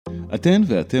אתן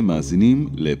ואתם מאזינים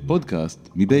לפודקאסט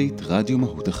מבית רדיו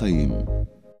מהות החיים.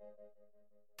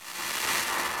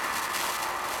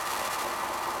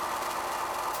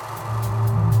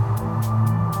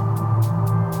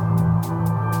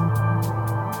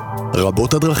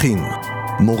 רבות הדרכים,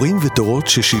 מורים ותורות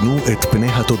ששינו את פני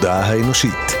התודעה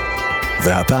האנושית.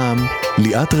 והפעם,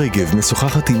 ליאת רגב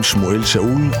משוחחת עם שמואל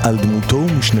שאול על דמותו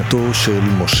ומשנתו של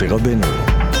משה רבנו.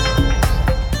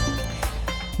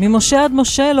 ממשה עד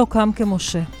משה לא קם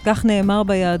כמשה. כך נאמר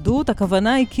ביהדות.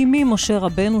 הכוונה היא כי ממשה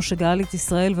רבנו שגאל את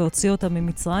ישראל והוציא אותה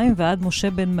ממצרים, ועד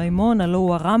משה בן מימון, הלא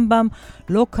הוא הרמב"ם,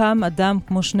 לא קם אדם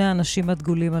כמו שני האנשים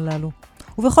הדגולים הללו.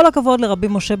 ובכל הכבוד לרבי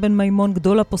משה בן מימון,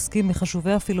 גדול הפוסקים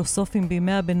מחשובי הפילוסופים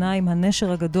בימי הביניים,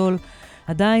 הנשר הגדול,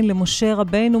 עדיין למשה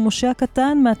רבנו, משה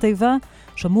הקטן מהתיבה,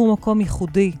 שמור מקום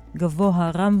ייחודי,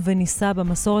 גבוה, רם ונישא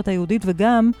במסורת היהודית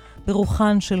וגם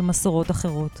ברוחן של מסורות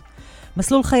אחרות.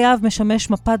 מסלול חייו משמש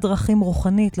מפת דרכים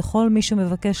רוחנית לכל מי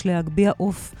שמבקש להגביה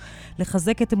עוף,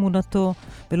 לחזק את אמונתו,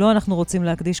 ולא אנחנו רוצים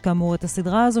להקדיש כאמור את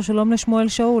הסדרה הזו. שלום לשמואל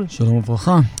שאול. שלום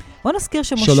וברכה. בוא נזכיר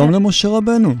שמשה... שלום למשה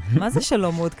רבנו. מה זה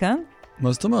שלום עוד כאן?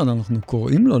 מה זאת אומרת? אנחנו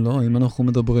קוראים לו, לא? אם אנחנו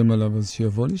מדברים עליו, אז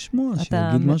שיבוא לשמוע,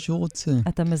 שיגיד מה שהוא רוצה.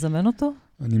 אתה מזמן אותו?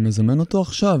 אני מזמן אותו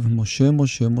עכשיו. משה,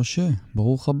 משה, משה.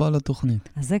 ברוך הבא לתוכנית.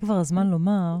 אז זה כבר הזמן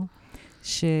לומר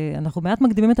שאנחנו מעט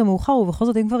מקדימים את המאוחר, ובכל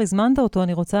זאת אם כבר הזמנת אותו,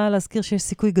 אני רוצה להזכיר שיש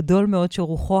סיכוי גדול מאוד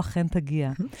שרוחו אכן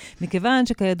תגיע. מכיוון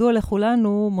שכידוע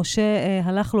לכולנו, משה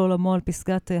הלך לעולמו על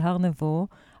פסגת הר נבו,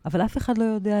 אבל אף אחד לא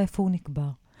יודע איפה הוא נקבר.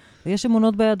 ויש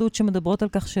אמונות ביהדות שמדברות על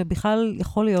כך שבכלל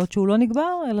יכול להיות שהוא לא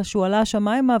נקבר, אלא שהוא עלה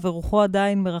השמיימה ורוחו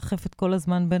עדיין מרחפת כל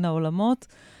הזמן בין העולמות.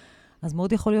 אז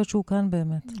מאוד יכול להיות שהוא כאן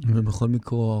באמת. ובכל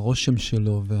מקרה, הרושם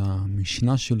שלו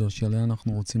והמשנה שלו שעליה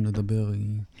אנחנו רוצים לדבר,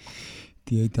 היא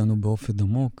תהיה איתנו באופן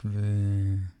עמוק.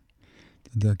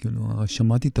 ואתה יודע, כאילו,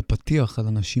 שמעתי את הפתיח על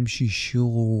אנשים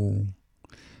שהשאירו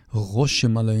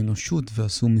רושם על האנושות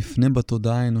ועשו מפנה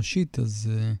בתודעה האנושית,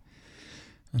 אז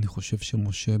אני חושב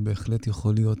שמשה בהחלט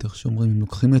יכול להיות, איך שאומרים, אם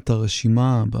לוקחים את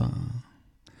הרשימה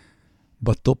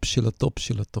בטופ של הטופ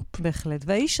של הטופ. בהחלט.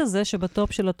 והאיש הזה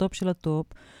שבטופ של הטופ של הטופ,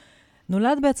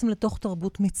 נולד בעצם לתוך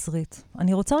תרבות מצרית.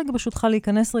 אני רוצה רגע ברשותך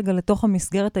להיכנס רגע לתוך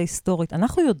המסגרת ההיסטורית.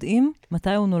 אנחנו יודעים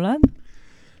מתי הוא נולד?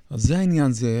 אז זה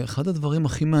העניין, זה אחד הדברים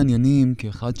הכי מעניינים,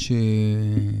 כאחד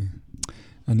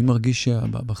אני מרגיש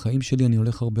שבחיים שלי אני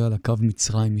הולך הרבה על הקו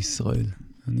מצרים-ישראל.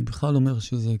 אני בכלל אומר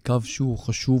שזה קו שהוא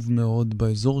חשוב מאוד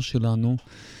באזור שלנו,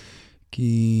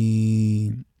 כי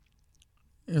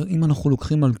אם אנחנו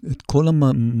לוקחים את כל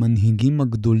המנהיגים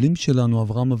הגדולים שלנו,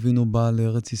 אברהם אבינו בא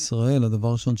לארץ ישראל, הדבר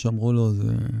הראשון שאמרו לו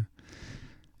זה,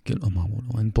 כן, אמרו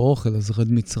לו, אין פה אוכל, אז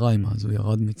רד מצרימה, אז הוא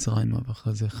ירד מצרימה,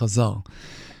 ואחרי זה חזר.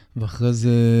 ואחרי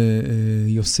זה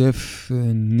יוסף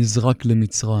נזרק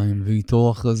למצרים,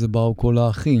 ואיתו אחרי זה באו כל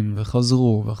האחים,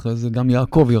 וחזרו, ואחרי זה גם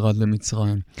יעקב ירד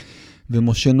למצרים.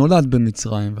 ומשה נולד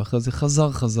במצרים, ואחרי זה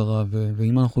חזר חזרה,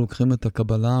 ואם אנחנו לוקחים את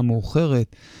הקבלה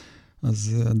המאוחרת,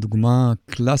 אז הדוגמה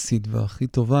הקלאסית והכי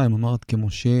טובה, אם אמרת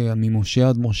כמשה, ממשה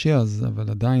עד משה, אבל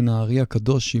עדיין הארי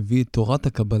הקדוש הביא את תורת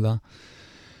הקבלה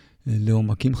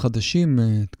לעומקים חדשים,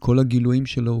 את כל הגילויים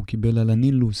שלו הוא קיבל על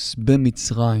הנילוס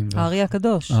במצרים. הארי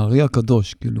הקדוש. הארי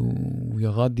הקדוש, כאילו הוא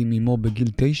ירד עם אמו בגיל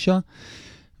 9,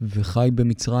 וחי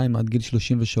במצרים עד גיל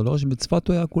 33, בצפת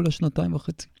הוא היה כולה 2.5 שנים.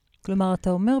 כלומר, אתה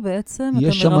אומר בעצם,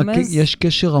 אתה מרמז... יש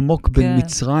קשר עמוק בין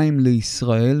מצרים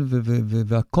לישראל,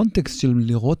 והקונטקסט של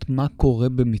לראות מה קורה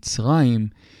במצרים,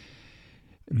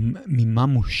 ממה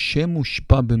משה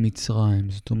מושפע במצרים.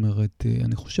 זאת אומרת,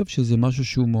 אני חושב שזה משהו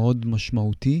שהוא מאוד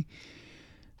משמעותי,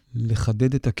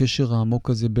 לחדד את הקשר העמוק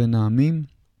הזה בין העמים,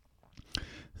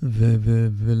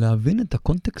 ולהבין את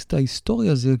הקונטקסט ההיסטורי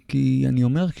הזה, כי אני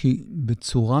אומר, כי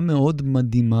בצורה מאוד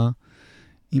מדהימה,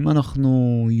 אם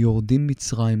אנחנו יורדים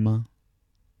מצרימה,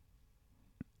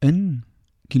 אין,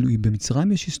 כאילו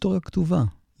במצרים יש היסטוריה כתובה,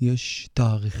 יש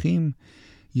תאריכים,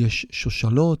 יש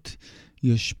שושלות,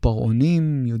 יש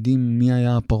פרעונים, יודעים מי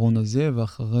היה הפרעון הזה,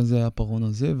 ואחרי זה היה הפרעון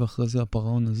הזה, ואחרי זה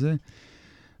הפרעון הזה,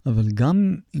 אבל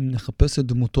גם אם נחפש את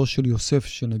דמותו של יוסף,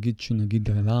 שנגיד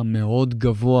עלה מאוד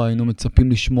גבוה, היינו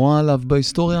מצפים לשמוע עליו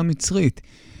בהיסטוריה המצרית,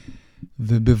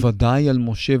 ובוודאי על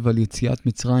משה ועל יציאת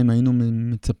מצרים היינו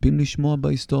מצפים לשמוע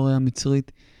בהיסטוריה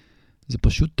המצרית. זה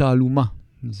פשוט תעלומה.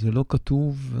 זה לא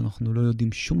כתוב, אנחנו לא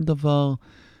יודעים שום דבר,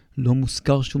 לא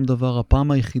מוזכר שום דבר.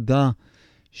 הפעם היחידה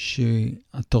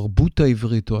שהתרבות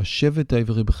העברית או השבט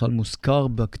העברי בכלל מוזכר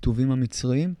בכתובים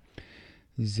המצריים,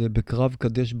 זה בקרב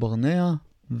קדש ברנע,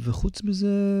 וחוץ מזה...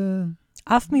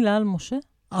 אף מילה על משה?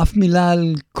 אף מילה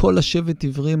על כל השבט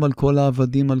עברים, על כל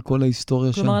העבדים, על כל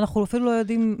ההיסטוריה שם. כלומר, אנחנו אפילו לא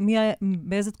יודעים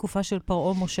באיזה תקופה של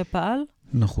פרעה משה פעל?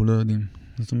 אנחנו לא יודעים.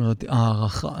 זאת אומרת,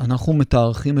 אנחנו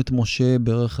מתארכים את משה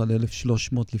בערך על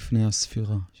 1300 לפני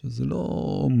הספירה, שזה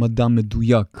לא מדע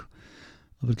מדויק.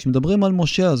 אבל כשמדברים על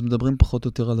משה, אז מדברים פחות או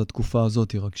יותר על התקופה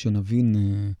הזאת, רק שנבין,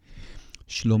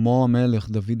 שלמה המלך,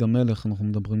 דוד המלך, אנחנו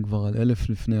מדברים כבר על 1000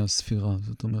 לפני הספירה.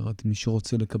 זאת אומרת, מי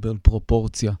שרוצה לקבל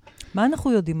פרופורציה. מה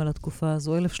אנחנו יודעים על התקופה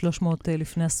הזו, 1300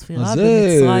 לפני הספירה,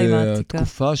 במצרים העתיקה? זה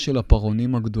התקופה של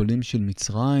הפרעונים הגדולים של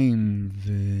מצרים,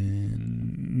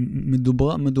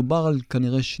 ומדובר על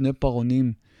כנראה שני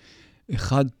פרעונים,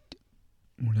 אחד,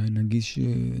 אולי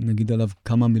נגיד עליו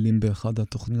כמה מילים באחד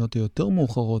התוכניות היותר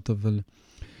מאוחרות, אבל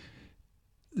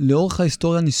לאורך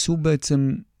ההיסטוריה ניסו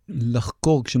בעצם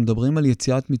לחקור, כשמדברים על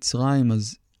יציאת מצרים,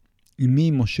 אז עם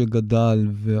מי משה גדל,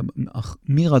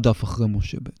 ומי רדף אחרי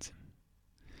משה בעצם?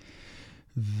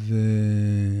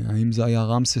 והאם זה היה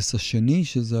רמסס השני,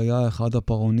 שזה היה אחד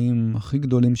הפרעונים הכי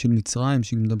גדולים של מצרים,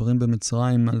 שמדברים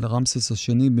במצרים על רמסס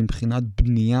השני, מבחינת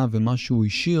בנייה ומה שהוא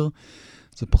השאיר,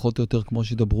 זה פחות או יותר כמו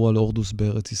שדברו על אורדוס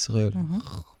בארץ ישראל.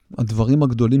 הדברים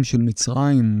הגדולים של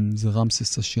מצרים זה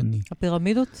רמסס השני.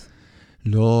 הפירמידות?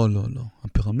 לא.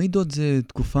 הפירמידות זה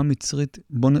תקופה מצרית,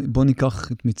 בוא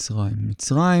ניקח את מצרים.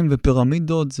 מצרים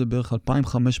ופירמידות זה בערך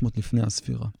 2500 לפני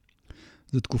הספירה.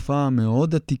 זו תקופה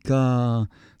מאוד עתיקה,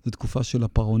 זו תקופה של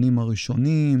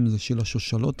הראשונים, זה של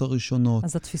השושלות הראשונות.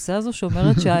 אז התפיסה הזו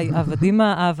שאומרת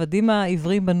שהעבדים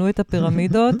העברים בנו את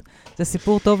הפירמידות, זה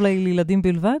סיפור טוב לילדים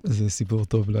בלבד? זה סיפור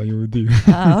טוב ליהודים.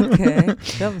 אוקיי.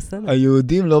 טוב, בסדר.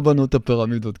 היהודים לא בנו את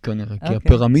הפירמידות כנראה, כי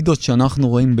הפירמידות שאנחנו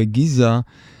רואים בגיזה,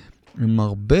 הם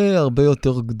הרבה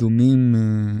יותר קדומים,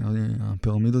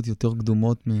 הפירמידות יותר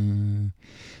קדומות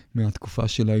מהתקופה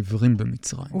של העברים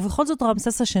במצרים. ובכל זאת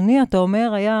רמסס השני, אתה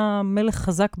אומר, היה מלך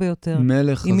חזק ביותר.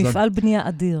 מלך חזק. עם מפעל בנייה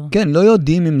אדיר. כן, לא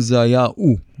יודעים אם זה היה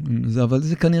הוא, אבל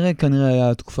זה כנראה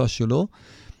היה התקופה שלו,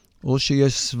 או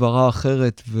שיש סברה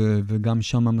אחרת וגם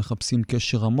שם מחפשים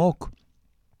קשר עמוק.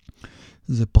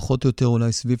 זה פחות או יותר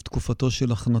אולי סביב תקופתו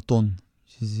של אחנתון,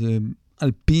 שזה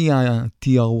על פי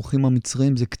התיארוכים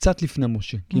המצריים, זה קצת לפני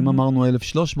משה. כי אם אמרנו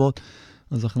 1300,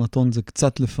 אז אחנתון זה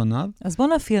קצת לפניו. אז בוא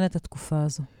נאפיין את התקופה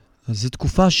הזו. אז זו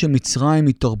תקופה שמצרים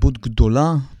היא תרבות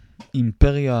גדולה,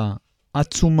 אימפריה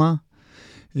עצומה.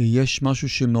 יש משהו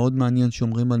שמאוד מעניין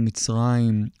שאומרים על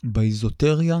מצרים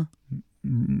באיזוטריה.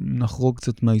 נחרוג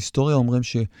קצת מההיסטוריה, אומרים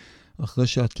שאחרי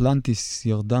שאטלנטיס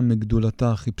ירדה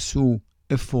מגדולתה, חיפשו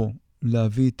איפה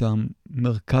להביא את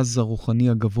המרכז הרוחני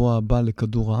הגבוה הבא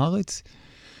לכדור הארץ,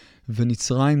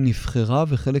 ומצרים נבחרה,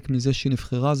 וחלק מזה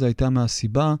שנבחרה זה הייתה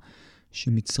מהסיבה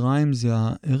שמצרים זה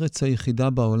הארץ היחידה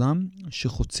בעולם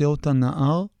שחוצה אותה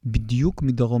נהר בדיוק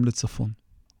מדרום לצפון.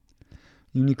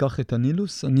 אם ניקח את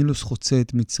הנילוס, הנילוס חוצה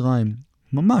את מצרים,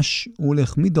 ממש הוא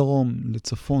הולך מדרום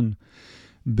לצפון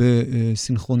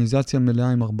בסינכרוניזציה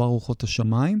מלאה עם 4 רוחות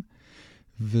השמיים,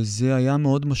 וזה היה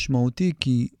מאוד משמעותי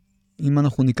כי אם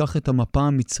אנחנו ניקח את המפה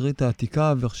המצרית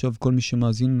העתיקה, ועכשיו כל מי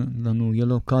שמאזין לנו יהיה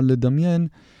לו קל לדמיין,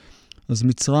 אז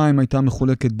מצרים הייתה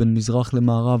מחולקת בין מזרח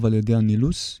למערב על ידי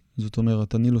הנילוס, זאת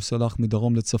אומרת, הנילוס הלך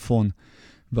מדרום לצפון,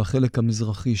 והחלק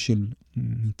המזרחי של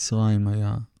מצרים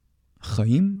היה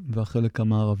חיים, והחלק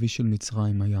המערבי של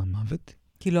מצרים היה מוות.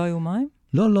 כי לא היו מים?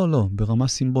 לא, ברמה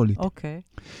סימבולית. אוקיי.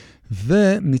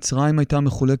 ומצרים הייתה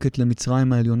מחולקת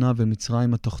למצרים העליונה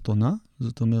ומצרים התחתונה,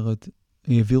 זאת אומרת,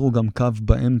 העבירו גם קו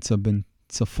באמצע בין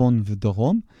צפון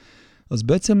ודרום. אז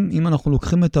בעצם, אם אנחנו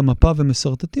לוקחים את המפה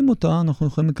ומסרטטים אותה, אנחנו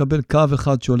יכולים לקבל קו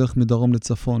אחד שהולך מדרום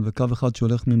לצפון, וקו אחד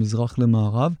שהולך ממזרח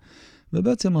למערב,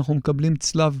 ובעצם אנחנו מקבלים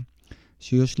צלב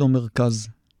שיש לו מרכז.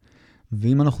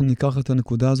 ואם אנחנו ניקח את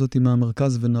הנקודה הזאת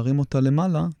מהמרכז ונרים אותה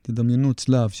למעלה, תדמיינו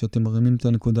צלב שאתם מרימים את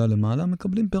הנקודה למעלה,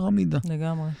 מקבלים פירמידה.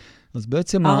 לגמרי. אז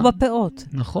בעצם 4 פאות.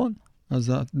 נכון.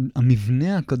 אז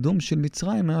המבנה הקדום של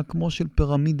מצרים היה כמו של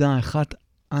פירמידה אחת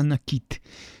ענקית,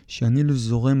 שהנילוס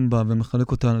זורם בה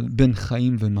ומחלק אותה בין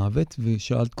חיים ומוות,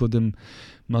 ושאלת קודם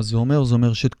מה זה אומר? זה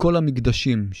אומר שאת כל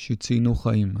המקדשים שציינו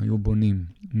חיים היו בונים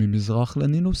ממזרח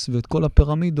לנילוס, ואת כל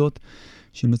הפירמידות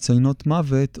שמציינות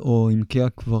מוות, או עמקי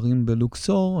הקברים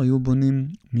בלוקסור, היו בונים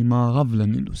ממערב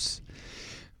לנילוס.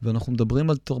 ואנחנו מדברים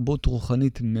על תרבות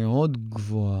רוחנית מאוד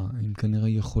גבוהה, עם כנראה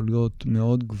יכוליות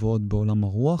מאוד גבוהות בעולם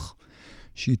הרוח,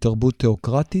 שהיא תרבות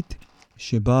תיאוקרטית,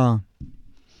 שבה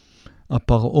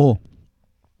הפרעה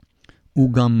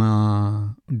הוא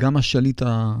גם השליט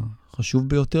החשוב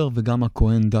ביותר, וגם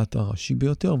הכהן דת הראשי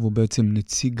ביותר, והוא בעצם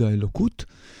נציג האלוקות,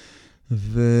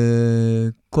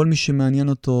 וכל מי שמעניין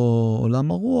אותו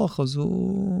עולם הרוח, אז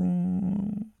הוא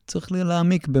צריך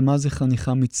להעמיק במה זה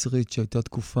חניכה מצרית, שהייתה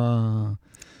תקופה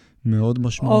מאוד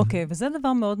משמעותית. אוקיי, וזה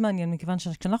דבר מאוד מעניין, מכיוון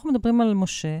שכשאנחנו מדברים על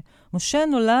משה, משה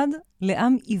נולד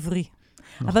לעם עברי.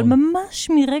 נכון. אבל ממש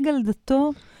מרגע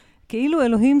לידתו, כאילו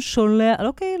אלוהים שולח,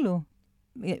 לא כאילו,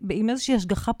 עם איזושהי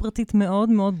השגחה פרטית מאוד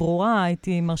מאוד ברורה,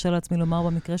 הייתי מרשה לעצמי לומר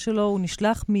במקרה שלו, הוא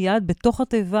נשלח מיד בתוך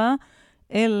התיבה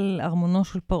אל ארמונו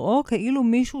של פרעה, כאילו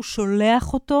מישהו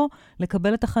שולח אותו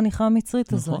לקבל את החניכה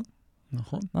המצרית הזו. נכון,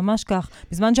 נכון. ממש כך.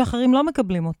 בזמן שאחרים לא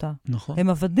מקבלים אותה. נכון. הם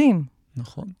עבדים.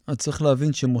 נכון. אז צריך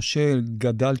להבין שמשה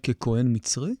גדל ככהן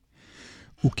מצרי,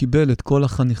 הוא קיבל את כל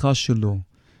החניכה שלו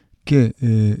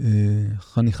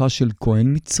כחניכה של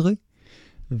כהן מצרי,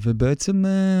 ובעצם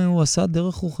הוא עשה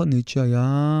דרך רוחנית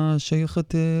שהיה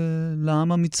שייכת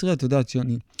לעם המצרי. אתה יודעת,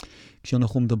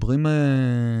 כשאנחנו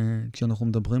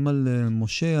מדברים על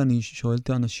משה, אני שואל את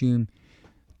האנשים,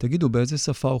 תגידו, באיזה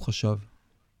שפה הוא חשב?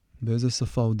 באיזה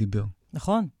שפה הוא דיבר?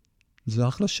 נכון. זה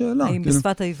אחלה שאלה. האם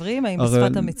בשפת העברים? האם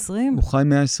בשפת המצרים? הוא חי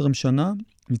 120 שנה,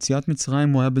 מציאת מצרים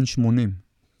הוא היה בן 80,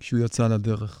 כשהוא יצא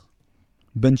לדרך.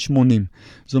 בן 80.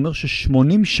 זה אומר ש80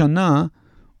 שנה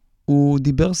הוא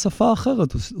דיבר שפה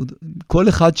אחרת. כל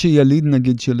אחד שיליד,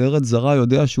 נגיד, של ארץ זרה,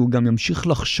 יודע שהוא גם ימשיך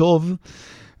לחשוב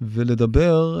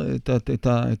ולדבר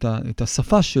את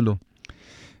השפה שלו.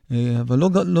 אבל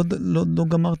לא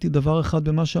גמרתי דבר אחד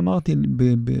במה שאמרתי,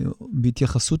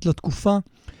 בהתייחסות לתקופה.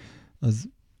 אז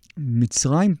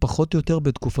מצרים, פחות או יותר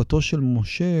בתקופתו של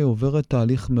משה, עוברת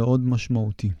תהליך מאוד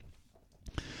משמעותי.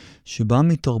 שבא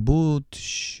מתרבות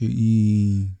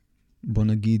שהיא, בוא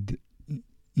נגיד,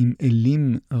 עם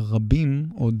אלים רבים,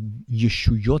 או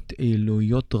ישויות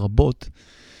אלוהיות רבות,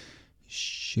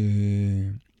 שזה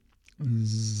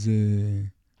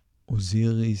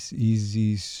אוזיריס,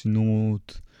 איזיס,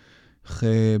 נוט,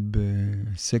 חב,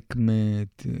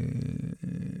 סקמת,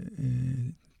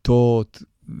 תות,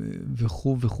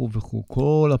 וכו' וכו' וכו'.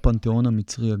 כל הפנתיאון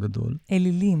המצרי הגדול.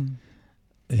 אלילים.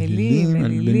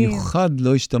 אלילים. במיוחד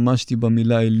לא השתמשתי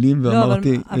במילה אלים,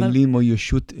 ואמרתי אלים או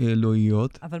ישות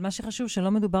אלוהיות. אבל מה שחשוב,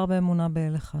 שלא מדובר באמונה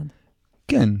באל אחד.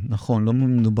 כן, נכון, לא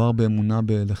מדובר באמונה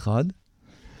באל אחד.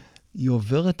 היא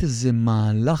עוברת איזה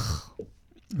מהלך,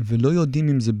 ולא יודעים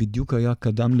אם זה בדיוק היה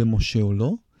קדם למשה או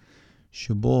לא,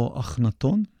 שבו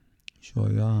אחנתון, שהוא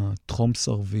היה תחומס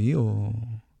ערבי, או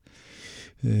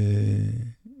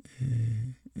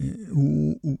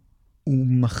הוא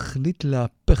מחליט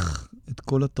להפך את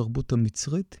כל התרבות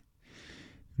המצרית,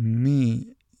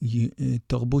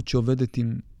 מתרבות שעובדת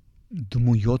עם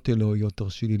דמויות אלוהיות,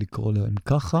 תרשי לי לקרוא להם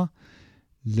ככה,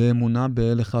 לאמונה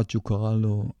באל אחד שהוא קרא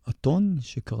לו אתון,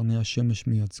 שקרני השמש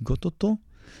מייצגות אותו,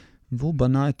 והוא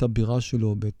בנה את הבירה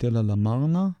שלו בתל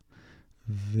אל-אמרנה,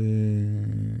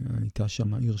 והייתה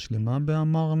שם עיר שלמה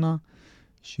באמרנה,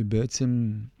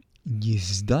 שבעצם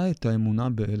יסדה את האמונה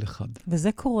באל אחד.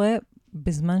 וזה קורה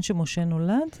בזמן שמשה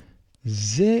נולד?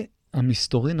 זה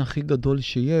המסתורין הכי גדול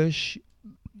שיש,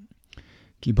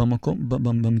 כי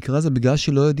במקרה הזה, בגלל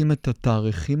שלא יודעים את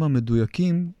התאריכים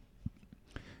המדויקים,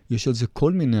 יש על זה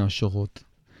כל מיני השערות.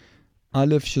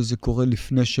 א', שזה קורה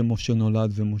לפני שמשה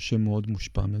נולד, ומשה מאוד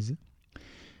מושפע מזה.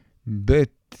 ב',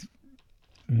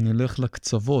 נלך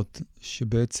לקצוות,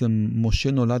 שבעצם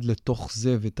משה נולד לתוך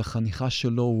זה, ואת החניכה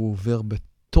שלו הוא עובר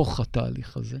בתוך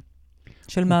התהליך הזה.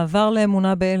 של מעבר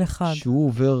לאמונה באל אחד. שהוא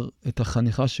עובר את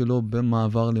החניכה שלו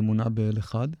במעבר לאמונה באל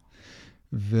אחד,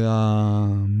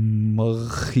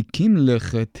 והמרחיקים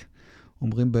לכת,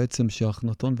 אומרים בעצם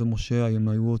שאחנתון ומשה הם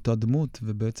היו אותה דמות,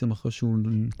 ובעצם אחרי שהוא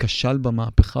כשל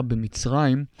במהפכה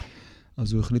במצרים,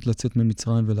 אז הוא החליט לצאת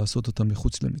ממצרים ולעשות אותה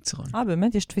מחוץ למצרים.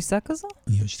 באמת? יש תפיסה כזו?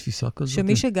 יש תפיסה כזו.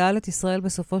 שמי שגאל את ישראל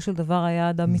בסופו של דבר היה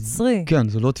אדם מצרי. כן,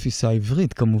 זו לא תפיסה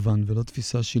עברית כמובן, ולא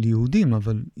תפיסה של יהודים,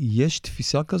 אבל יש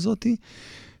תפיסה כזאת,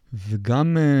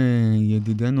 וגם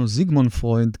ידידנו זיגמונד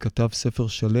פרויד כתב ספר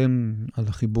שלם על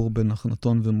החיבור בין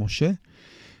אחנתון ומשה,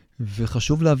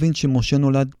 וחשוב להבין שמשה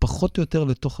נולד פחות או יותר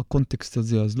לתוך הקונטקסט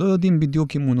הזה, אז לא יודעים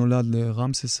בדיוק אם הוא נולד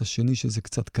לרמסס השני, שזה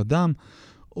קצת קדם,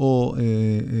 או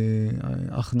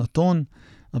אחנתון,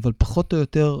 אבל פחות או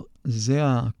יותר זה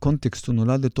הקונטקסט, הוא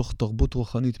נולד לתוך תרבות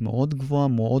רוחנית מאוד גבוהה,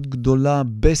 מאוד גדולה,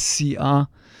 בשיאה,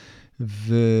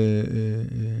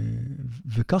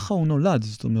 וככה הוא נולד.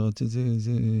 זאת אומרת,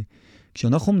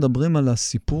 כשאנחנו מדברים על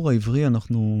הסיפור העברי,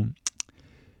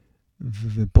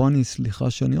 ופה אני סליחה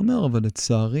שאני אומר, אבל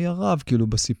לצערי הרב, כאילו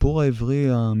בסיפור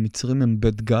העברי המצרים הם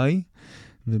בית גיא,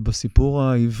 ובסיפור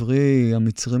העברי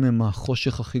המצרים הם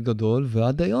החושך הכי גדול,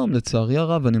 ועד היום, לצערי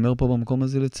הרב, אני אומר פה במקום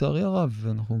הזה לצערי הרב,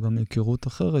 ואנחנו גם היכרות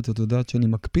אחרת, את יודעת שאני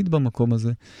מקפיד במקום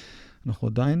הזה, אנחנו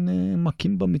עדיין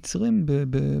מכים במצרים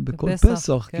בכל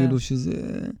פסח, כן. כאילו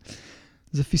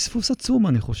שזה פספוס עצום,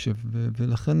 אני חושב,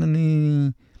 ולכן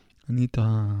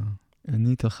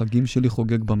אני את החגים שלי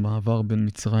חוגג במעבר בין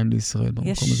מצרים לישראל,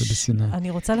 במקום הזה בסיני. אני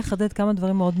רוצה לחדד כמה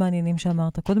דברים מאוד מעניינים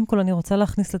שאמרת. קודם כל, אני רוצה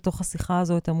להכניס לתוך השיחה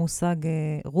הזו את המושג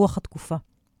רוח התקופה.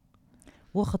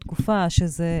 רוח התקופה,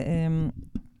 שזה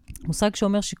מושג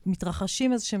שאומר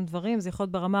שמתרחשים איזשהם דברים, זה יכול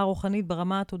להיות ברמה הרוחנית,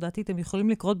 ברמה התודעתית, הם יכולים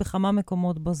לקרות בכמה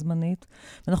מקומות בו זמנית.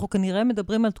 ואנחנו כנראה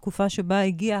מדברים על תקופה שבה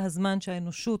הגיע הזמן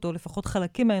שהאנושות, או לפחות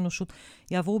חלקים מהאנושות,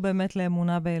 יעברו באמת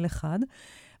לאמונה באל אחד.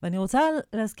 ואני רוצה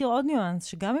להזכיר עוד ניואנס,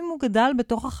 שגם אם הוא גדל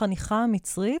בתוך החניכה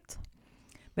המצרית,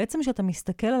 בעצם כשאתה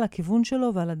מסתכל על הכיוון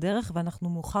שלו ועל הדרך, ואנחנו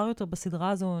מאוחר יותר בסדרה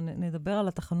הזו נדבר על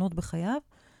התחנות בחייו,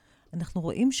 אנחנו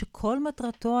רואים שכל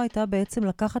מטרתו הייתה בעצם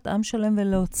לקחת עם שלם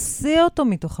ולהוציא אותו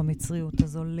מתוך המצריות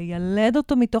הזו, לילד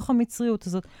אותו מתוך המצריות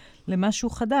הזאת למשהו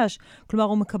חדש. כלומר,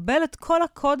 הוא מקבל את כל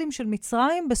הקודים של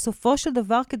מצרים בסופו של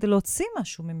דבר כדי להוציא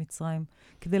משהו ממצרים,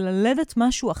 כדי ללדת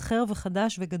משהו אחר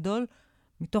וחדש וגדול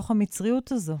מתוך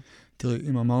המצריות הזו. תראי,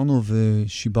 אם אמרנו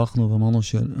ושיבחנו ואמרנו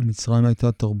שהמצרים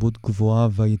הייתה תרבות גבוהה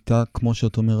והייתה, כמו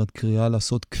שאת אומרת, קריאה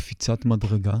לעשות קפיצת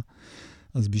מדרגה,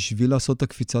 אז בשביל לעשות את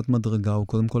הקפיצת מדרגה, הוא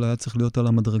קודם כל היה צריך להיות על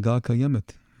המדרגה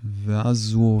הקיימת.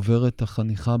 ואז הוא עובר את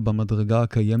החניכה במדרגה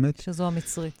הקיימת. שזו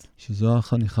המצרית. שזו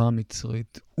החניכה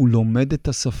המצרית. הוא לומד את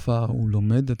השפה, הוא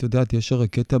לומד, את יודעת, יש הרי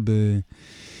קטע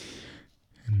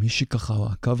מי שככה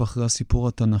עקב אחרי הסיפור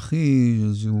התנ"כי,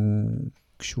 אז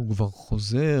כשהוא כבר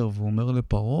חוזר ואומר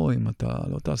לפרעה, אם אתה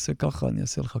לא תעשה ככה, אני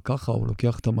אעשה לך ככה, הוא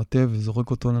לוקח את המטה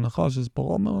וזורק אותו לנחש, אז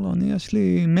פרעה אומר לו, יש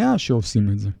לי 100 שעושים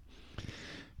את זה.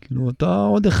 כאילו, אתה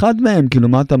עוד אחד מהם, כאילו,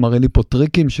 מה אתה מראה לי פה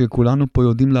טריקים שכולנו פה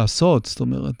יודעים לעשות? זאת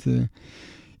אומרת,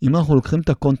 אם אנחנו לוקחים את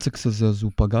הקונטקסט הזה, אז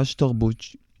הוא פגש תרבות,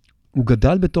 הוא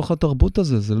גדל בתוך התרבות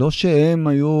הזה, זה לא שהם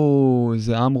היו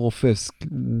איזה עם רופס,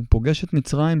 הוא פוגש את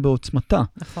מצרים בעוצמתה.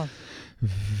 נכון.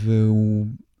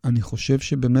 ואני חושב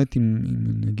שבאמת, אם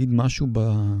נגיד משהו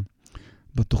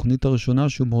בתוכנית הראשונה,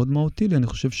 שהוא מאוד מהותי לי, אני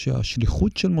חושב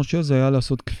שהשליחות של משה זה היה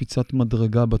לעשות קפיצת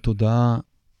מדרגה בתודעה,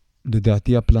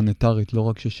 לדעתי הפלנטרית, לא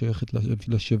רק ששייכת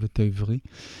לשבט העברי,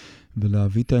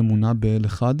 ולהביא את האמונה באל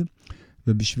אחד,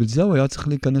 ובשביל זה הוא היה צריך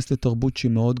להיכנס לתרבות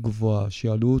שהיא מאוד גבוהה,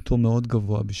 שיעלו אותו מאוד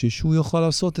גבוה, בשביל שהוא יוכל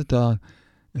לעשות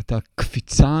את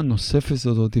הקפיצה הנוספת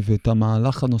הזאת, ואת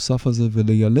המהלך הנוסף הזה,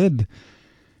 ולילד,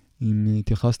 אם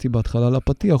התייחסתי בהתחלה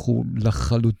לפתיח, הוא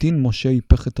לחלוטין משה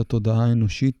היפך את התודעה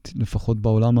האנושית, לפחות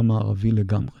בעולם המערבי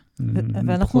לגמרי.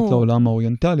 לפחות לעולם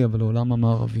האוריינטלי, אבל לעולם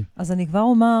המערבי. אז אני כבר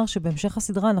אומר שבהמשך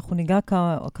הסדרה אנחנו ניגע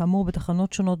כאמור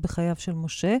בתחנות שונות בחייו של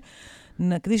משה.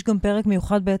 נקדיש גם פרק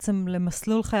מיוחד בעצם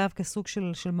למסלול חייו כסוג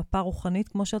של מפה רוחנית,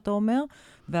 כמו שאתה אומר.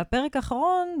 והפרק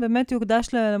האחרון באמת יוקדש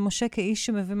למשה כאיש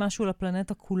שמביא משהו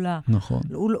לפלנטה כולה. נכון.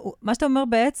 מה שאתה אומר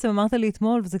בעצם, אמרת לי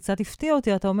אתמול, וזה קצת הפתיע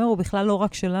אותי, אתה אומר, הוא בכלל לא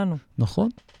רק שלנו. נכון.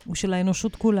 הוא של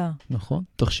האנושות כולה. נכון.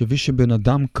 תחשבי שבן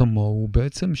אדם כמוהו, הוא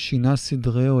בעצם שינה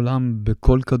סדרי עולם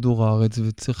בכל כדור הארץ,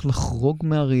 וצריך לחרוג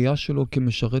מהראייה שלו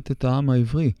כמשרת את העם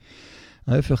העברי.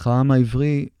 ההפך, העם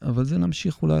העברי, אבל זה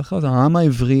נמשיך אולי אחד, העם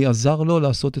העברי עזר לו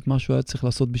לעשות את מה שהוא היה צריך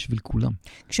לעשות בשביל כולם.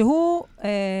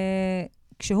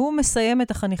 כשהוא מסיים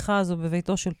את החניכה הזו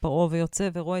בביתו של פרעה ויוצא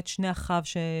ורואה את שני אחיו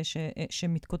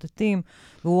שמתקוטטים,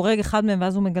 והוא הורג אחד מהם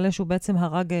ואז הוא מגלה שהוא בעצם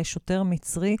הרג שוטר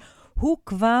מצרי, הוא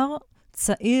כבר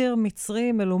צעיר,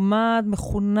 מצרי, מלומד,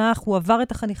 מחונך, הוא עבר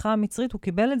את החניכה המצרית, הוא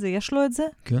קיבל את זה, יש לו את זה?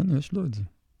 כן, יש לו את זה.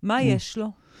 מה יש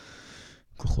לו?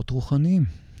 כוחות רוחניים.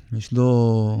 יש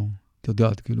לו, אתה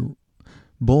יודעת, כאילו,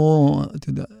 אתה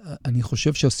יודע, אני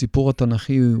חושב שהסיפור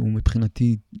התנ"כי הוא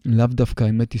מבחינתי לאו דווקא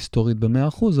אמת היסטורית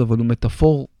ב100%, אבל הוא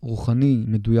מטאפור רוחני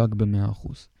מדויק ב100%.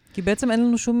 כי בעצם אין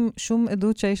לנו שום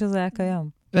עדות שהאיש הזה היה קיים.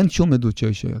 אין שום עדות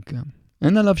שהאיש היה קיים.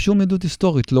 אין עליו שום עדות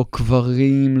היסטורית, לא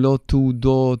קברים, לא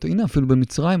תעודות, הנה אפילו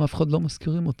במצרים אף אחד לא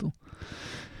מזכירים אותו.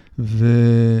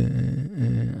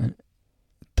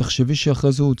 ותחשבי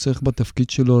שאחרי זה הוא צריך בתפקיד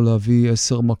שלו להביא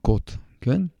 10 מכות,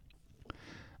 כן?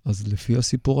 אז לפי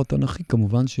הסיפור התנ"כי,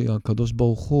 כמובן שהקדוש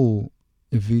ברוך הוא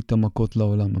הביא את המכות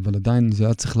לעולם, אבל עדיין זה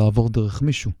היה צריך לעבור דרך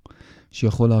מישהו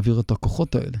שיכול להעביר את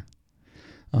הכוחות האלה.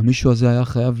 המישהו הזה היה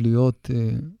חייב להיות,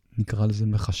 נקרא לזה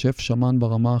מחשב שמן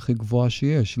ברמה הכי גבוהה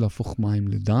שיש, להפוך מים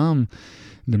לדם,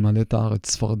 למלא את הארץ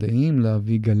צפרדעים,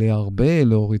 להביא גלי הרבה,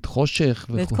 להוריד חושך.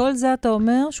 ואת כל זה אתה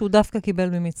אומר שהוא דווקא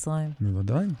קיבל ממצרים.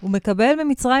 בוודאי. הוא מקבל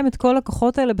ממצרים את כל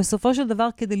הכוחות האלה בסופו של דבר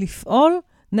כדי לפעול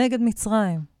נגד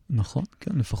מצרים. נכון,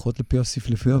 כן, לפחות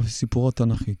לפי הסיפור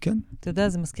התנ"כי, כן. אתה יודע,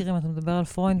 זה מזכיר אם אתה מדבר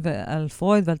על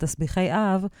פרויד ועל תסביכי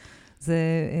אב, זה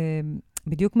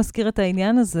בדיוק מזכיר את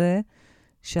העניין הזה,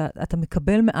 שאתה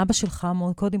מקבל מאבא שלך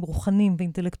מאוד קודים רוחנים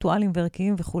ואינטלקטואליים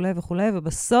וערכיים וכו' וכו',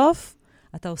 ובסוף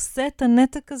אתה עושה את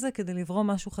הנתק הזה כדי לברוא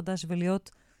משהו חדש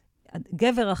ולהיות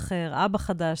גבר אחר, אבא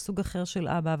חדש, סוג אחר של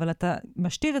אבא, אבל אתה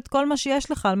משתית את כל מה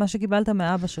שיש לך על מה שקיבלת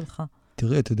מאבא שלך.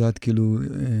 תראה, את יודעת, כאילו,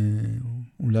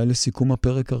 אולי לסיכום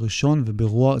הפרק הראשון,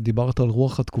 ודיברת על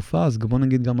רוח התקופה, אז בוא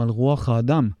נגיד גם על רוח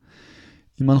האדם.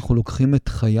 אם אנחנו לוקחים את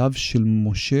חייו של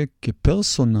משה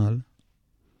כפרסונל,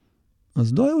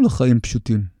 אז לא היו לו חיים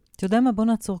פשוטים. אתה יודע מה? בוא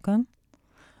נעצור כאן,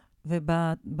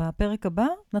 ובפרק הבא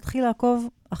נתחיל לעקוב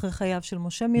אחרי חייו של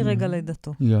משה מרגע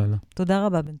לידתו. יאללה. תודה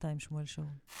רבה בינתיים, שמואל שאול.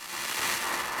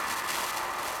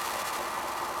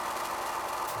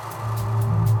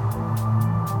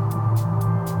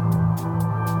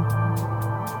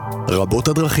 רבות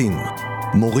הדרכים,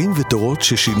 מורים ותורות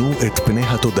ששינו את פני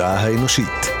התודעה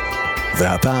האנושית.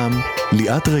 והפעם,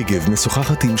 ליאת רגב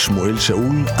משוחחת עם שמואל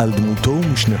שאול על דמותו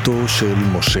ומשנתו של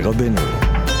משה רבנו.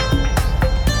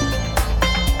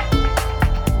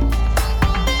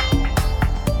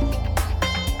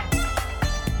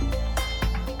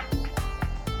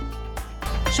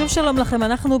 שוב שלום לכם,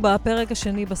 אנחנו בפרק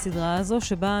השני בסדרה הזו,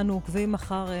 שבה אנו עוקבים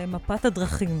אחר מפת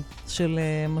הדרכים של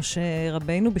משה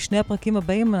רבנו. בשני הפרקים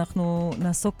הבאים אנחנו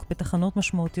נעסוק בתחנות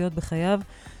משמעותיות בחייו.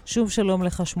 שוב שלום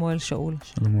לך, שמואל שאול.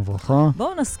 שלום וברכה.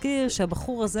 בואו נזכיר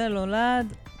שהבחור הזה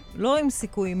נולד לא עם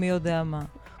סיכוי מי יודע מה.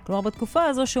 כלומר, בתקופה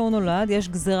הזו שהוא נולד, יש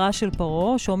גזרה של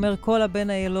פרעה, שאומר כל הבן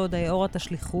הילוד היאורה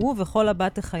תשליכו, וכל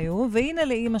הבת תחיו, והנה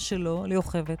לאמא שלו,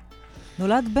 ליוכבת.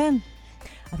 נולד בן.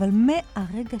 אבל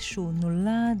מהרגע שהוא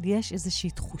נולד, יש איזושהי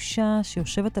תחושה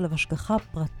שיושבת עליו השגחה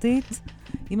פרטית.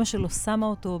 אמא שלו שמה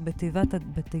אותו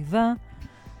בתיבה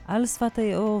על שפת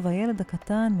היאור, והילד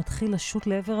הקטן מתחיל לשוט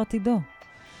לעבר עתידו.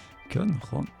 כן,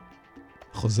 נכון.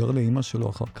 חוזר לאמא שלו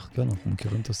אחר כך, כן, אנחנו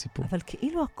מכירים את הסיפור. אבל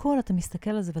כאילו הכל, אתה מסתכל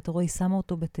על זה ואתה רואה, היא שמה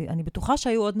אותו בתיבה. אני בטוחה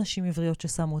שהיו עוד נשים עבריות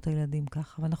ששמו את הילדים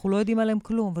ככה, ואנחנו לא יודעים עליהם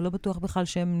כלום, ולא בטוח בכלל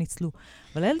שהם ניצלו.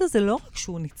 אבל הילד הזה לא רק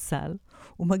שהוא ניצל,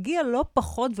 הוא מגיע לא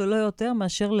פחות ולא יותר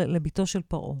מאשר לביתו של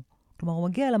פרעה. כלומר, הוא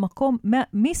מגיע למקום,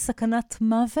 מסכנת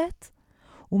מוות,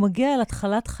 הוא מגיע אל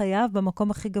התחלת חייו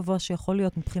במקום הכי גבוה שיכול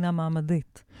להיות מבחינה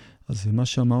מעמדית. אז מה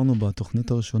שאמרנו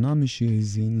בתוכנית הראשונה, מי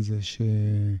שהזין זה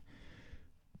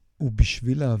הוא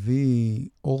בשביל להביא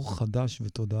אור חדש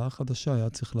ותודעה חדשה, היה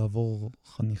צריך לעבור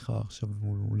חניכה. עכשיו,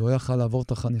 הוא לא יכל לעבור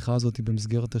את החניכה הזאת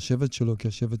במסגרת השבט שלו, כי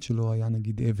השבט שלו היה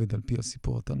נגיד עבד על פי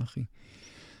הסיפור התנ"כי.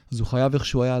 אז הוא חייב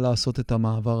איכשהו היה לעשות את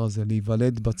המעבר הזה,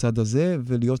 להיוולד בצד הזה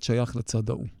ולהיות שייך לצד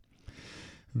ההוא.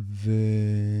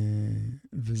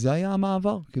 וזה היה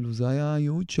המעבר, כאילו זה היה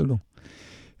הייעוד שלו.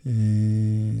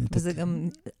 וזה גם,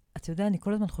 אתה יודע, אני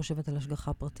כל הזמן חושבת על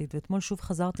השגחה פרטית, ואתמול שוב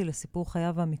חזרתי לסיפור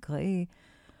חייו המקראי,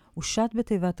 הוא שט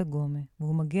בתיבת הגומה,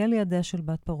 והוא מגיע לידיה של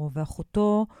בת פרעה,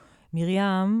 ואחותו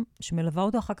מרים, שמלווה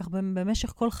אותו אחר כך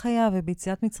במשך כל חייו,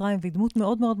 וביציאת מצרים, והיא דמות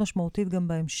מאוד מאוד משמעותית גם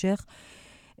בהמשך,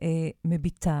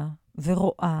 מביטה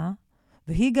ורואה,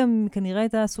 והיא גם כנראה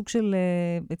הייתה סוג של,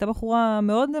 הייתה בחורה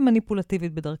מאוד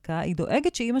מניפולטיבית בדרכה, היא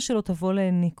דואגת שאימא שלו תבוא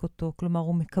להעניק אותו, כלומר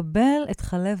הוא מקבל את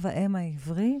חלב האם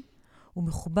העברי, הוא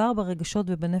מחובר ברגשות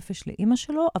ובנפש לאימא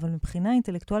שלו, אבל מבחינה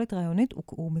אינטלקטואלית רעיונית,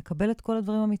 הוא מקבל את כל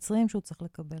הדברים המצריים שהוא צריך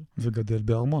לקבל. וגדל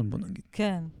בארמון, בוא נגיד.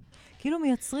 כן. כאילו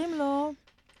מייצרים לו,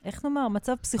 איך נאמר,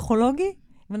 מצב פסיכולוגי,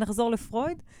 ונחזור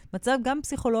לפרויד, מצב גם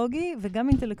פסיכולוגי וגם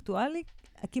אינטלקטואלי,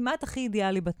 הכמעט הכי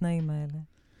אידיאלי בתנאים האלה.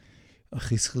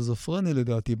 הכי סכיזופרני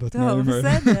לדעתי בתנאים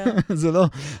האלה. טוב, בסדר. זה לא,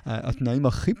 התנאים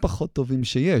הכי פחות טובים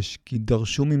שיש, כי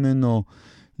דרשו ממנו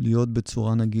להיות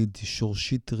בצורה נגיד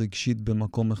שורשית רגשית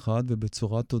במקום אחד,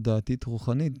 ובצורה תודעתית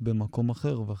רוחנית במקום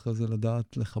אחר, ואחרי זה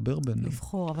לדעת לחבר ביניהם.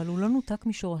 לבחור, אבל הוא לא נותק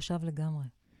משורשיו לגמרי.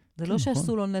 זה לא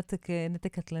שעשו לו נתק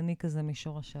קטלני כזה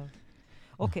משורשיו.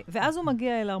 אוקיי, ואז הוא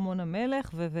מגיע אל ארמון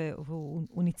המלך,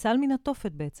 והוא ניצל מן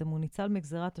התופת בעצם, הוא ניצל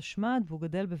מגזרת השמד, והוא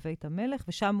גדל בבית המלך,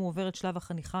 ושם הוא עובר את שלב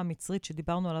החניכה המצרית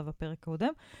שדיברנו עליו בפרק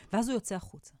הקודם, ואז הוא יוצא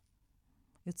החוצה.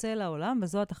 יוצא אל העולם,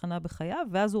 וזו התחנה בחייו,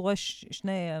 ואז הוא רואה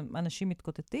שני אנשים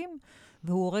מתקוטטים,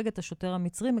 והוא הורג את השוטר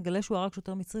המצרי, מגלה שהוא הרג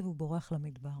שוטר מצרי, והוא בורח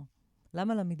למדבר.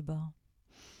 למה למדבר?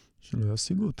 שלא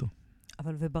ישיגו אותו.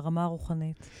 אבל וברמה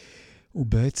הרוחנית? הוא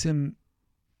בעצם,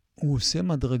 הוא עושה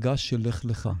מדרגה של לך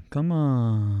לך.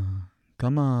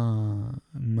 כמה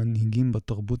מנהיגים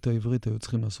בתרבות העברית היו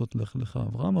צריכים לעשות לך לך?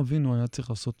 אברהם אבינו היה צריך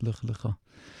לעשות לך לך.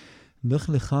 לך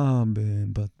לך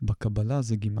בקבלה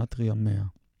זה גימטריה 100.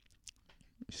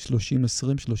 30-20,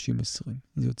 30-20.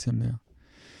 זה יוצא 100.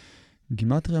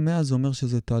 גימטריה 100 זה אומר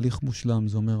שזה תהליך מושלם.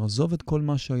 זה אומר, עזוב את כל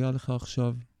מה שהיה לך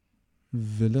עכשיו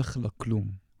ולך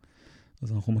לכלום.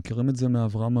 אז אנחנו מכירים את זה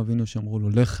מאברהם אבינו שאמרו לו,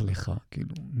 לך לך,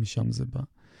 כאילו, משם זה בא.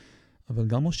 אבל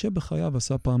גם משה בחייו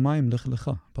עשה פעמיים לך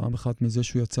לך. פעם אחת מזה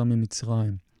שהוא יצא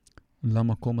ממצרים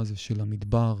למקום הזה של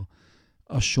המדבר,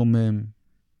 השומם,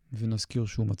 ונזכיר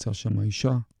שהוא מצא שם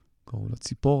האישה, קראו לה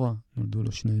ציפורה, נולדו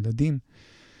לו 2 ילדים,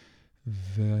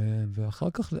 ואחר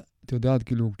כך, אתה יודע,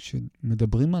 כאילו,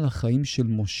 כשמדברים על החיים של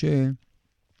משה,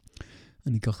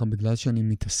 אני ככה, בגלל שאני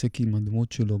מתעסק עם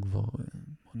הדמות שלו כבר,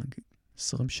 בוא נגיד,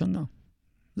 20 שנה.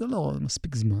 זה לא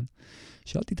מספיק זמן.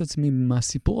 שאלתי את עצמי,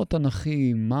 מהסיפור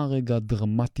התנ"כי, מה הרגע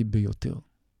הדרמטי ביותר?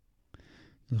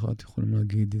 אתם יכולים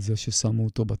להגיד, זה ששמו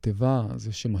אותו בתיבה,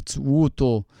 זה שמצאו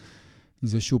אותו,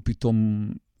 זה שהוא פתאום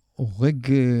הורג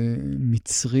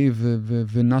מצרי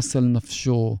ונס על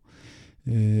נפשו,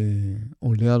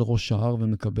 עולה על ראש ההר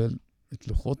ומקבל את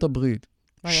לוחות הברית,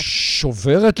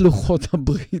 שובר את לוחות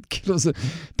הברית, כאילו זה,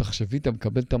 תחשבי, אתה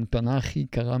מקבל את המתנה הכי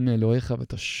יקרה מאלוהיך,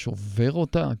 ואתה שובר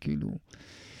אותה, כאילו.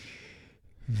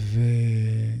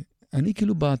 ואני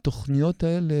כאילו בתוכניות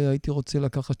האלה הייתי רוצה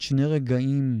לקחת 2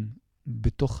 רגעים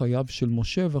בתוך חייו של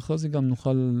משה, ואחרי זה גם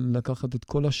נוכל לקחת את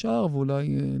כל השאר,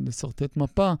 ואולי לסרטט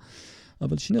מפה,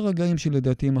 אבל 2 רגעים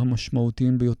שלדעתי הם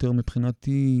המשמעותיים ביותר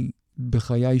מבחינתי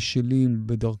בחיי שלי,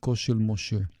 בדרכו של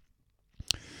משה.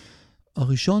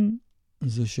 הראשון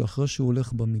זה שאחרי שהוא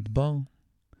הולך במדבר,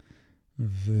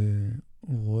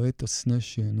 והוא רואה את הסנה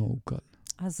שאינו עוקל.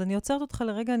 אז אני עוצרת אותך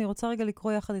לרגע, אני רוצה רגע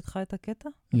לקרוא יחד איתך את הקטע,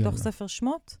 מתוך ספר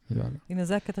שמות. יאללה. הנה,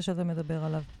 זה הקטע שאתה מדבר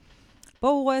עליו. פה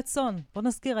הוא רואה צאן. בוא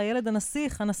נזכיר, הילד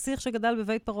הנסיך שגדל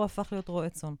בבית פרעה הפך להיות רועה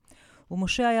צאן.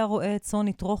 ומשה היה רואה צאן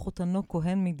יטרוך אותנו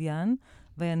כהן מדיין,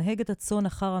 וינהג את הצאן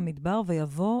אחר המדבר,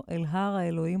 ויבוא אל הר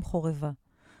האלוהים חורבה.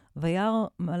 וירא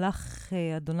מלאך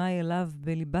אדוני אליו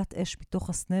בליבת אש בתוך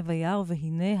הסנה, וירא,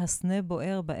 והנה הסנה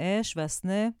בוער באש,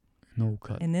 והסנה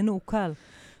איננו עוקל.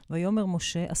 ויאמר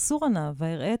משה, אסור נא,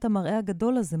 ויראה את המראה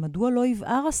הגדול הזה, מדוע לא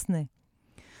יבער הסנה?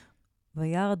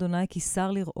 וירא אדוני כי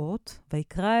שר לראות,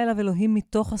 ויקרא אליו אלוהים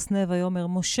מתוך הסנה, ויאמר,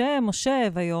 משה, משה,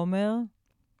 ויאמר,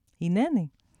 הנני.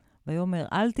 ויאמר,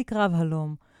 אל תקרב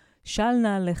הלום, של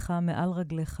נעליך מעל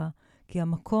רגליך, כי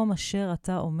המקום אשר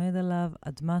אתה עומד עליו,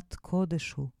 אדמת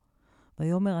קודש הוא.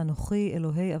 ויאמר, אנוכי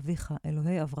אלוהי אביך,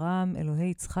 אלוהי אברהם, אלוהי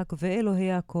יצחק ואלוהי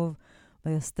יעקב,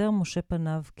 ויסתר משה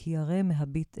פניו, כי ירא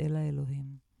מהביט אל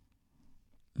האלוהים.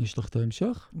 יש לך את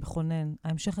ההמשך? מכונן.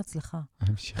 ההמשך אצלך.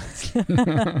 ההמשך אצלך.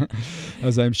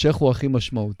 אז ההמשך הוא הכי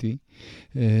משמעותי.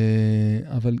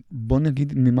 אבל בוא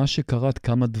נגיד ממה שקראת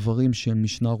כמה דברים שהם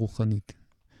משנה רוחנית.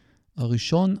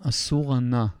 הראשון, אסור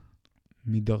נא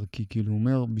מדרכי. כאילו הוא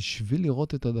אומר, בשביל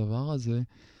לראות את הדבר הזה,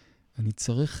 אני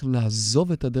צריך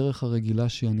לעזוב את הדרך הרגילה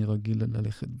שאני רגיל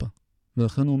ללכת בה.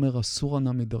 ולכן הוא אומר, אסור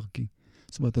נא מדרכי.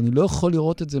 זאת אומרת, אני לא יכול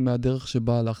לראות את זה מהדרך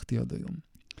שבה הלכתי עד היום.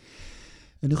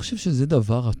 אני חושב שזה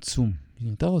דבר עצום.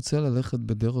 אם אתה רוצה ללכת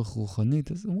בדרך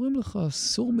רוחנית, אז אומרים לך,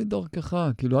 אסור מדרכך.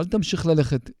 כאילו, אל תמשיך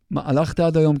ללכת. מה, הלכת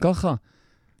עד היום ככה?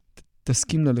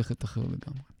 תסכים ללכת אחר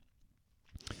לגמרי.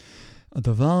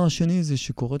 הדבר השני זה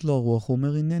שקוראת לו הרוח, הוא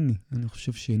אומר, הנני. אני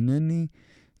חושב שהנני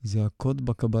זה הקוד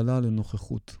בקבלה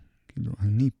לנוכחות. כאילו,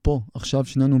 אני פה, עכשיו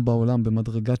שנינו בעולם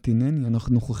במדרגת הנני,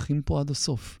 אנחנו נוכחים פה עד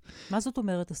הסוף. מה זאת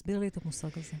אומרת? תסביר לי את המושג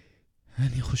הזה.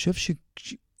 אני חושב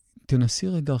תנסי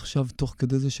רגע עכשיו, תוך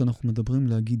כדי זה שאנחנו מדברים,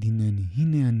 להגיד הנני,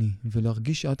 הנה אני,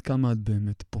 ולהרגיש עד כמה את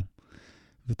באמת פה.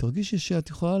 ותרגישי שאת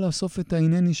יכולה לאסוף את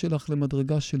ההנני שלך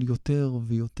למדרגה של יותר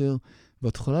ויותר,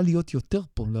 ואת יכולה להיות יותר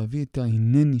פה, להביא את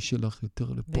ההנני שלך יותר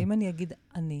לפה. ואם אני אגיד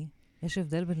אני, יש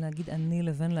הבדל בין להגיד אני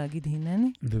לבין להגיד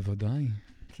הנני? בוודאי.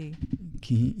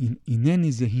 כי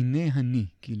הנני זה הנה אני,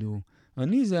 כאילו,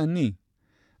 אני זה אני,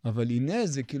 אבל הנה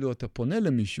זה כאילו אתה פונה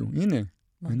למישהו, הנה.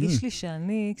 מרגיש לי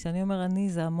שאני, כשאני אומר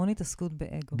אני, זה המון התעסקות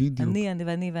באגו. בדיוק.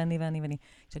 אני.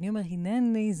 כשאני אומר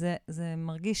הנני, זה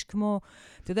מרגיש כמו,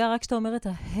 אתה יודע, רק כשאתה אומר את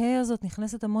ההא הזאת,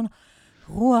 נכנסת המון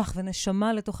רוח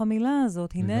ונשמה לתוך המילה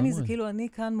הזאת. הנני זה כאילו אני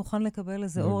כאן מוכן לקבל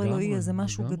איזה אור אלוהי, איזה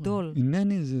משהו גדול.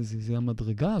 הנני זה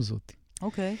המדרגה הזאת.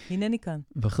 אוקיי, הנני כאן.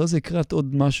 ואחרי זה יקראת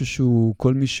עוד משהו שהוא,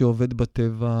 כל מי שעובד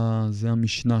בטבע, זה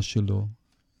המשנה שלו.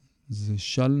 זה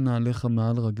של נעליך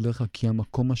מעל רגליך, כי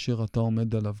המקום אשר אתה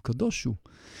עומד עליו קדוש הוא.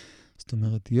 זאת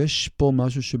אומרת, יש פה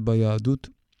משהו שביהדות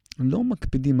לא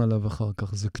מקפידים עליו אחר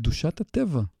כך, זה קדושת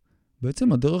הטבע.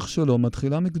 בעצם הדרך שלו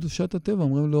מתחילה מקדושת הטבע,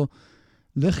 אומרים לו,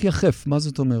 לך יחף, מה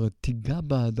זאת אומרת? תיגע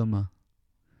באדמה,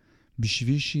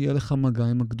 בשביל שיהיה לך מגע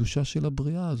עם הקדושה של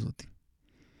הבריאה הזאת.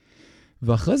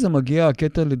 ואחרי זה מגיע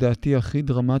הקטע לדעתי הכי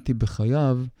דרמטי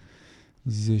בחייו,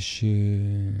 זה ש...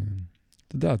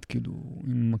 אתה יודעת, כאילו,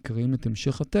 אם מקריאים את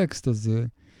המשך הטקסט, אז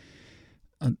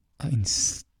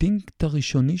האינסטינקט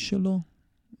הראשוני שלו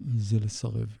זה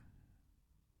לסרב.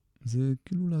 זה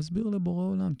כאילו להסביר לבורא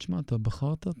עולם, תשמע, אתה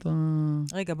בחרת את ה...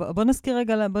 רגע, בוא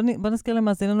נזכיר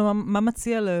למאזיננו מה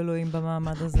מציע לאלוהים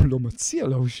במעמד הזה. הוא לא מציע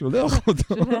לה, הוא שולח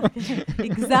אותו.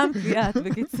 הגזמת ליאת,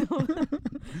 בקיצור.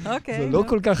 אוקיי. זה לא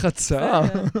כל כך הצעה.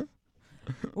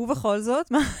 ובכל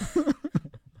זאת, מה?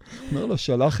 אומר לו,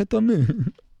 שלח את עמי.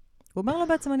 הוא אומר לו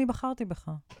בעצם, אני בחרתי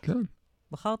בך. כן.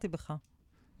 בחרתי בך.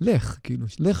 לך, כאילו,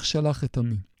 לך שלח את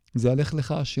עמי. זה הלך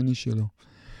לך השני שלו.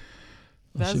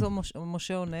 ואז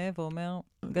משה עונה ואומר,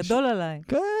 גדול עליי.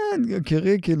 כן, כן,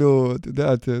 יקירי, כאילו, אתה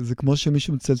יודע, זה כמו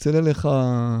שמישהו מצלצל אליך,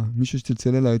 מישהו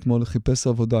שצלצל אליי אתמול חיפש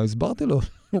עבודה, הסברתי לו,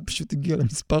 הוא פשוט הגיע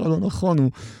למספר הלא נכון,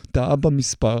 הוא טעה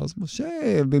במספר, אז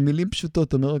משה, במילים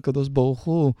פשוטות, אומר הקדוש ברוך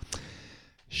הוא,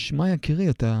 שמע יקירי,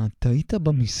 אתה טעית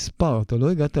במספר, אתה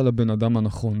לא הגעת לבן אדם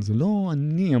הנכון, זה לא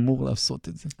אני אמור לעשות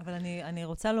את זה. אבל אני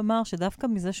רוצה לומר שדווקא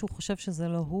מזה שהוא חושב שזה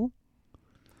לא הוא,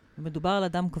 מדובר על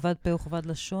אדם כבד פה וכבד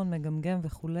לשון, מגמגם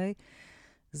וכולי,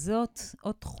 זאת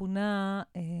עוד תכונה,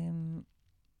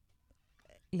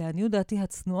 לעניות דעתי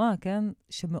הצנועה, כן?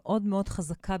 שמאוד מאוד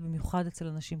חזקה, במיוחד אצל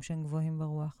אנשים שהם גבוהים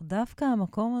ברוח. דווקא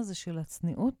המקום הזה של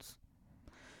הצניעות,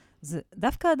 זה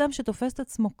דווקא האדם שתופס את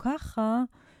עצמו ככה,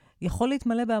 יכול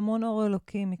להתמלא בהמון אור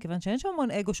אלוקים, מכיוון שאין שם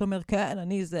המון אגו שאומר, כן,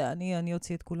 אני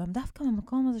אוציא את כולם. דווקא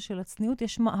במקום הזה של הצניעות,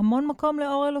 יש המון מקום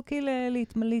לאור אלוקי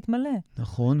להתמלא.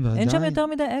 נכון, ועדיין... אין שם יותר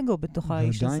מדי אגו בתוך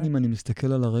האיש הזה. ועדיין, אם אני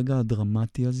מסתכל על הרגע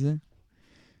הדרמטי הזה,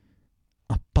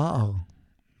 הפער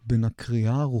בין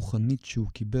הקריאה הרוחנית שהוא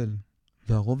קיבל,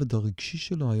 והרובד הרגשי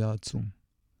שלו היה עצום.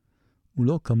 הוא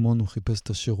לא כמונו חיפש את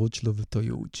השירות שלו ואת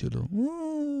הייעוד שלו.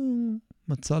 הוא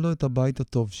מצא לו את הבית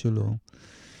הטוב שלו.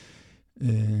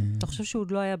 אתה חושב שהוא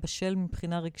עוד לא היה בשל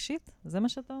מבחינה רגשית? זה מה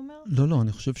שאתה אומר? לא,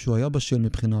 אני חושב שהוא היה בשל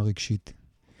מבחינה רגשית.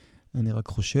 אני רק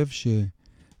חושב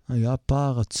שהיה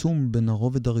פער עצום בין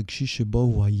הרובד הרגשי שבו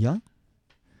הוא היה,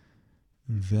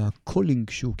 והקולינג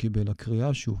שהוא קיבל,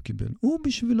 הקריאה שהוא קיבל. הוא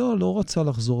בשבילו לא רצה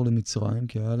לחזור למצרים,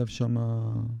 כי היה לב שם...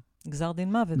 גזר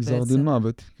דין מוות בעצם. גזר דין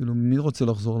מוות. כאילו, מי רוצה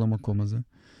לחזור למקום הזה?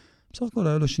 בסך הכל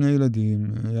היה לו 2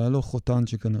 ילדים, היה לו חותן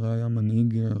שכנראה היה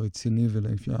מנהיג רציני,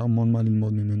 והיה המון מה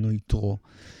ללמוד ממנו יתרו.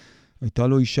 הייתה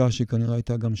לו אישה שכנראה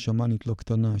הייתה גם שמנית לא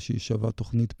קטנה, שהיא שווה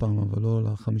תוכנית פעם, אבל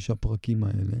לא ל5 פרקים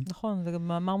האלה. נכון, וגם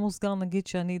מאמר מוסגר נגיד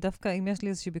שאני דווקא, אם יש לי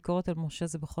איזושהי ביקורת על משה,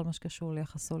 זה בכל מה שקשור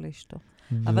ליחסו לאשתו.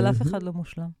 אבל אף אחד לא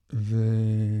מושלם.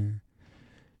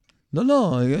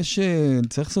 לא,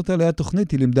 צריך לעשות עליה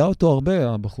תוכנית, היא לימדה אותו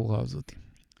הרבה, הבחורה הזאת.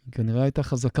 היא כנראה הייתה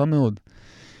חזקה מאוד.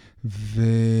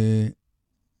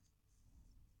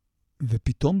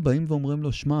 ופתאום באים ואומרים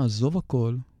לו, שמע, עזוב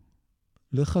הכל,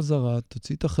 לך חזרה,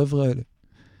 תוציא את החבר'ה האלה.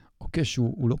 אוקיי,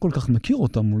 שהוא לא כל כך מכיר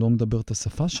אותם, הוא לא מדבר את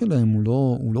השפה שלהם,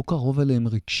 הוא לא קרוב אליהם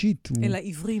רגשית. אל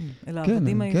העברים, אל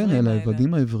העבדים העברים כן, אל האלה.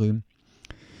 העבדים העברים.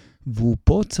 והוא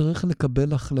פה צריך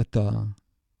לקבל החלטה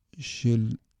של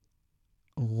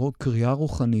קריאה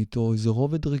רוחנית, או איזה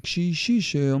רובד רגשי אישי,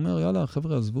 שאומר, יאללה,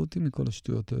 חבר'ה, עזבו אותי מכל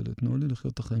השטויות האלה, תנו לי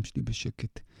לחיות את החיים שלי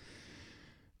בשקט.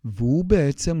 והוא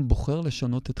בעצם בוחר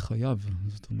לשנות את חייו.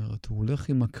 זאת אומרת, הוא הולך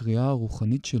עם הקריאה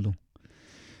הרוחנית שלו.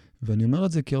 ואני אומר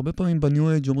את זה כי הרבה פעמים בניו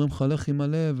אייג' אומרים לך, לך עם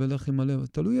הלב ולך עם הלב.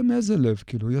 תלוי עם איזה לב.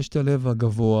 כאילו, יש את הלב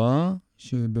הגבוה,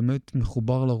 שבאמת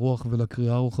מחובר לרוח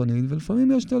ולקריאה הרוחנית,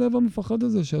 ולפעמים יש את הלב המפחד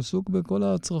הזה, שעסוק בכל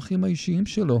הצרכים האישיים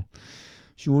שלו.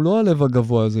 שהוא לא הלב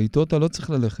הגבוה הזה, איתו אתה לא צריך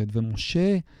ללכת.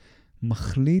 ומשה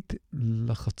מחליט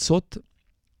לחצות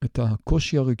את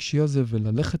הקושי הרגשי הזה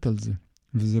וללכת על זה.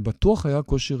 וזה בטוח היה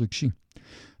קושי רגשי.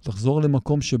 לחזור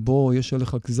למקום שבו יש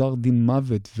עליך גזר דין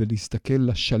מוות ולהסתכל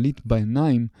לשליט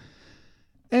בעיניים,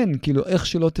 אין, כאילו איך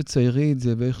שלא תציירי את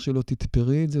זה ואיך שלא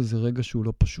תתפרי את זה, זה רגע שהוא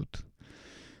לא פשוט.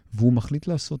 והוא מחליט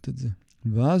לעשות את זה.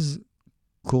 ואז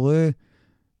קורה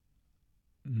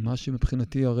מה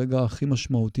שמבחינתי הרגע הכי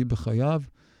משמעותי בחייו,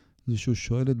 זה שהוא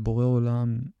שואל את בורא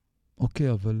עולם,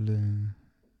 אוקיי, אבל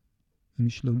הם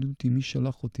ישאלו אותי, מי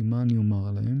שלח אותי, מה אני אומר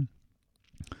עליהם?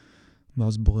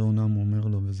 ואז בורא עולם אומר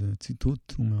לו, וזה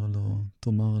ציטוט, הוא אומר לו,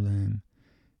 תאמר להם,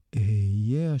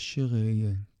 אהיה אשר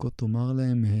אהיה, כה תאמר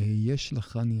להם, אהיה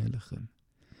שלחני אליכם.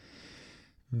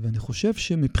 ואני חושב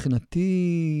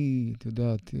שמבחינתי, אתה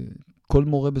יודעת, כל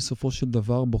מורה בסופו של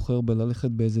דבר בוחר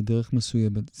בללכת באיזה דרך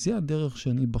מסוימת. זה הדרך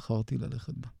שאני בחרתי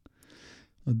ללכת בה.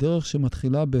 הדרך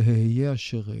שמתחילה באהיה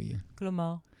אשר אהיה.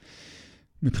 כלומר?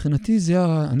 מבחינתי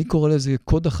אני קורא לזה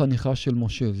קוד החניכה של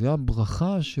משה. זה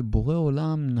הברכה שבורא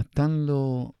עולם נתן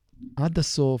לו עד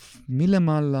הסוף,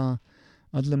 מלמעלה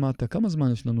עד למטה. כמה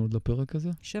זמן יש לנו עוד לפרק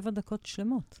הזה? 7 דקות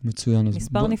שלמות. מצוין.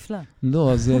 מספר נפלא.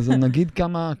 לא, אז נגיד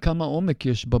כמה עומק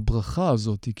יש בברכה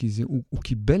הזאת, כי הוא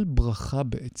קיבל ברכה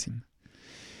בעצם.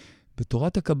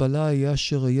 בתורת הקבלה היה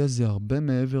אשר היה זה הרבה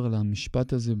מעבר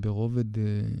למשפט הזה ברובד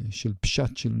של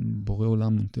פשט של בורא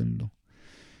עולם נותן לו.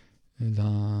 אלא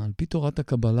על פי תורת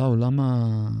הקבלה,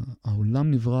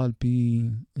 העולם נברא על פי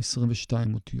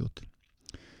 22 אותיות.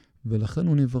 ולכן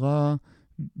הוא נברא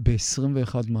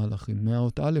ב-21 מהלכים.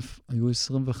 מהאות א' היו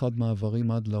 21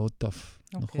 מעברים עד לאות ת',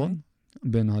 נכון?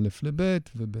 בין א' לב'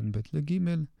 ובין ב' לג'.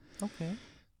 אוקיי.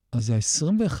 אז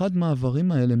ה-21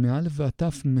 מעברים האלה, מא' ועד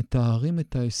ת', מתארים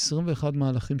את ה-21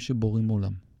 מהלכים שבורים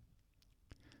עולם.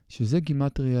 שזה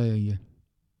גימטריה יהיה.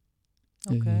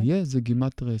 יהיה זה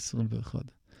גימטריה 21.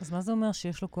 אז מה זה אומר?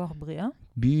 שיש לו כוח בריאה?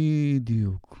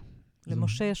 בדיוק.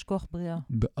 למשה יש כוח בריאה.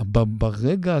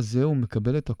 ברגע הזה הוא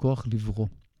מקבל את הכוח לברוא.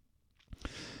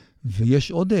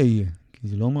 ויש עוד אהיה, כי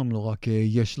זה לא אומר לו רק,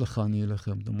 יש לך, אני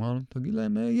אלכם. תגיד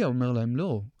להם, אהיה, אומר להם,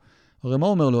 לא. הרי מה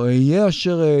אומר לו? אהיה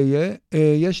אשר אהיה,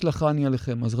 יש לך, אני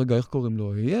אלכם. אז רגע, איך קוראים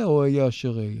לו? אהיה או אהיה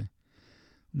אשר אהיה?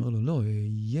 אומר לו, לא,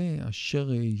 אהיה אשר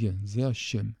אהיה, זה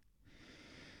השם.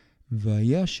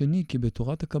 והאהיה השני, כי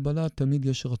בתורת הקבלה תמיד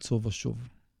יש רצו ושוב.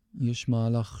 יש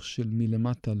מהלך של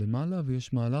מלמטה למעלה,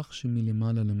 ויש מהלך של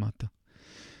מלמעלה למטה.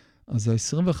 אז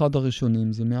ה-21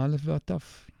 הראשונים זה מא' ועד ת',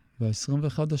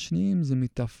 וה-21 השניים זה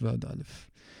מת' ועד א',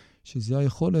 שזה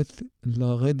היכולת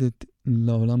לרדת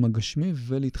לעולם הגשמי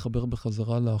ולהתחבר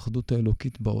בחזרה לאחדות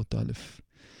האלוקית באות א'.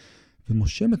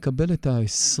 ומשה מקבל את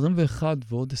ה-21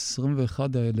 ועוד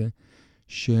 21 האלה,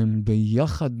 שהם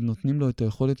ביחד נותנים לו את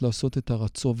היכולת לעשות את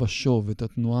הרצו ושוב, את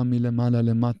התנועה מלמעלה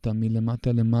למטה,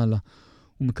 מלמטה למעלה.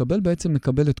 הוא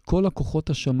מקבל את כל הכוחות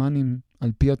השמאנים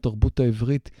על פי התרבות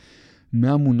העברית,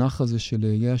 מהמונח הזה של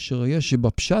אהיה אשר אהיה,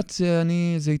 שבפשט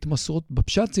זה התמסרות,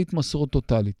 בפשט זה התמסרות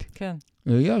טוטלית. כן.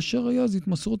 אהיה אשר אהיה זה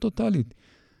התמסרות טוטלית.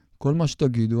 כל מה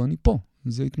שתגידו, אני פה.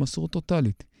 זה התמסרות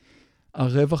טוטלית.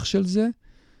 הרווח של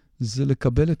זה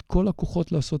לקבל את כל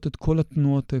הכוחות, לעשות את כל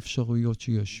התנועות האפשרויות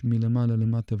שיש, מלמעלה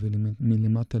למטה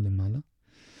ומלמטה למעלה.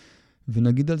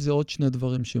 ונגיד על זה עוד שני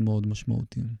דברים שמאוד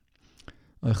משמעותיים.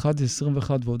 האחד זה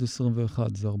 21 ועוד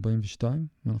 21, זה 42.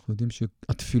 ואנחנו יודעים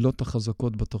שהתפילות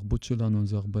החזקות בתרבות שלנו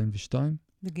זה 42.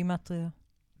 בגימטריה.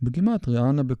 בגימטריה,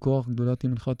 אנה בכוח גדולת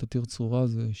ימינך תתיר צרורה,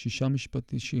 זה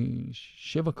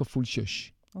 7 כפול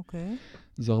 6. אוקיי.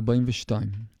 זה 42.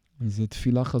 זה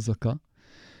תפילה חזקה.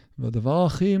 והדבר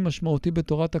הכי משמעותי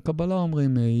בתורת הקבלה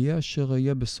אומרים, אהיה אשר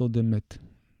אהיה בסוד אמת.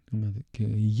 זאת אומרת, כי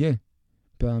אהיה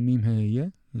פעמים אהיה,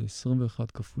 זה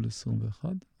 21 כפול 21,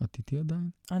 את איתי עדיין?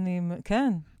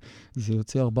 כן. זה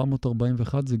יוצא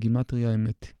 441, זה גימטריה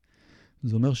אמת.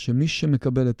 זה אומר שמי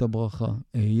שמקבל את הברכה,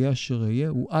 אהיה אשר אהיה,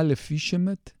 הוא א' איש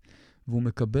אמת, והוא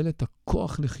מקבל את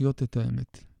הכוח לחיות את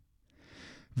האמת.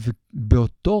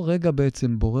 ובאותו רגע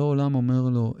בעצם בורא עולם אומר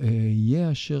לו,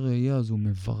 אהיה אשר אהיה, אז הוא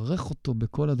מברך אותו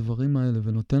בכל הדברים האלה,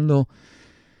 ונותן לו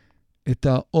את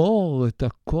האור, את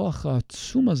הכוח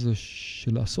העצום הזה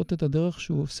של לעשות את הדרך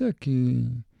שהוא עושה, כי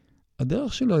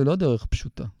הדרך שלו היא לא דרך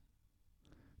פשוטה.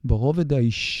 ברובד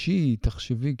האישי,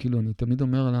 תחשבי, כאילו אני תמיד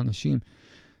אומר לאנשים,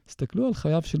 תסתכלו על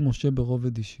חייו של משה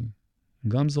ברובד אישי.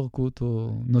 גם זרקו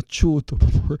אותו, נטשו אותו,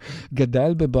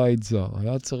 גדל בבית זר,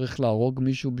 היה צריך להרוג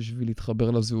מישהו בשביל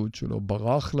להתחבר לזהות שלו,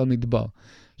 ברח למדבר,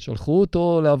 שלחו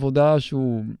אותו לעבודה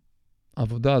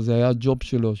עבודה, זה היה הג'וב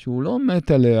שלו, שהוא לא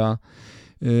מת עליה,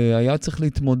 היה צריך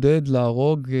להתמודד,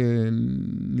 להרוג,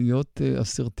 להיות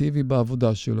אסרטיבי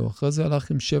בעבודה שלו. אחרי זה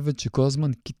הלך עם שבט שכל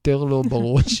הזמן כיתר לו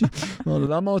בראש.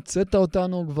 למה הוצאת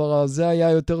אותנו כבר? זה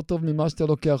היה יותר טוב ממה שאתה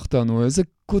לוקח אותנו. איזה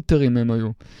קוטרים הם היו.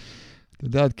 אתה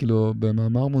יודעת, כאילו,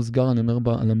 במאמר מוסגר אני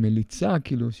אומר על המליצה,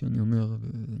 כאילו, שאני אומר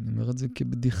את זה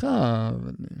כבדיחה,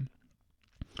 אבל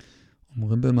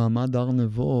אומרים במעמד הר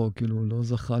נבו, כאילו, לא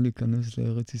זכה להיכנס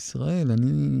לארץ ישראל.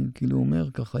 אני כאילו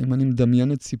אומר ככה, אם אני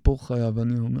מדמיין את סיפור חייו,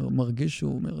 ואני מרגיש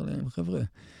שהוא אומר להם, חבר'ה,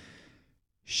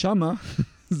 שמה,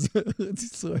 זה ארץ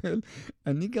ישראל,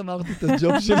 אני גמרתי את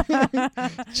הג'וב שלי,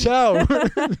 צ'או,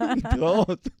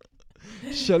 להתראות.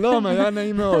 שלום, היה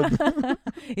נעים מאוד.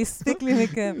 הספיק לי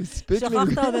מכם.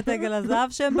 שכחת עוד את עגל הזהב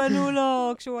שהם בנו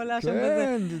לו כשהוא עלה שם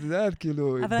בזה. כן, זה יודעת,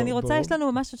 כאילו... אבל אני רוצה, יש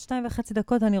לנו ממש עוד 2.5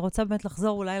 דקות, אני רוצה באמת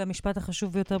לחזור אולי למשפט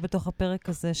החשוב ביותר בתוך הפרק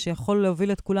הזה, שיכול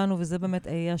להוביל את כולנו, וזה באמת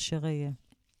אהיה אשר אהיה.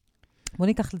 בוא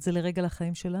ניקח את זה לרגע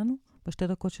לחיים שלנו, בשתי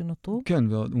דקות שנותרו. כן,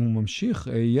 והוא ממשיך,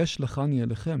 יש לך אני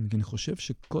אליכם, כי אני חושב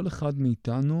שכל אחד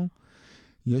מאיתנו,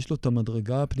 יש לו את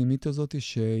המדרגה הפנימית הזאת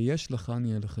שיש לך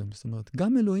אני אליכם. זאת אומרת,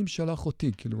 גם אלוהים שלח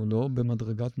אותי, כאילו לא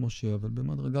במדרגת משה, אבל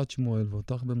במדרגת שמואל,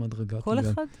 ואותך במדרגת... כל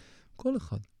אחד? כל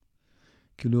אחד.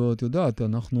 כאילו, את יודעת,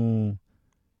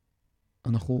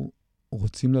 אנחנו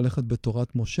רוצים ללכת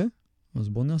בתורת משה, אז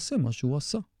בואו נעשה מה שהוא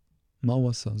עשה. מה הוא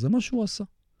עשה? זה מה שהוא עשה.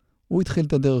 הוא התחיל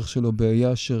את הדרך שלו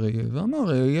באהיה אשר אהיה,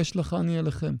 ואמר, יש לך אני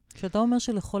אליכם. כשאתה אומר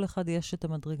שלכל אחד יש את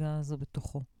המדרגה הזו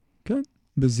בתוכו. כן.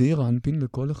 בזעיר אנפין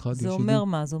לכל אחד. זה אומר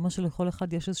מה? זה אומר שלכל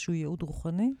אחד יש איזשהו ייעוד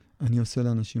רוחני? אני עושה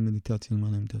לאנשים מדיטציה,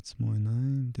 למעלה להם את עצמו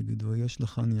עיניים, תגידו, יש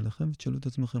לך אני אליכם, ותשאלו את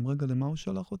עצמכם, רגע, למה הוא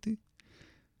שלח אותי?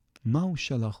 מה הוא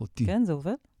שלח אותי? כן, זה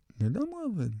עובד? לגמרי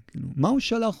עובד. כאילו, מה הוא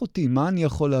שלח אותי? מה אני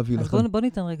יכול להביא לכם? אז בוא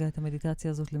ניתן רגע את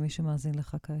המדיטציה הזאת למי שמאזין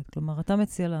לך כעת. כלומר, אתה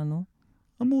מציע לנו...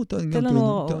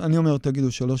 אני אומר,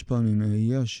 תגידו 3 פעמים,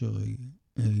 אהיה אשר אהיה,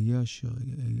 אהיה אשר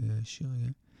אהיה, אהיה אשר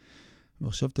אהיה.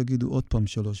 ועכשיו תגידו עוד פעם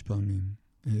 3 פעמים.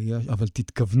 אבל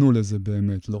תתכוונו לזה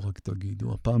באמת, לא רק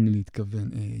תגידו. הפעם להתכוון,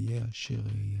 אהיה אשר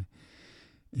אהיה,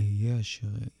 אהיה אשר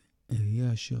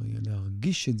אהיה אשר אהיה,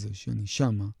 להרגיש את זה שאני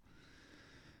שמה,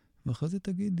 ואחרי זה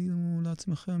תגידו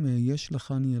לעצמכם, יש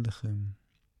לכני אליכם.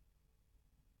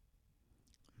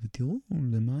 ותראו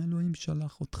למה אלוהים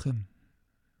שלח אתכם.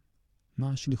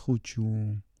 מה השליחות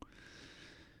שהוא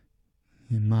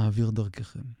מעביר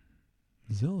דרככם.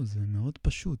 זהו, זה מאוד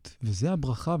פשוט. וזה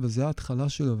הברכה וזה ההתחלה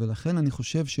שלו, ולכן אני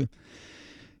חושב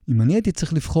שאם אני הייתי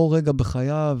צריך לבחור רגע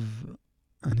בחייו,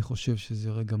 אני חושב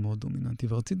שזה רגע מאוד דומיננטי,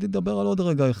 ורציתי לדבר על עוד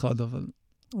רגע אחד, אבל...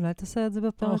 אולי תעשה את זה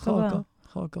בפרק הבא.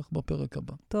 אחר כך בפרק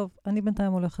הבא. טוב, אני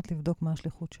בינתיים הולכת לבדוק מה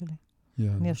השליחות שלי.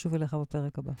 יאללה. אני אשוב אליך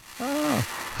בפרק הבא.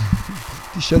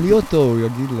 תשאלי אותו, הוא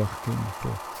יגיד לך, כן, פה.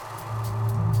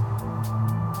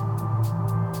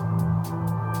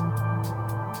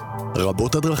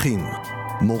 רבות הדרכים,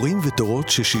 מורים ותורות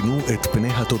ששינו את פני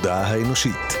התודעה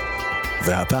האנושית.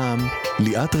 והפעם,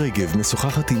 ליאת רגב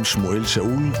משוחחת עם שמואל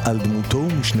שאול על דמותו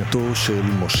ומשנתו של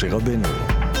משה רבנו.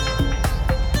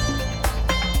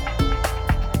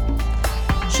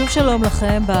 שוב שלום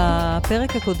לכם.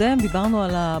 בפרק הקודם דיברנו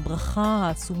על הברכה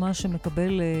העצומה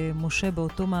שמקבל משה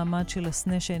באותו מעמד של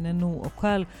הסנה שאיננו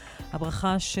עוקל.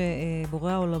 הברכה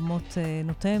שבורא העולמות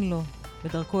נותן לו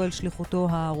בדרכו אל שליחותו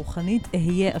הרוחנית,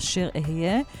 אהיה אשר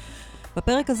אהיה.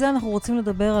 בפרק הזה אנחנו רוצים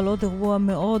לדבר על עוד אירוע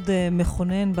מאוד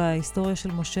מכונן בהיסטוריה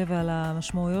של משה ועל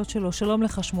המשמעויות שלו. שלום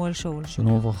לך שמואל שאול.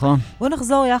 שלום וברכה. בואו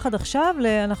נחזור יחד עכשיו,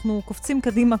 אנחנו קופצים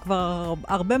קדימה כבר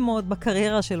הרבה מאוד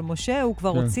בקריירה של משה. הוא כבר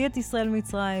הוציא את ישראל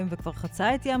ממצרים וכבר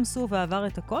חצה את ים סוף ועבר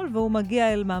את הכל, והוא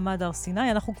מגיע אל מעמד הר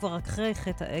סיני. אנחנו כבר אחרי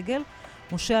חטא העגל.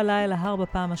 משה עלה אל ההר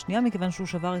בפעם השנייה מכיוון שהוא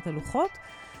שבר את הלוחות,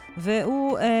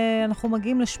 ואנחנו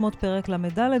מגיעים לשמות פרק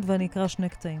למד' ואני אקרא שני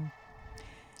קטעים.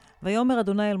 ויאמר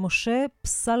אדוני אל משה,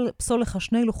 פסול לך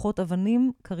 2 לוחות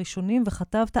אבנים כראשונים,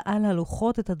 וכתבת על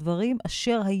הלוחות את הדברים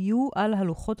אשר היו על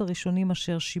הלוחות הראשונים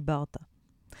אשר שיברת.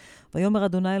 ויאמר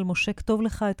אדוני אל משה, כתוב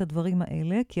לך את הדברים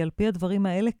האלה, כי על פי הדברים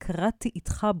האלה קראתי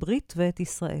איתך ברית ואת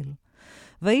ישראל.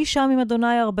 ויהי שם עם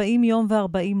אדוני 40 יום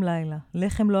ו40 לילה.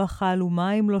 לחם לא אכל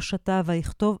ומים לא שתה,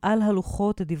 ויכתוב על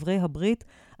הלוחות את דברי הברית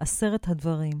 10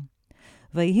 הדברים.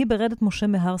 ויהי ברדת משה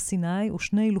מהר סיני,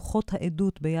 2 לוחות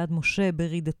העדות ביד משה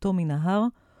ברידתו מן ההר,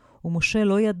 ומשה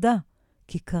לא ידע,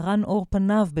 כי קרן אור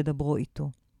פניו בדברו איתו.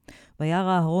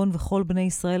 וירא אהרון וכל בני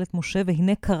ישראל את משה,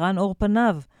 והנה קרן אור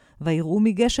פניו, ויראו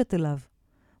מגשת אליו.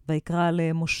 ויקרא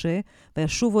עליהם משה,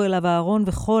 וישובו אליו אהרון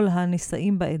וכל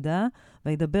הנישאים בעדה,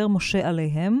 וידבר משה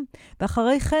עליהם,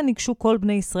 ואחרי כן ניגשו כל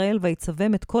בני ישראל,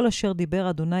 ויצווהם את כל אשר דיבר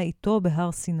אדוני איתו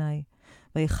בהר סיני.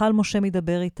 ויחל משה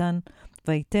מדבר איתן,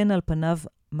 ויתן על פניו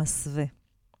מסווה.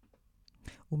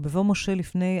 ובבוא משה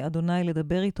לפני אדוני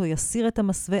לדבר איתו, יסיר את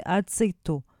המסווה עד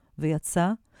צאתו,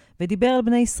 ויצא, ודיבר על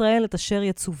בני ישראל את אשר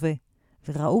יצווה.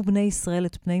 וראו בני ישראל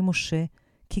את פני משה,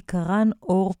 כי קרן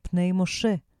אור פני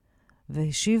משה.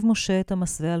 והשיב משה את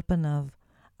המסווה על פניו,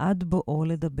 עד בואו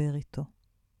לדבר איתו.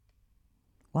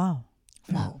 וואו.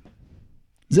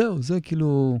 זהו, זה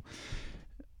כאילו...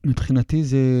 מבחינתי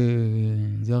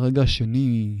זה הרגע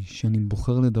השני שאני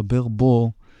בוחר לדבר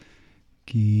בו,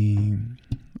 כי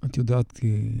את יודעת,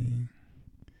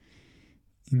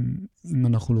 אם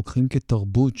אנחנו לוקחים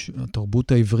כתרבות,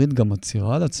 התרבות העברית גם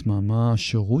מצירה על עצמה, מה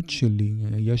השירות שלי,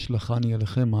 יש לכני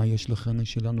אליכם, מה יש לכני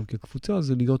שלנו כקבוצה,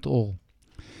 זה להיות אור.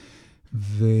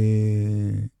 אז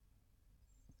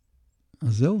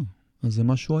זהו, אז זה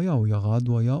מה שהוא היה, הוא ירד,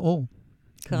 הוא היה אור.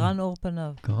 קרן אור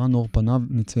פניו. קרן אור פניו,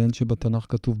 נציין שבתנ"ך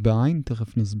כתוב בעין,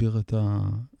 תכף נסביר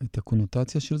את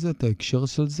הקונוטציה של זה, את ההקשר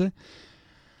של זה,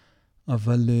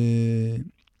 אבל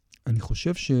אני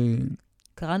חושב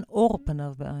קרן אור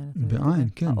פניו בעין. בעין,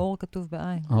 כן. האור כתוב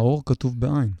בעין. האור כתוב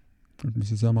בעין.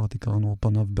 בשביל זה אמרתי קרן אור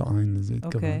פניו בעין, לזה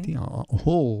התכוונתי.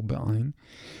 האור בעין.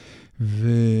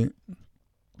 ואם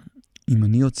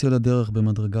אני יוצא לדרך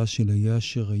במדרגה של אהיה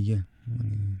אשר אהיה,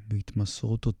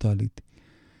 בהתמסרות טוטלית,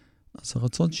 אז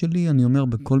הרצון שלי, אני אומר,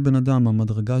 בכל בן אדם,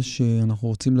 המדרגה שאנחנו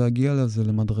רוצים להגיע לה, זה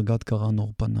למדרגת קרן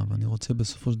אור פניו. אני רוצה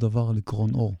בסופו של דבר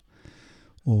לקרון אור.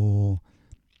 או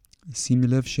שימי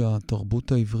לב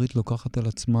שהתרבות העברית לוקחת על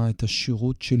עצמה את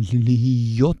השירות של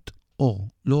להיות אור.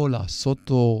 לא לעשות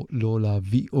אור, לא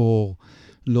להביא אור,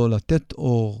 לא לתת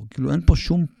אור. כאילו אין פה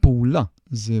שום פעולה.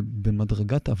 זה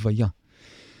במדרגת הוויה.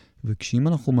 וכשאם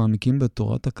אנחנו מעמיקים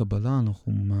בתורת הקבלה,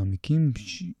 אנחנו מעמיקים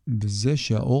בזה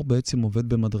שהאור בעצם עובד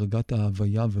במדרגת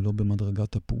ההוויה ולא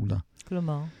במדרגת הפעולה.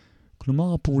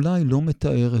 כלומר, הפעולה היא לא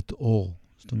מתארת אור.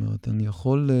 זאת אומרת, אני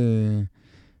יכול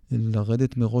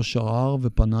לרדת מראש ההר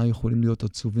ופניי יכולים להיות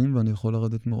עצובים ואני יכול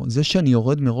לרדת מראש... זה שאני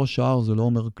יורד מראש ההר זה לא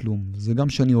אומר כלום. זה גם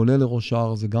שאני עולה לראש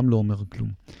ההר זה גם לא אומר כלום.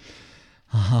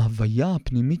 ההוויה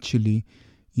הפנימית שלי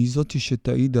היא זאת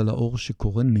שתעיד על האור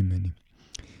שקורן ממני.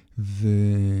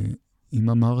 ואם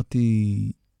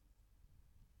אמרתי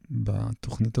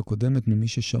בתוכנית הקודמת, ממי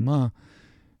ששמע,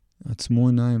 עצמו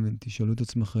עיניים ותשאלו את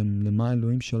עצמכם, למה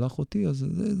אלוהים שלח אותי? אז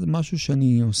זה משהו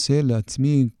שאני עושה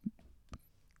לעצמי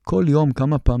כל יום,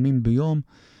 כמה פעמים ביום,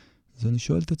 אז אני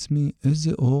שואל את עצמי,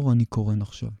 איזה אור אני קורן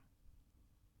עכשיו?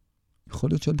 יכול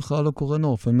להיות שאת בכלל לא קורן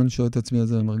אור, לפעמים אני שואל את עצמי,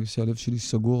 אז אני מרגיש שהלב שלי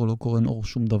סגור, לא קורן אור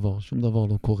שום דבר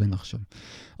לא קורן עכשיו.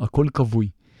 הכל כבוי.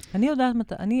 אני יודעת,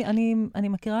 אני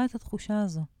מכירה את התחושה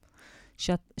הזו,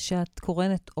 שאת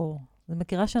קורנת אור.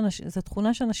 זו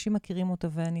תכונה שאנשים מכירים אותה,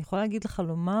 ואני יכולה להגיד לך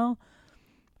לומר,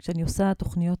 כשאני עושה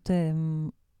תוכניות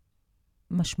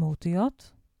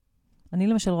משמעותיות, אני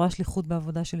למשל רואה שליחות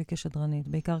בעבודה שלי כשדרנית,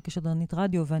 בעיקר כשדרנית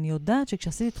רדיו, ואני יודעת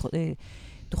שכשעשיתי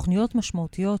תוכניות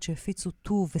משמעותיות שהפיצו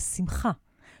טוב ושמחה,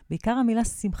 בעיקר המילה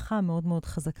שמחה מאוד מאוד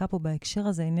חזקה פה בהקשר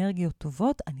הזה, אנרגיות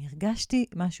טובות, אני הרגשתי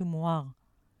משהו מואר.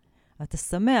 אתה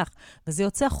שמח, וזה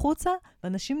יוצא החוצה,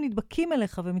 ואנשים נדבקים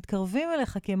אליך ומתקרבים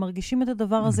אליך, כי הם מרגישים את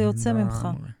הדבר הזה יוצא ממך.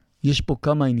 יש פה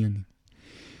כמה עניינים.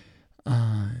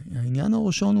 העניין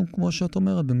הראשון הוא, כמו שאת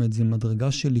אומרת, באמת, זה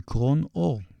מדרגה של לקרון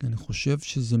אור. אני חושב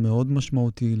שזה מאוד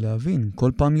משמעותי להבין.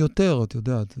 כל פעם יותר, את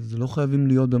יודעת, זה לא חייבים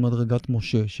להיות במדרגת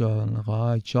משה,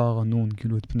 שראה את שער הנון,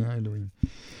 כאילו את פני האלוהים.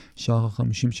 שער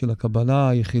 50 של הקבלה,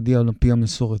 היחידי על פי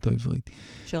המסורת העברית.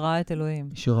 שראה את אלוהים.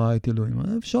 שראה את אלוהים.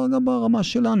 אפשר גם ברמה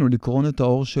שלנו, לקרון את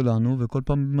האור שלנו, וכל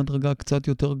פעם במדרגה קצת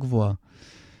יותר גבוהה.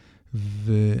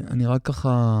 ואני רק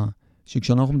ככה,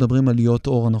 שכשאנחנו מדברים על להיות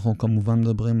אור, אנחנו כמובן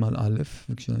מדברים על א',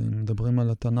 וכשמדברים על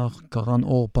התנ"ך, קרן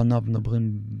אור פניו,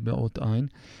 מדברים באות עין,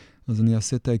 אז אני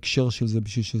אעשה את ההקשר של זה,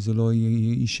 בשביל שזה לא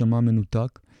יישמע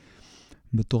מנותק.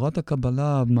 בתורת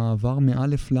הקבלה, המעבר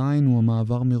מאלף לעין הוא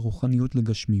המעבר מרוחניות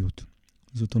לגשמיות.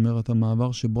 זאת אומרת,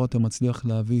 המעבר שבו אתה מצליח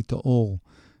להביא את האור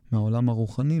מהעולם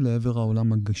הרוחני לעבר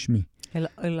העולם הגשמי.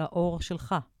 אל האור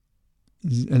שלך.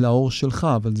 אל האור שלך,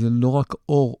 אבל זה לא רק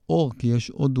אור, כי יש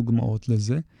עוד דוגמאות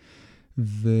לזה.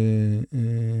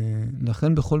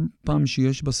 ולכן בכל פעם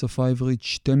שיש בשפה העברית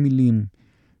שתי מילים,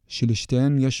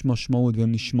 שלשתיהן יש משמעות,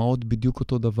 והן נשמעות בדיוק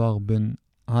אותו דבר בין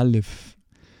א'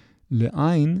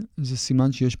 לעין, זה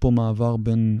סימן שיש פה מעבר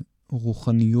בין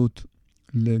רוחניות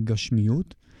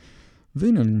לגשמיות.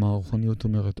 והנה מה הרוחניות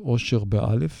אומרת, אושר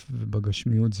באלף,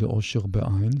 ובגשמיות זה אושר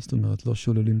בעין, זאת אומרת, לא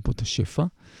שוללים פה את השפע.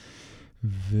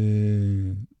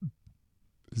 וזה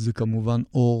כמובן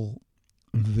אור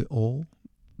ואור,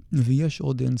 ויש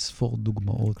עוד אין ספור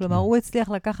דוגמאות. כלומר, הוא הצליח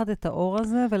לקחת את האור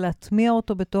הזה ולהטמיע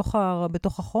אותו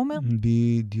בתוך החומר?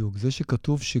 בדיוק. זה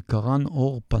שכתוב שקרן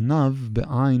אור פניו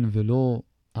בעין ולא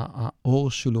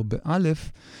האור שלו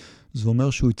באלף, זה אומר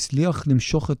שהוא הצליח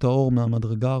למשוך את האור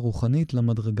מהמדרגה הרוחנית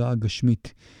למדרגה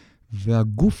הגשמית.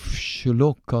 והגוף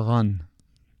שלו קרן.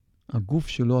 הגוף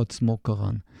שלו עצמו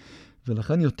קרן.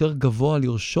 ולכן יותר גבוה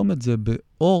לרשום את זה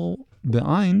באור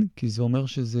בעין, כי זה אומר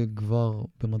שזה כבר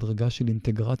במדרגה של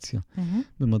אינטגרציה,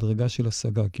 במדרגה של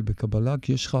השגה. כי בקבלה,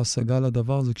 כי יש לך השגה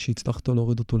לדבר, זה כשהצלחת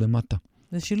להוריד אותו למטה.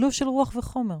 זה שילוב של רוח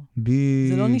וחומר.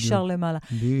 בדיוק. זה לא נשאר למעלה.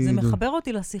 בדיוק. זה מחבר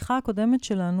אותי לשיחה הקודמת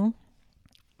שלנו,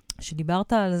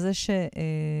 שדיברת על זה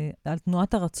על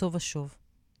תנועת הרצו ושוב.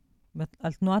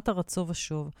 על תנועת הרצו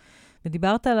ושוב.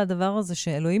 ודיברת על הדבר הזה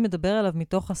שאלוהים מדבר עליו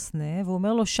מתוך הסנה, והוא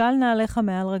אומר לו, של נעליך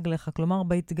מעל רגליך. כלומר,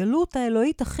 בהתגלות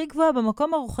האלוהית הכי גבוהה,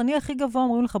 במקום הרוחני הכי גבוה,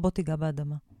 אומרים לך, בוא תיגע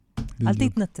באדמה. בדיוק. אל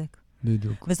תתנתק.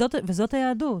 בדיוק. וזאת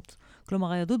היהדות.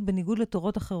 כלומר, היהדות בניגוד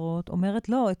לתורות אחרות, אומרת,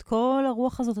 לא, את כל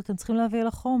הרוח הזאת אתם צריכים להביא אל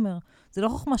החומר. זה לא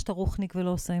חוכמה שאתה רוחניק ולא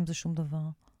עושה עם זה שום דבר.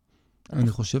 אני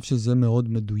חושב שזה מאוד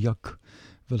מדויק.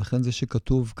 ולכן זה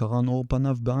שכתוב, קרן אור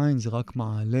פניו בעין, זה רק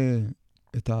מעלה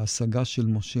את ההשגה של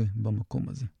משה במקום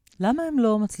הזה. למה הם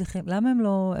לא מצליחים? למה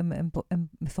הם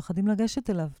מפחדים לגשת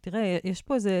אליו? תראה, יש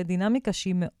פה איזו דינמיקה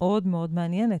שהיא מאוד מאוד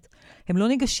מעניינת. הם לא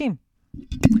ניגשים.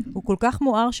 הוא כל כך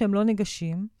מואר שהם לא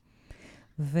ניגשים,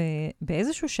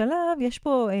 ובאיזשהו שלב יש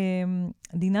פה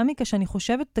דינמיקה שאני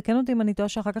חושבת, תקן אותי אם אני טועה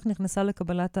שאחר כך נכנסה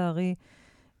לקבלת הארי,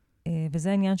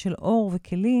 וזה העניין של אור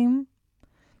וכלים.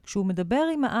 כשהוא מדבר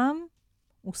עם העם,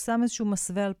 הוא שם איזשהו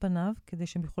מסווה על פניו, כדי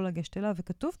שהם יוכלו לגשת אליו,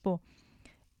 וכתוב פה,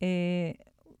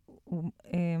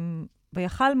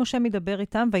 ויחל משה מדבר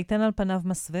איתם, ויתן על פניו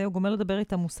מסווה, הוא גומר לדבר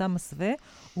איתם, הוא שם מסווה,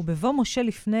 ובבוא משה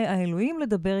לפני האלוהים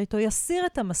לדבר איתו, יסיר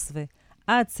את המסווה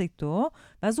עד צאתו,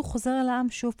 ואז הוא חוזר אל העם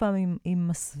שוב פעם עם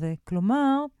מסווה.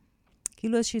 כלומר,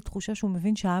 כאילו איזושהי תחושה שהוא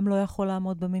מבין שהעם לא יכול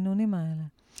לעמוד במינונים האלה.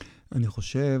 אני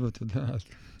חושב, את יודעת,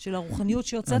 של הרוחניות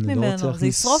שיוצאת ממנו, זה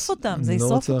ישרוף אותם, זה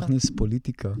ישרוף אותם. אני לא רוצה להכניס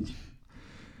פוליטיקה,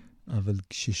 אבל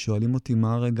כששואלים אותי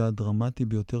מה הרגע הדרמטי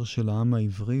ביותר של העם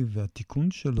העברי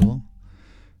והתיקון שלו,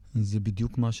 זה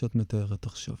בדיוק מה שאת מתארת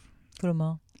עכשיו.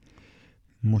 כלומר?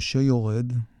 משה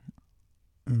יורד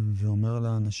ואומר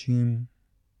לאנשים,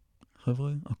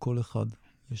 חבר'ה, הכל אחד.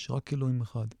 יש רק אלוהים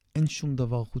אחד. אין שום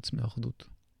דבר חוץ מאחדות.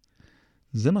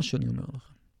 זה מה שאני אומר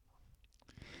לכם.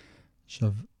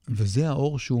 עכשיו, וזה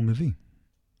האור שהוא מביא.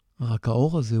 רק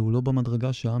האור הזה הוא לא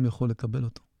במדרגה שהעם יכול לקבל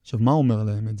אותו. עכשיו, מה אומר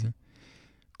להם את זה?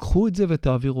 קחו את זה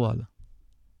ותעבירו הלאה.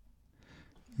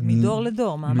 מדור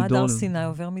לדור, מעמד הר סיני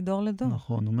עובר מדור לדור.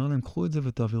 נכון, אומר להם, קחו את זה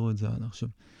ותעבירו את זה הלאה. עכשיו,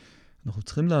 אנחנו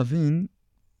צריכים להבין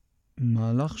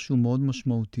מהלך שהוא מאוד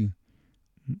משמעותי.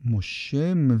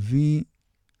 משה מביא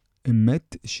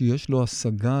אמת שיש לו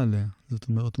השגה עליה. זאת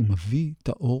אומרת, הוא מביא את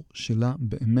האור שלה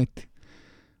באמת.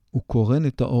 הוא קורן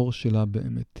את האור שלה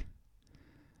באמת.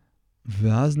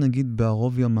 ואז נגיד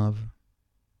בערוב ימיו,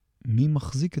 מי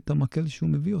מחזיק את המקל שהוא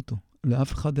מביא אותו?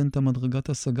 לאף אחד אין את המדרגת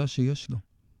השגה שיש לו.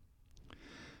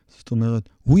 זאת אומרת,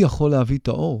 הוא יכול להביא את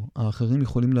האור, האחרים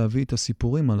יכולים להביא את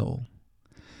הסיפורים על האור.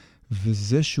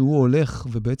 וזה שהוא הולך,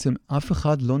 ובעצם אף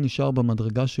אחד לא נשאר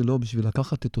במדרגה שלו בשביל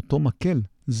לקחת את אותו מקל,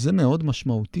 זה מאוד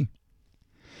משמעותי.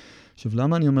 עכשיו,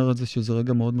 למה אני אומר את זה שזה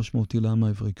רגע מאוד משמעותי לעם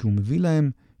העברי? כי הוא מביא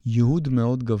להם יהוד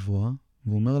מאוד גבוה,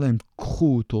 והוא אומר להם,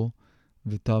 קחו אותו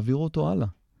ותעבירו אותו הלאה.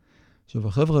 עכשיו,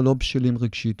 החבר'ה לא בשלים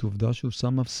רגשית, עובדה שהוא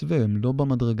שם מסווה, הם לא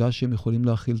במדרגה שהם יכולים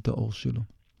להכיל את האור שלו.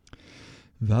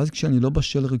 ואז כשאני לא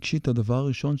בשל רגשית, הדבר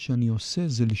הראשון שאני עושה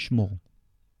זה לשמור.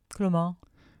 כלומר?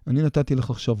 אני נתתי לך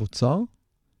עכשיו אוצר,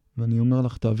 ואני אומר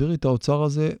לך, תעבירי את האוצר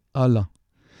הזה הלאה.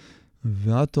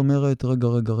 ואת אומרת,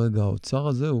 רגע, האוצר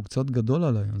הזה הוא קצת גדול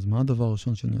עליי, אז מה הדבר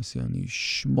הראשון שאני אעשה? אני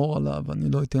אשמור עליו, אני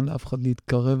לא אתן לאף אחד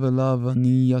להתקרב אליו,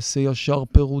 אני אעשה ישר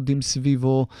פירודים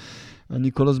סביבו,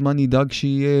 אני כל הזמן אדאג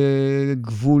שיהיה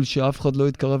גבול שאף אחד לא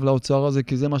יתקרב לאוצר הזה,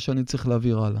 כי זה מה שאני צריך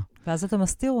להעביר הלאה. ואז אתה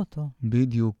מסתיר אותו.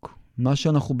 בדיוק. מה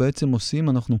שאנחנו בעצם עושים,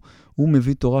 הוא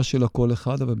מביא תורה של הכל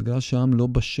אחד, אבל בגלל שהעם לא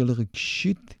בשל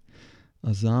רגשית,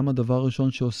 אז העם הדבר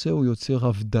הראשון שעושה, הוא יוצר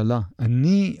הבדלה.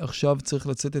 אני עכשיו צריך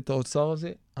לצאת את האוצר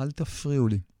הזה, אל תפריעו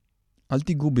לי. אל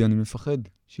תיגעו בי, אני מפחד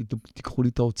שתיקחו לי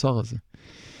את האוצר הזה.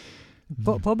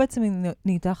 פה בעצם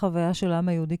נהייתה חוויה של העם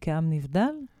היהודי כעם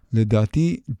נבדל?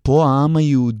 לדעתי, פה העם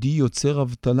היהודי יוצר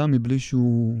הבדלה מבלי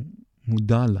שהוא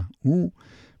מודע לה. הוא,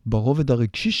 ברובד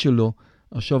הרגשי שלו,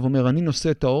 עכשיו אומר, אני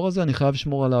נושא את האור הזה, אני חייב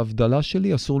לשמור על ההבדלה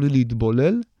שלי, אסור לי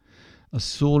להתבולל,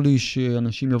 אסור לי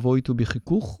שאנשים יבואו איתו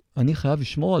בחיכוך, אני חייב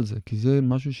לשמור על זה, כי זה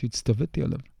משהו שהצטוויתי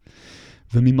עליו.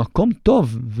 וממקום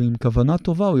טוב, ועם כוונה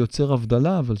טובה, הוא יוצר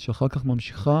הבדלה, אבל שאחר כך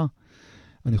ממשיכה,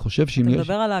 אני חושב שאם יש... אתה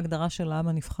מדבר על ההגדרה של העם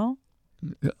הנבחר?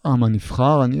 העם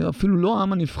הנבחר, אני אפילו לא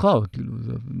העם הנבחר, כאילו,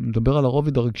 מדבר על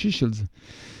הרובד הרגשי של זה.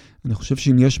 אני חושב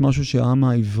שאם יש משהו שהעם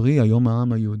העברי, היום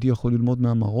העם היהודי יכול ללמוד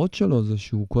מהמראות שלו, זה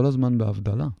שהוא כל הזמן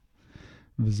בהבדלה.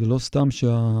 וזה לא סתם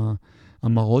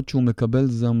שהמראות שהוא מקבל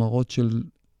זה המראות של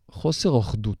חוסר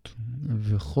אחדות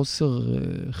וחוסר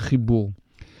חיבור.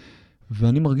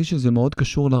 ואני מרגיש שזה מאוד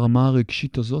קשור לרמה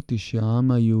הרגשית הזאת,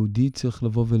 שהעם היהודי צריך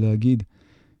לבוא ולהגיד,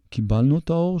 קיבלנו את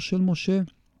האור של משה,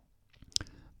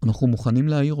 אנחנו מוכנים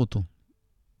להעיר אותו.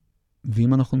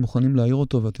 ואם אנחנו מוכנים להעיר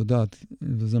אותו, ואת יודעת,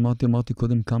 וזה אמרתי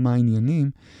קודם כמה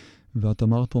העניינים, ואת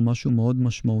אמרת פה משהו מאוד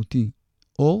משמעותי.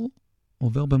 אור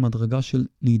עובר במדרגה של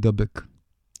להידבק.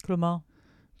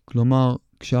 כלומר,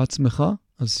 כשאת שמחה,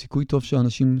 אז סיכוי טוב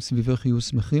שאנשים סביבך יהיו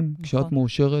שמחים. כשאת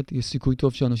מאושרת, יש סיכוי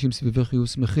טוב שאנשים סביבך יהיו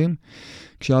שמחים.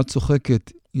 כשאת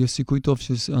צוחקת, יש סיכוי טוב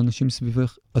שאנשים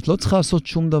סביבך... את לא צריכה לעשות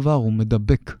שום דבר, הוא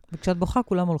מדבק. וכשאת בוכה,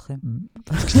 כולם הולכים.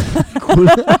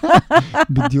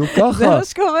 בדיוק ככה. זה מה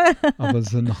שקורה. אבל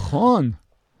זה נכון.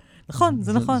 נכון,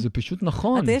 זה נכון. זה פשוט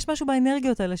נכון. יש משהו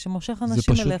באנרגיות האלה שמושך אנשים אליך.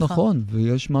 זה פשוט נכון,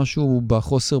 ויש משהו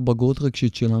בחוסר בגרות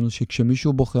רגשית שלנו,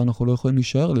 שכשמישהו בוכה, אנחנו לא יכולים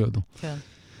להישאר לידו. כן.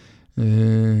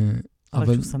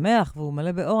 אבל כשהוא שמח והוא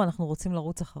מלא באור, אנחנו רוצים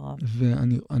לרוץ אחריו.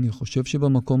 ואני חושב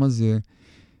שבמקום הזה,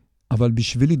 אבל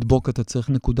בשביל לדבוק אתה צריך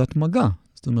נקודת מגע.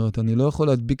 זאת אומרת, אני לא יכול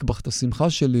להדביק בך את השמחה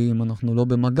שלי אם אנחנו לא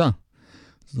במגע.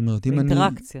 זאת אומרת, אם אני...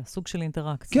 אינטראקציה, סוג של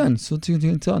אינטראקציה. כן,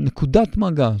 נקודת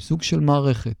מגע, סוג של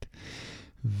מערכת.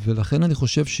 ולכן אני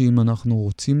חושב שאם אנחנו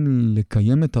רוצים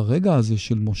לקיים את הרגע הזה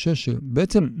של משה,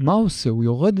 שבעצם מה הוא עושה? הוא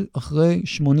יורד אחרי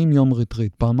 80 יום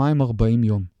ריטריט, פעמיים 40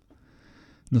 יום.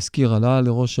 נזכיר, עלה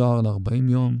לראש ההר ל-40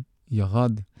 יום,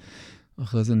 ירד.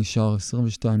 אחרי זה נשאר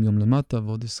 22 יום למטה,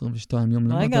 ועוד 22 יום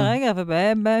למטה. רגע,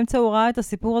 ובאמצע הוא ראה את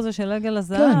הסיפור הזה של עגל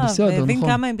הזהב. כן, בסדר, נכון. והבין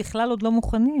כמה הם בכלל עוד לא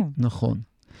מוכנים. נכון.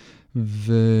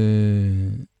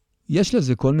 ויש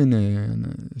לזה כל מיני...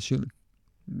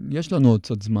 יש לנו עוד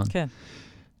קצת זמן. כן.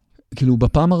 כאילו,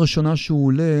 בפעם הראשונה שהוא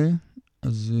עולה,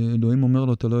 אז אלוהים אומר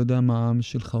לו, אתה לא יודע מה העם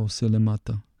שלך עושה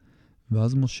למטה.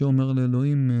 ואז משה אומר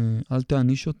לאלוהים, אל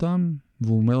תעניש אותם,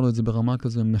 והוא אומר לו את זה ברמה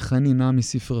כזה, מכני נא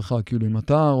מספרך, כאילו אם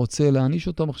אתה רוצה להעניש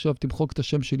אותם עכשיו, תמחוק את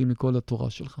השם שלי מכל התורה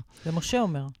שלך. זה משה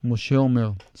אומר. משה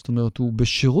אומר. זאת אומרת, הוא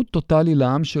בשירות טוטלי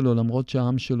לעם שלו, למרות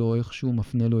שהעם שלו איכשהו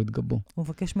מפנה לו את גבו. הוא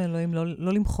מבקש מאלוהים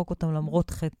לא למחוק אותם למרות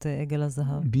חטא עגל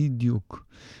הזהב. בדיוק.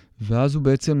 ואז הוא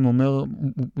בעצם אומר,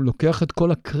 הוא לוקח את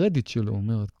כל הקרדיט שלו, הוא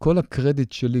אומר, כל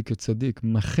הקרדיט שלי כצדיק,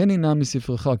 מכני נא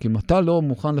מספרך, כי אם אתה לא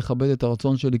מוכן לכבד את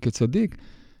הרצון שלי כצדיק,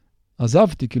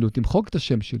 עזבתי, כאילו, תמחוק את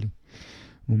השם שלי.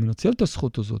 והוא מנצל את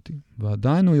הזכות הזאת,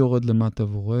 ועדיין הוא יורד למטה,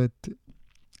 והוא רואה את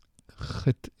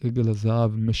חטא עגל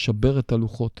הזהב, משבר את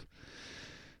הלוחות.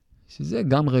 שזה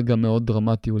גם רגע מאוד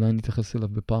דרמטי, אולי נתייחס אליו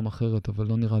בפעם אחרת, אבל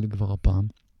לא נראה לי כבר הפעם.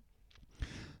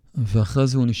 ואחרי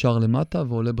זה הוא נשאר למטה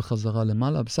ועולה בחזרה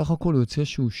למעלה. בסך הכל הוא יוצא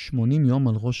שהוא 80 יום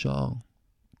על ראש ההר.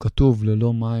 כתוב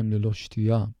ללא מים, ללא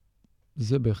שתייה.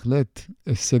 זה בהחלט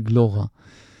הישג לא רע.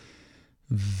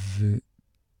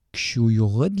 וכשהוא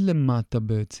יורד למטה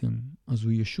בעצם, אז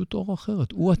הוא ישות אור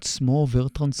אחרת. הוא עצמו עובר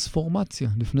טרנספורמציה.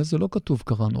 לפני זה לא כתוב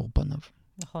קרן אור פניו.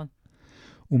 נכון.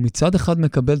 הוא מצד אחד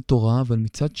מקבל תורה, אבל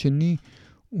מצד שני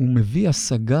הוא מביא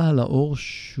השגה על האור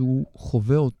שהוא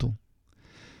חווה אותו.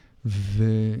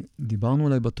 ודיברנו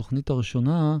עליי בתוכנית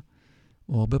הראשונה,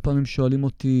 או הרבה פעמים שואלים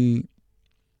אותי,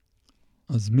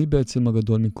 אז מי בעצם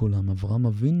הגדול מכולם? אברהם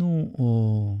אבינו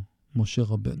או משה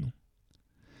רבנו?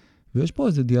 ויש פה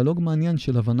איזה דיאלוג מעניין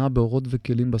של הבנה באורות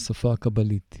וכלים בשפה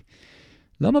הקבלית.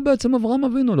 למה בעצם אברהם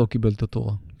אבינו לא קיבל את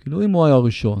התורה? כאילו אם הוא היה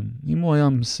ראשון, אם הוא היה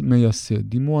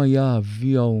מייסד, אם הוא היה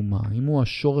אבי האומה, אם הוא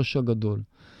השורש הגדול,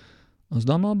 אז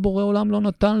למה בורא עולם לא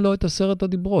נתן לו את 10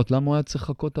 הדיברות? למה הוא היה צריך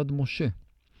לחכות עד משה?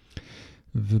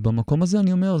 ובמקום הזה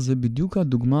אני אומר, זה בדיוק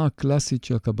הדוגמה הקלאסית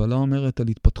שהקבלה אומרת על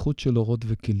התפתחות של אורות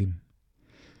וכלים.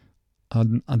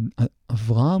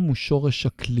 אברהם הוא שורש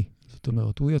הכלי. זאת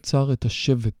אומרת, הוא יצר את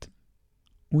השבט.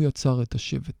 הוא יצר את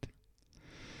השבט.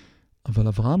 אבל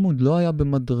אברהם עוד לא היה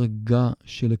במדרגה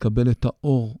של לקבל את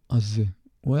האור הזה.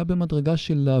 הוא היה במדרגה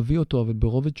של להביא אותו, אבל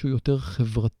ברובד שהוא יותר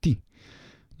חברתי.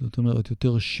 זאת אומרת,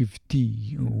 יותר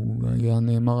שבטי. הוא היה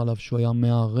נאמר עליו שהוא היה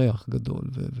מארח גדול,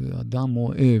 ואדם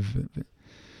אוהב.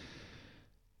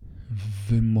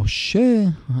 ומשה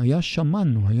היה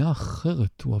שמן, הוא היה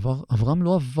אחרת. אברהם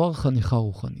לא עבר חניכה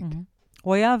רוחנית.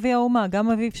 הוא היה אבי האומה,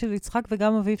 גם אביו של יצחק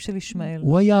וגם אביו של ישמעאל.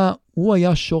 הוא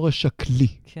היה שורש הכלי.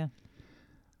 כן.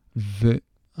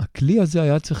 והכלי הזה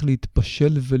היה צריך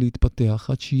להתפשל ולהתפתח,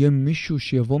 עד שיהיה מישהו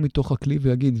שיבוא מתוך הכלי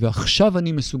ויגיד, ועכשיו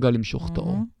אני מסוגל למשוך את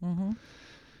האור.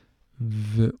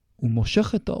 והוא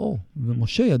מושך את האור,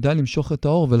 ומשה ידע למשוך את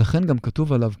האור, ולכן גם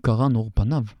כתוב עליו קרן אור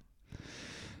פניו.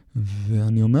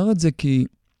 ואני אומר את זה כי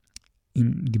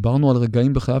אם דיברנו על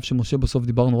רגעים בחייו שמשה, בסוף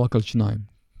דיברנו רק על 2.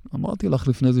 אמרתי לך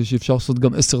לפני זה שאפשר לעשות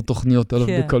גם 10 תוכניות עליו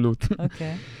בקלות.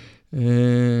 אוקיי.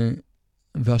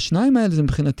 והשניים האלה, זה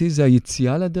מבחינתי, זה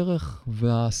היציאה לדרך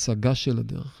וההשגה של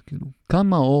הדרך. כאילו,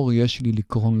 כמה אור יש לי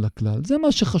לקרון לכלל. זה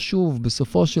מה שחשוב,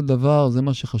 בסופו של דבר, זה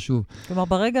מה שחשוב. כלומר,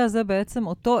 ברגע הזה בעצם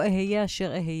אותו אהיה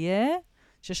אשר אהיה,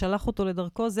 ששלח אותו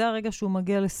לדרכו, זה הרגע שהוא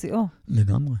מגיע לשיאו.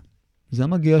 לגמרי. זה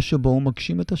המגיע שבו הוא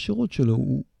מגשים את השירות שלו.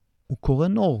 הוא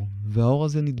קורן אור, והאור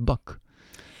הזה נדבק.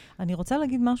 אני רוצה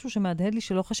להגיד משהו שמהדהד לי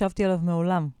שלא חשבתי עליו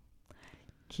מעולם.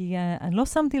 כי אני לא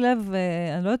שמתי לב,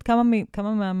 אני לא יודעת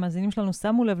כמה מהמאזינים שלנו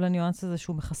שמו לב לניואנס הזה,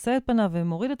 שהוא מכסה את פניו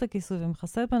ומוריד את הכיסוי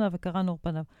ומכסה את פניו וקרן אור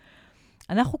פניו.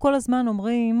 אנחנו כל הזמן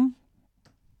אומרים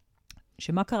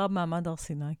שמה קרה במעמד הר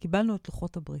סיני? קיבלנו את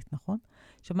לוחות הברית, נכון?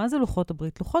 שמה זה לוחות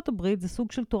הברית? לוחות הברית זה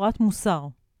סוג של תורת מוסר.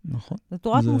 נכון. זה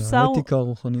תורת מוסר, האתיקה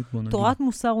הרוחנית, בוא נגיד. תורת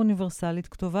מוסר אוניברסלית,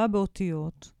 כתובה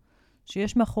באותיות,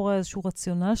 שיש מאחורי איזשהו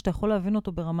רציונל שאתה יכול להבין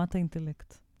אותו ברמת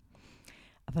האינטלקט.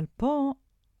 אבל פה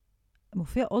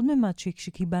מופיע עוד ממד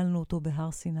שקיבלנו אותו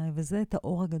בהר סיני, וזה את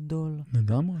האור הגדול.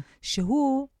 לגמרי.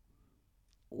 שהוא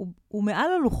מעל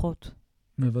הלוחות.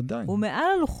 בוודאי. הוא מעל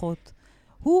הלוחות.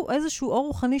 הוא איזשהו אור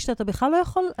רוחני שאתה בכלל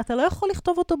לא יכול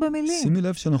לכתוב אותו במילים. שימי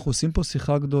לב שאנחנו עושים פה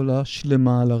שיחה גדולה,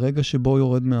 שלמה, על הרגע שבו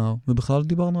יורד מההר, ובכלל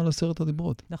דיברנו על 10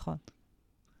 הדיברות. נכון.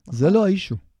 זה לא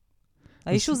האישו.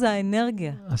 האישו זה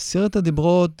האנרגיה. 10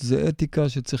 הדיברות זה אתיקה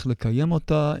שצריך לקיים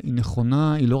אותה, היא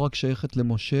נכונה, היא לא רק שייכת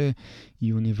למשה,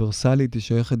 היא אוניברסלית, היא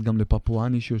שייכת גם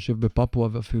לפפואני שיושב בפפואה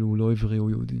ואפילו הוא לא עברי או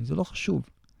יהודי. זה לא חשוב.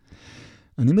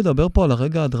 אני מדבר פה על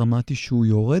הרגע הדרמטי שהוא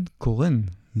יורד קורן.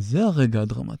 זה הרגע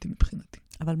הדרמטי מבחינתי.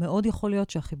 אבל מאוד יכול להיות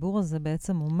שהחיבור הזה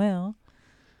בעצם אומר,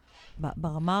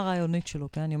 ברמה הרעיונית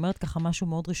שלו, כן? אני אומרת ככה משהו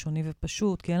מאוד ראשוני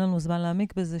ופשוט, כי אין לנו זמן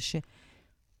להעמיק בזה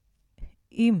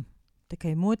שאם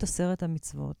תקיימו את 10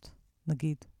 המצוות,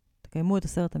 נגיד, תקיימו את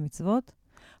 10 המצוות,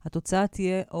 התוצאה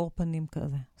תהיה אור פנים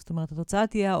כזה. זאת אומרת, התוצאה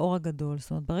תהיה האור הגדול.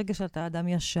 זאת אומרת, ברגע שאתה אדם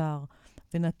ישר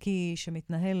ונקי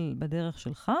שמתנהל בדרך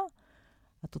שלך,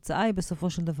 התוצאה היא בסופו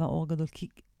של דבר אור גדול. כי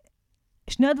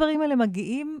שני הדברים האלה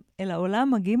מגיעים אל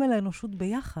העולם, מגיעים אל האנושות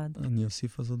ביחד. אני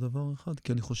אוסיף על זה דבר אחד,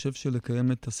 כי אני חושב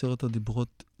שלקיים את 10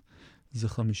 הדיברות זה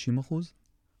 50%,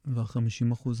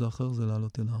 וה-50% האחר זה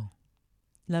לעלות אל הר.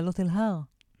 לעלות אל הר?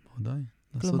 ודאי.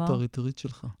 לעשות את הריטריט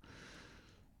שלך.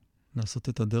 לעשות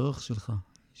את הדרך שלך.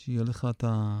 שיהיה לך את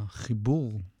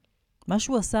החיבור. מה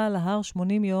שהוא עשה על ההר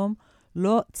 80 יום,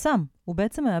 לא צם, הוא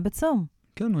בעצם היה בצום.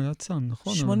 כן, הוא היה צם,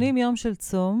 נכון. 80 יום של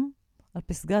צום, על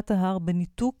פסגת ההר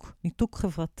בניתוק, ניתוק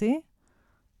חברתי,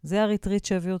 זה הריטריט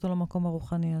שהביא אותו למקום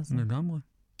הרוחני הזה. לגמרי.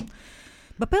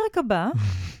 בפרק הבא,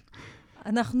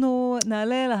 אנחנו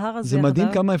נעלה להר הזה. זה מדהים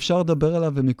כמה אפשר לדבר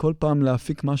עליו, ומכל פעם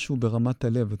להפיק משהו ברמת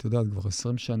הלב. אתה יודע, כבר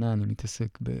 20 שנה אני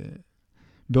מתעסק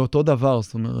באותו דבר,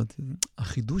 זאת אומרת,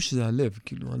 החידוש זה הלב,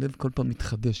 כאילו, הלב כל פעם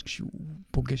מתחדש כשהוא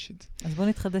פוגש את זה. אז בואו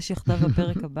נתחדש יחדיו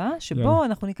בפרק הבא, שבו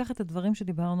אנחנו ניקח את הדברים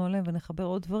שדיברנו עליהם ונחבר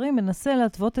עוד דברים, ננסה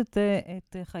להתוות את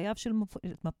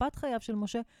מפת חייו של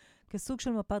משה כסוג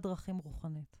של מפת דרכים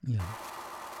רוחנית.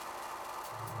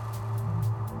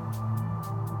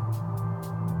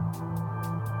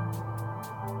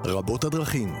 רבות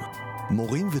הדרכים,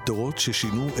 מורים ותורות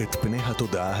ששינו את פני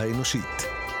התודעה האנושית.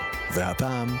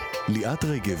 והפעם, ליאת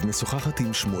רגב משוחחת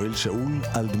עם שמואל שאול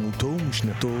על דמותו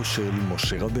ומשנתו של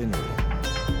משה רבנו.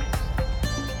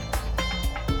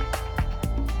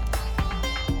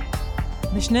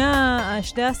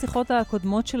 בשתי השיחות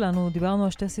הקודמות שלנו דיברנו על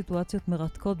שתי סיטואציות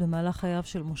מרתקות במהלך חייו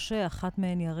של משה. אחת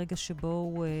מהן היא הרגע שבו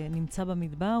הוא נמצא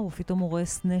במדבר, ופתאום הוא רואה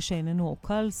סנה שאיננו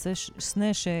עוקל,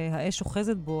 סנה שהאש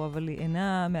אוחזת בו, אבל היא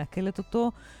אינה מעכלת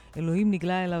אותו. אלוהים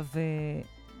נגלה אליו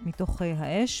מתוך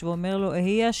האש, ואומר לו,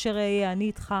 אהיה אשר אהיה, אני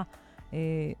איתך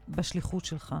בשליחות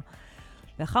שלך.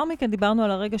 לאחר מכן דיברנו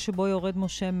על הרגע שבו יורד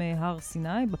משה מהר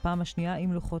סיני, בפעם השנייה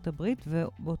עם לוחות הברית,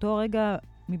 ובאותו הרגע,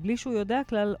 מבלי שהוא יודע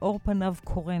כלל, אור פניו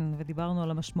קורן, ודיברנו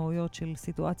על המשמעויות של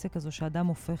סיטואציה כזו שאדם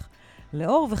הופך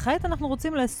לאור, וכעת אנחנו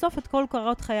רוצים לאסוף את כל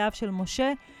קורות חייו של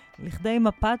משה, לכדי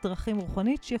מפת דרכים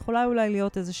רוחנית, שיכולה אולי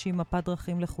להיות איזושהי מפת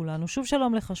דרכים לכולנו. שוב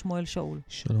שלום לך, שמואל שאול.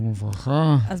 שלום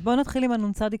וברכה. אז בואו נתחיל עם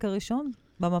הנון צדיק הראשון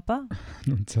במפה.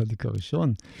 הנון צדיק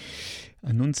הראשון.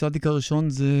 הנון צדיק הראשון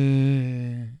זה,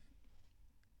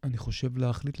 אני חושב,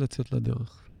 להחליט לצאת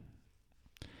לדרך.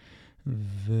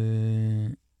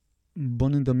 ובוא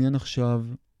נדמיין עכשיו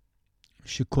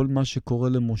שכל מה שקורה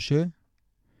למשה,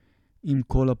 עם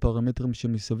כל הפרמטרים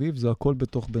שמסביב, זה הכל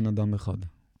בתוך בן אדם אחד.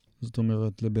 זאת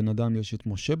אומרת, לבן אדם יש את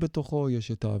משה בתוכו,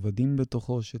 יש את העבדים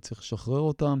בתוכו שצריך לשחרר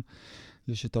אותם,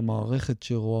 יש את המערכת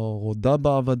שרודה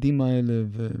בעבדים האלה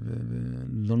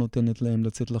ולא נותנת להם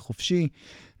לצאת לחופשי,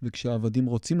 וכשהעבדים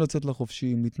רוצים לצאת לחופשי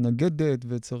היא מתנגדת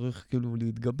וצריך כאילו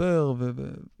להתגבר,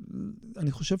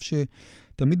 ואני חושב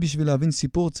שתמיד בשביל להבין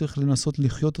סיפור צריך לנסות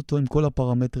לחיות אותו עם כל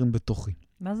הפרמטרים בתוכי.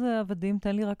 מה זה עבדים?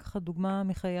 תן לי רק אחת דוגמה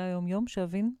מחיי היום-יום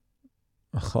שאבין.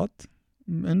 אחת?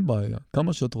 אין בעיה.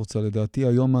 כמה שאת רוצה, לדעתי,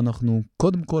 היום אנחנו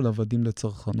קודם כל עבדים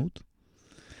לצרכנות,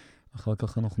 אחר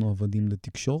כך אנחנו עבדים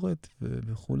לתקשורת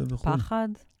וכו' וכו'. פחד.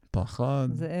 פחד.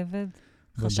 זה עבד.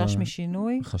 חשש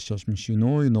משינוי. חשש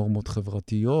משינוי, נורמות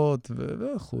חברתיות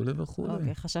וכו' וכו'.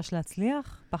 אוקיי, חשש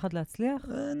להצליח? פחד להצליח?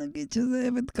 נגיד שזה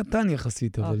עבד קטן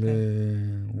יחסית, אבל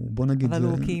בוא נגיד... אבל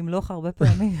הוא כי ימלוך הרבה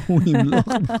פעמים. הוא ימלוך,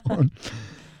 נכון.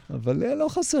 אבל לא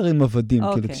חסרים עבדים,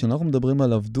 כאילו כשאנחנו מדברים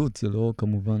על עבדות, זה לא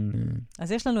כמובן...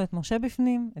 אז יש לנו את משה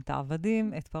בפנים, את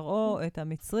העבדים, את פרעה, את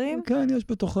המצרים. כן, יש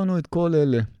בתוכנו את כל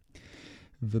אלה.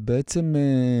 ובעצם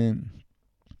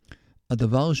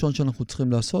הדבר הראשון שאנחנו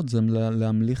צריכים לעשות זה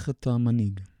להמליך את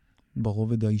המנהיג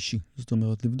ברובד האישי. זאת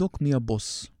אומרת, לבדוק מי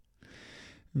הבוס.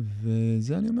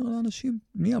 וזה אני אומר לאנשים,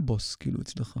 מי הבוס כאילו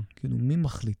אצלך? כאילו, מי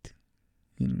מחליט?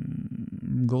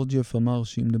 גורג'יף אמר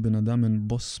שאם לבן אדם אין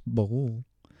בוס ברור,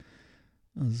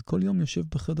 אז כל יום יושב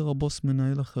בחדר הבוס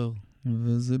מנהל אחר,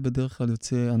 וזה בדרך כלל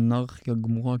יוצא אנרכיה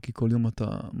גמורה, כי כל יום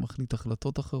אתה מחליט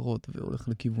החלטות אחרות והולך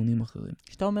לכיוונים אחרים.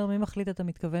 כשאתה אומר מי מחליט, אתה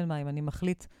מתכוון מה? אם אני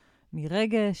מחליט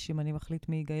מרגש, אם אני מחליט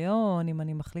מהיגיון, אם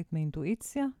אני מחליט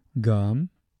מאינטואיציה? גם,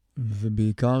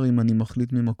 ובעיקר אם אני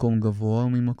מחליט ממקום גבוה או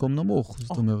ממקום נמוך.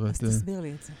 זאת אומרת, אז תסביר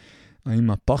לי את זה.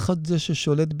 האם הפחד זה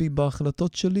ששולט בי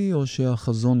בהחלטות שלי, או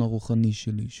שהחזון הרוחני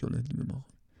שלי שולט בי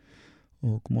בהחלטות?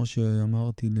 או כמו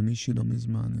שאמרתי למישהי לא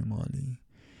מזמן, היא אמרה לי,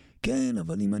 כן,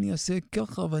 אבל אם אני אעשה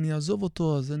ככה ואני אעזוב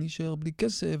אותו, אז אני אשאר בלי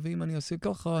כסף, ואם אני אעשה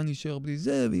ככה, אני אשאר בלי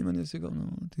זה, ואם אני אעשה ככה,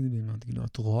 תגידי, מה, תגידי,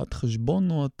 את רואת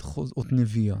חשבון או את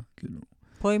נביאה, כאילו.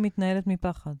 פה היא מתנהלת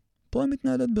מפחד. פה היא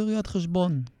מתנהלת בראיית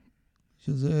חשבון,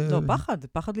 שזה... לא, פחד, זה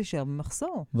פחד להישאר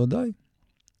במחסור. ודאי.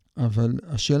 אבל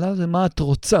השאלה זה מה את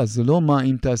רוצה, זה לא מה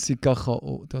אם תעשי ככה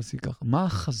או תעשי ככה. מה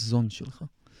החזון שלך?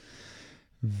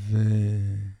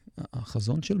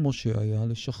 והחזון של משה היה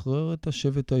לשחרר את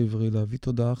השבט העברי, להביא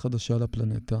תודעה חדשה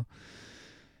לפלנטה.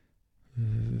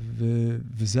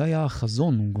 וזה היה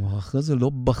החזון, הוא כבר אחרי זה לא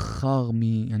בחר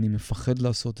אני מפחד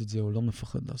לעשות את זה או לא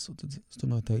מפחד לעשות את זה. זאת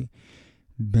אומרת,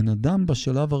 בן אדם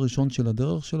בשלב הראשון של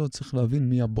הדרך שלו צריך להבין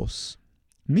מי הבוס.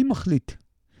 מי מחליט?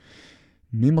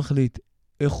 מי מחליט?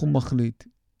 איך הוא מחליט?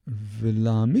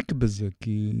 ולהעמיק בזה,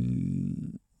 כי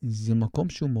זה מקום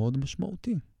שהוא מאוד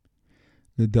משמעותי.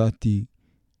 לדעתי,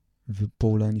 ופה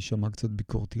אולי אני שמע קצת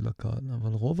ביקורתי לקהל,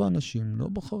 אבל רוב האנשים לא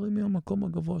בוחרים מהמקום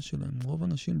הגבוה שלהם. רוב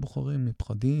האנשים בוחרים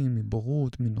מפחדים,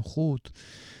 מבורות, מנוחות,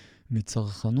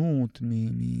 מצרכנות,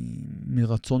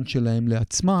 מרצון שלהם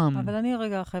לעצמם. אבל אני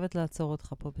רגע חייבת לעצור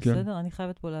אותך פה, בסדר? אני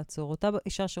חייבת פה לעצור. אותה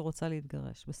אישה שרוצה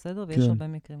להתגרש, בסדר? ויש הרבה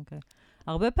מקרים כאלה.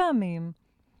 הרבה פעמים,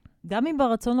 גם אם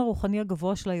ברצון הרוחני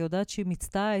הגבוה שלה היא יודעת שהיא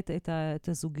מצטעה את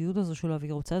הזוגיות הזו שלה,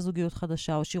 והיא רוצה זוגיות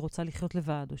חדשה, או שהיא רוצה לחיות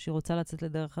לבד, או שהיא רוצה לצאת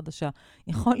לדרך חדשה,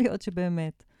 יכול להיות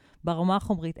שבאמת, ברמה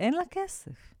החומרית, אין לה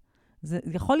כסף.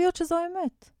 יכול להיות שזו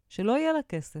אמת, שלא יהיה לה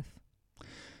כסף.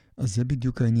 אז זה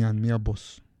בדיוק העניין, מי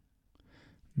הבוס?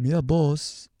 מי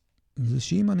הבוס זה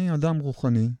שאם אני אדם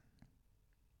רוחני,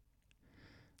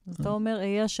 אז אתה אומר,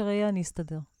 אהיה אשר אהיה, אני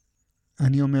אסתדר.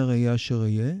 אני אומר, אהיה אשר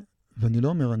אהיה, ואני לא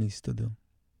אומר, אני אסתדר.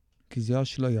 כי זה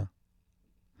אשליה.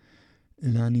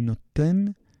 אלא אני נותן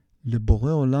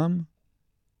לבורא עולם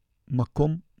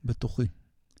מקום בתוכי.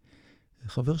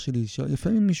 חבר שלי,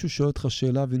 לפעמים מישהו שואל אותך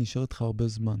שאלה והיא נשארת לך הרבה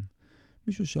זמן.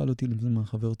 מישהו שאל אותי לפני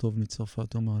חבר טוב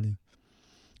מצרפת, אמר לי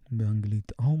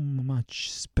באנגלית, How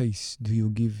much space do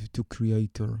you give to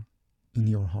creator in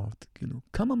your heart? כאילו,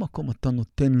 כמה מקום אתה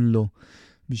נותן לו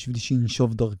בשביל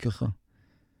שינשוב דרכך?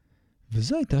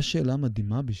 וזו הייתה שאלה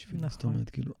מדהימה בשביל. נכון. זאת אומרת,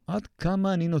 כאילו, עד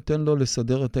כמה אני נותן לו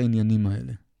לסדר את העניינים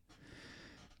האלה?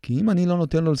 כי אם אני לא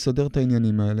נותן לו לסדר את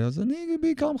העניינים האלה, אז אני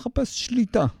בעיקר מחפש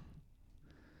שליטה.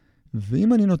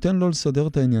 ואם אני נותן לו לסדר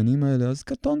את העניינים האלה, אז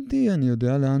קטונתי, אני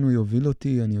יודע לאן הוא יוביל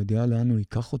אותי, אני יודע לאן הוא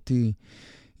ייקח אותי.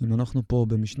 אם אנחנו פה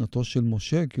במשנתו של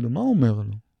משה, כאילו, מה הוא אומר לו?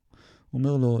 הוא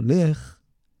אומר לו, לך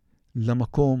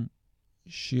למקום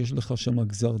שיש לך שם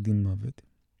גזר דין מוות.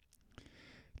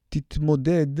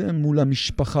 תתמודד מול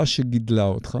המשפחה שגידלה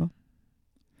אותך,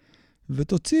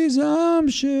 ותוציא איזה עם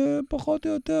שפחות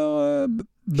או יותר...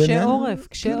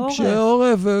 קשה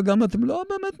עורף, וגם אתם לא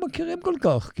באמת מכירים כל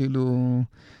כך, כאילו,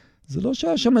 זה לא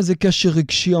שהיה שם איזה קשר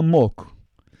רגשי עמוק.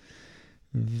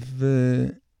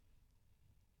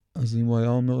 אז אם הוא היה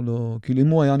אומר לו, כאילו אם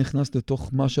הוא היה נכנס לתוך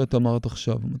מה שאת אמרת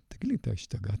עכשיו, הוא אומר, תגיד לי, אתה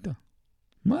השתגעת?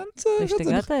 מה אני צריך את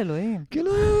זה? השתגעת אלוהים.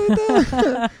 כאילו,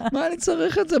 מה אני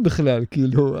צריך את זה בכלל?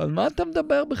 כאילו, על מה אתה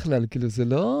מדבר בכלל? כאילו, זה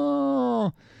לא...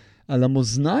 על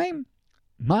המאזניים?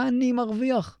 מה אני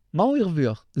מרוויח? מה הוא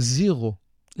הרוויח? זירו.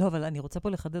 לא, אבל אני רוצה פה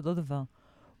לחדד עוד דבר.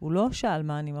 הוא לא שאל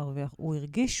מה אני מרוויח, הוא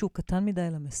הרגיש שהוא קטן מדי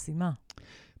למשימה.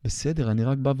 בסדר, אני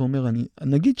רק בא ואומר,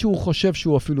 נגיד שהוא חושב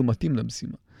שהוא אפילו מתאים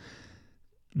למשימה.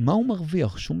 מה הוא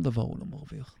מרוויח? שום דבר הוא לא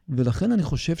מרוויח. ולכן אני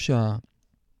חושב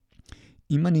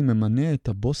אם אני ממנה את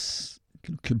הבוס,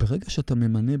 כי ברגע שאתה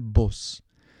ממנה בוס,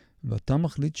 ואתה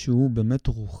מחליט שהוא באמת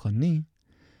רוחני,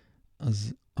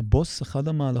 אז הבוס, אחד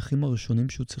המהלכים הראשונים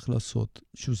שהוא צריך לעשות,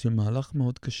 שזה מהלך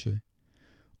מאוד קשה,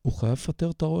 הוא חייב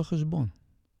לפטר את הרואה חשבון.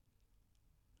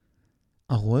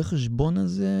 הרואה חשבון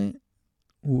הזה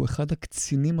הוא אחד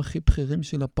הקצינים הכי בכירים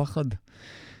של הפחד,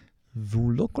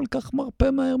 והוא לא כל כך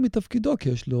מרפא מהר מתפקידו, כי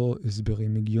יש לו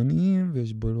הסברים הגיוניים,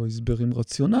 ויש בו לו הסברים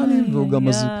רציונליים,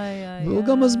 והוא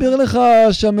גם מסביר לך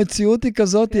שהמציאות היא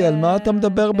כזאת, על מה אתה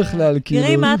מדבר בכלל.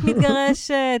 תראי, מה את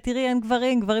מתגרשת? תראי, אין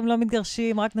גברים לא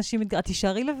מתגרשים, רק נשים מתגרשים.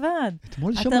 תישארי לבד.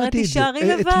 אתמול שמעתי את זה. תישארי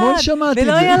לבד,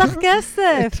 ולא יהיה לך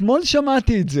כסף. אתמול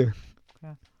שמעתי את זה.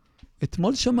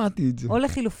 אתמול שמעתי את זה. או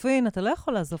לחילופין, אתה לא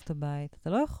יכול לעזוב את הבית, אתה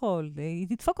לא יכול. היא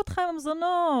תדפוק אותך עם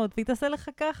המזונות, והיא תעשה לך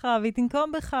ככה, והיא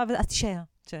תנקום בך, תשאר,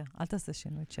 אל תעשה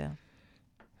שינוי, תשאר.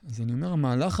 אז אני אומר,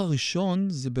 המהלך הראשון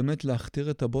זה באמת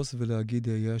להכתיר את הבוס ולהגיד,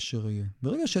 אהיה אשר אהיה.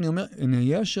 ברגע שאני אומר,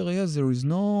 אהיה אשר אהיה,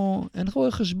 אין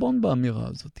רואה חשבון באמירה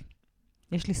הזאת.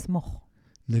 יש לסמוך.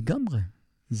 לגמרי.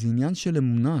 זה עניין של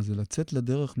אמונה, זה לצאת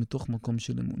לדרך מתוך מקום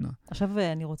של אמונה. עכשיו,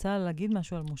 אני רוצה להגיד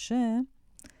משהו על משה,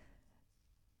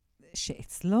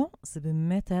 שאצלו זה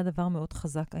באמת היה דבר מאוד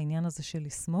חזק, העניין הזה של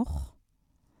לסמוך,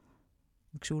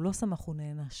 וכשהוא לא סמך הוא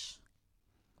נענש.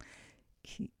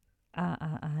 כי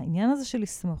העניין הזה של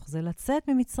לסמוך, זה לצאת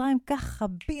ממצרים ככה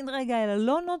בין רגע, אלא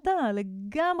לא נודע,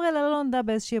 לגמרי לא נודע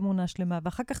באיזושהי אמונה שלמה,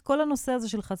 ואחר כך כל הנושא הזה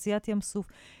של חציית ים סוף,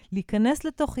 להיכנס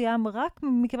לתוך ים רק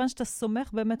מכיוון שאתה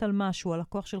סומך באמת על משהו, על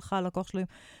הכוח שלך, על הכוח שלו,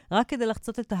 רק כדי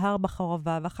לחצות את ההר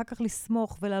בחרבה, ואחר כך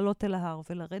לסמוך ולעלות אל ההר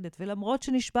ולרדת, ולמרות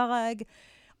שנשבר ההג,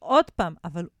 עוד פעם,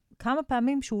 אבל כמה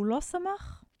פעמים שהוא לא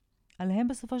שמח, עליהם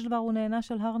בסופו של דבר הוא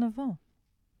נענש על הר נבו.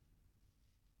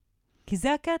 כי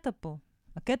זה הקטע פה.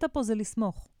 הקטע פה זה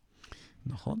לסמוך.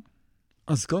 נכון.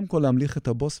 אז קודם כל להמליך את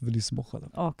הבוס ולסמוך עליו.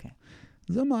 אוקיי.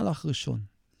 זה מהלך ראשון.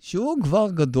 שהוא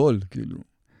כבר גדול, כאילו.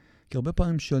 כי הרבה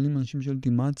פעמים אנשים שואלים אותי,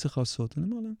 מה אני צריך לעשות? אני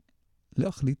אומר להם,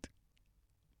 להחליט.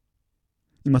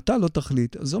 אם אתה לא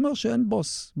תחליט, אז זה אומר שאין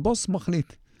בוס. בוס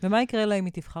מחליט. ומה יקרה לה אם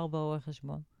היא תבחר ברואה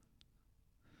חשבון?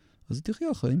 אז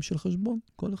תחיה חיים של חשבון.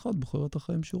 כל אחד בוחר את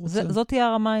החיים שהוא רוצה. זאת תהיה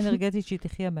הרמה האנרגטית שהיא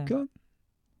תחיה בהם. כן.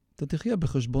 אתה תחיה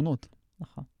בחשבונות.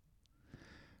 נכון.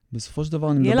 בסופו של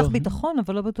דבר אני מדבר... יהיה לך ביטחון,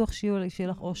 אבל לא בטוח שיהיה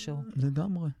לך אושר.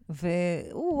 לגמרי.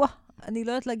 אני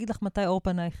לא יודעת להגיד לך מתי אור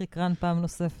פנייך יקרן פעם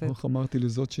נוספת. איך אמרתי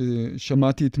לזאת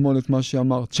ששמעתי אתמול את מה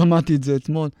שאמרת. שמעתי את זה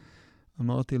אתמול.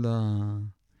 אמרתי לה,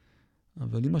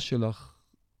 אבל אמא שלך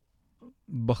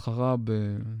בחרה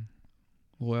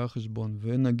ברואי החשבון,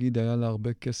 ונגיד היה לה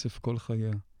הרבה כסף כל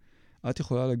חייה. את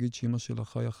יכולה להגיד שאמא שלך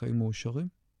חיה חיים מאושרים?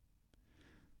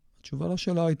 התשובה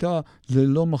לשאלה הייתה,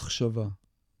 ללא מחשבה.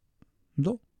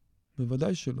 לא,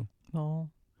 בוודאי שלא. לא.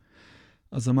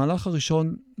 אז המהלך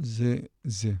הראשון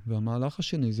זה, והמהלך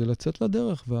השני זה לצאת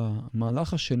לדרך,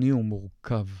 והמהלך השני הוא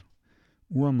מורכב.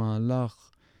 הוא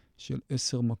המהלך של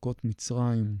 10 מכות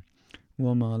מצרים,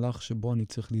 הוא המהלך שבו אני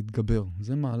צריך להתגבר.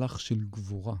 זה מהלך של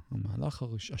גבורה. המהלך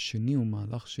השני הוא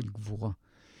מהלך של גבורה.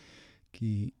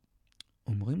 כי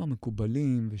אומרים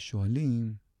המקובלים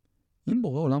ושואלים, אם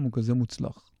בורא עולם הוא כזה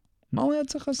מוצלח, מה הוא היה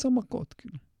צריך 10 מכות?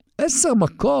 כאילו? 10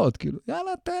 מכות, כאילו,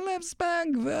 יאללה, תן להם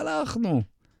ספנג והלכנו.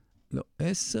 לא,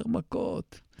 10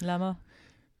 מכות. למה?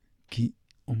 כי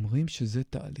אומרים שזה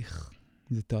תהליך.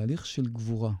 זה תהליך של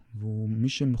גבורה, והוא מי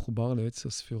שמחובר לעץ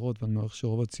הספירות, ואני מעריך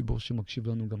שרוב הציבור שמקשיב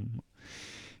לנו גם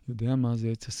יודע מה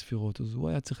זה עץ הספירות, אז הוא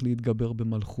היה צריך להתגבר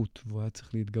במלכות, והוא היה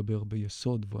צריך להתגבר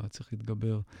ביסוד, והוא היה צריך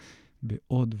להתגבר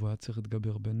בעוד, והוא היה צריך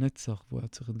להתגבר בנצח, והוא היה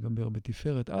צריך להתגבר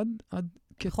בתפארת, עד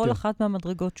כתר. בכל אחת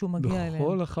מהמדרגות שהוא מגיע אליהן.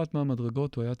 בכל אחת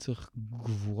מהמדרגות הוא היה צריך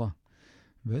גבורה.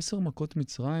 ו10 מכות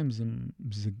מצרים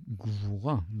זה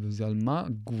גבורה, וזה על מה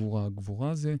גבורה?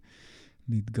 גבורה זה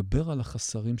להתגבר על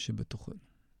החסרים שבתוכנו.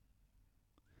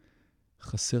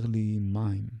 חסר לי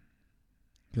מים.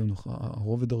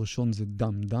 הרובד הראשון זה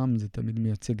דם. דם זה תמיד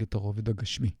מייצג את הרובד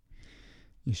הגשמי.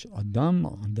 יש אדם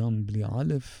בלי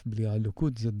א', בלי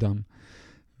האלוקות זה דם.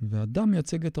 והדם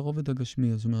מייצג את הרובד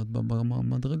הגשמי. זאת אומרת,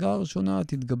 במדרגה הראשונה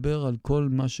תתגבר על כל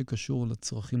מה שקשור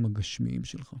לצרכים הגשמיים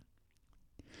שלך.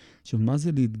 עכשיו, מה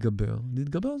זה להתגבר?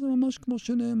 להתגבר זה ממש כמו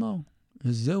שנאמר.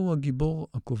 זהו הגיבור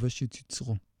הכובש את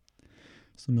יצרו.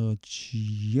 זאת אומרת,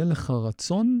 שיהיה לך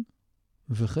רצון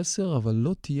וחסר, אבל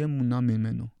לא תהיה מונע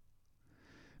ממנו.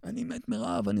 אני מת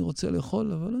מרעב, אני רוצה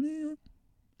לאכול, אבל אני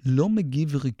לא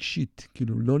מגיב רגשית.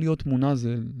 כאילו, לא להיות מונע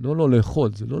זה לא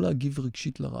לאכול, זה לא להגיב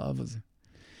רגשית לרעב הזה.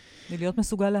 להיות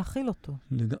מסוגל להכיל אותו.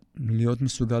 להיות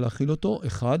מסוגל להכיל אותו,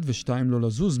 1 ו2 לא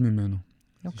לזוז ממנו.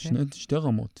 שתי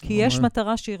רמות. כי יש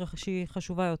מטרה שהיא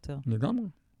חשובה יותר. לגמרי.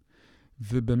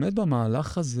 ובאמת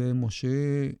במהלך הזה, משה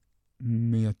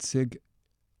מייצג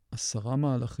 10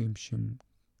 מהלכים שהם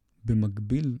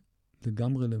במקביל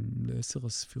לגמרי ל10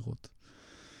 הספירות.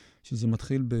 שזה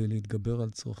מתחיל להתגבר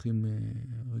על צרכים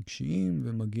רגשיים,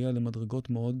 ומגיע למדרגות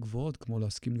מאוד גבוהות, כמו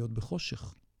להסכים להיות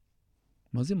בחושך.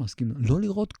 מה זה מסכים? לא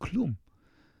לראות כלום.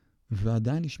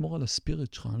 ועדיין לשמור על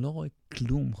הספירט שלך. אני לא רואה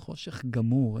כלום, חושך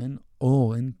גמור, אין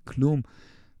אור, אין כלום.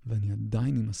 ואני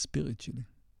עדיין עם הספירט שלי.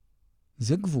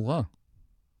 זה גבורה.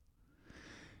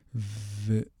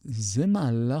 וזה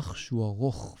מהלך שהוא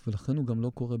ארוך, ולכן הוא גם לא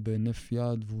קורה בהינף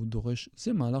יד, והוא דורש,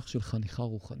 זה מהלך של חניכה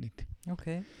רוחנית.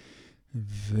 אוקיי.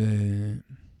 וזה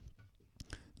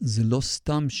לא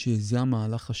סתם שזה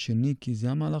המהלך השני, כי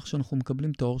זה המהלך שאנחנו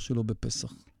מקבלים את האור שלו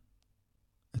בפסח.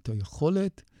 את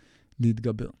היכולת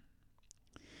להתגבר.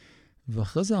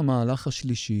 ואחרי זה המהלך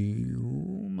השלישי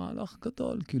הוא מהלך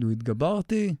גדול. כאילו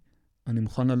התגברתי, אני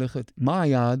מוכן ללכת. מה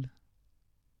היעד?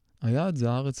 היעד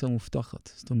זה הארץ המובטחת.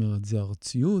 זאת אומרת, זה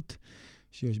ארציות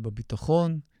שיש בה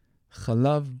ביטחון,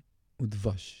 חלב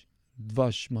ודבש.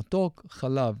 דבש מתוק,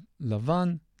 חלב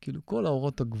לבן, כאילו כל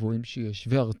האורות הגבוהים שיש,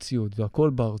 וארציות, והכל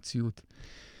בארציות.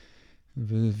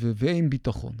 ועם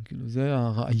ביטחון, כאילו זה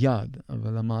היעד.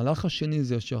 אבל המהלך השני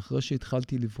זה שאחרי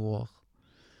שהתחלתי לברוח,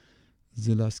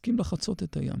 זה להסכים לחצות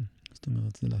את הים. זאת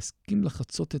אומרת, זה להסכים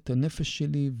לחצות את הנפש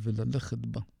שלי וללכת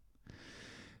בה.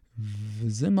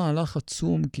 וזה מהלך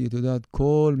עצום, כי אתה יודע,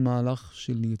 כל מהלך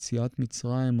של יציאת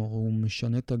מצרים, הוא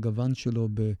משנה את הגוון שלו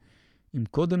אם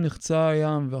קודם נחצה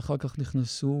הים ואחר כך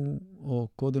נכנסו, או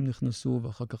קודם נכנסו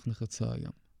ואחר כך נחצה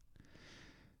הים.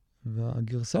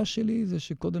 והגרסה שלי זה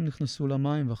שקודם נכנסו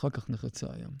למים ואחר כך נחצה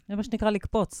הים. זה מה שנקרא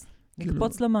לקפוץ.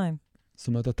 לקפוץ למים. זאת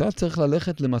אומרת, אתה צריך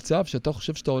ללכת למצב שאתה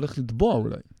חושב שאתה הולך לטבוע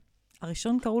אולי.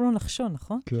 הראשון קראו לו נחשון,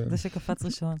 נכון? כן. זה שקפץ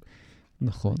ראשון.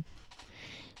 נכון.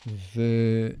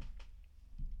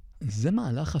 וזה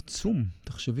מהלך עצום.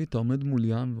 תחשבי, אתה עומד מול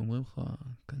ים ואומרים לך,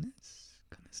 כנס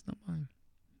למים.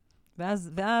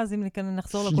 ואז אם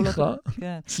נחזור לקולות...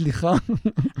 סליחה.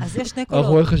 אז יש שני קולות.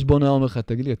 הרואה חשבון היה אומר לך,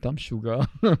 תגיד לי, אתה משוגע?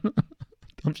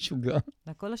 אתה משוגע.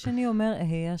 והקול השני אומר,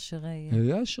 אהיה אשר אהיה.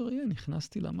 אהיה אשר אהיה,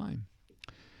 נכנסתי למים.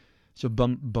 עכשיו,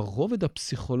 ברובד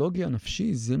הפסיכולוגי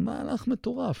הנפשי, זה מהלך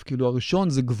מטורף. כאילו, הראשון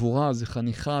זה גבורה, זה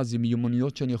חניכה, זה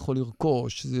מיומנויות שאני יכול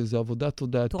לרכוש, זה עבודה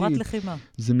תודעתית. תורת לחימה.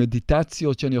 זה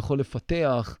מדיטציות שאני יכול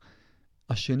לפתח.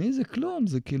 השני זה כלום,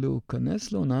 זה כאילו,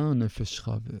 כנס לעונה הנפש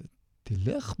שלך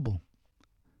ותלך בו.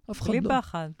 בלי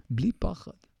פחד. בלי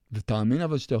פחד. ותאמין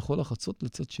אבל שאתה יכול לחצות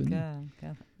לצד שני. כן,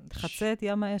 כן. חצה את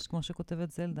ים האש, כמו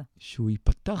שכותבת זלדה. שהוא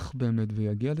ייפתח באמת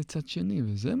ויגיע לצד שני,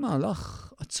 וזה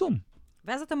מהלך עצום.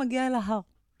 ואז אתה מגיע אל ההר.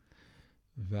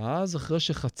 ואז אחרי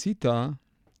שחצית,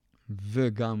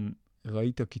 וגם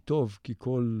ראית כי טוב, כי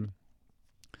כל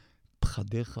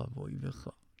פחדיך ואויביך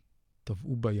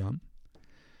טבעו בים,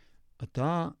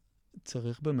 אתה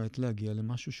צריך באמת להגיע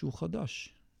למשהו שהוא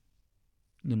חדש.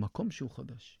 למקום שהוא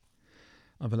חדש.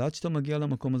 אבל עד שאתה מגיע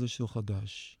למקום הזה שהוא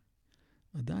חדש,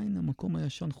 עדיין המקום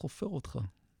הישן חופר אותך.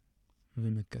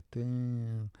 ומקטר,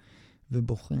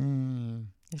 ובוכה.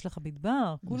 יש לך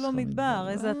מדבר, כולו מדבר,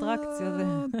 איזה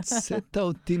אטרקציה. הוצאת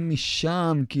אותי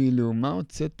משם, כאילו, מה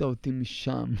הוצאת אותי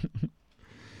משם?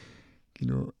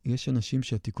 כאילו, יש אנשים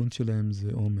שהתיקון שלהם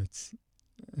זה אומץ.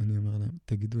 אני אומר להם,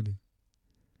 תגידו לי,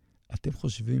 אתם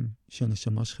חושבים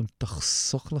שהנשמה שלכם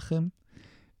תחסוך לכם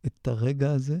את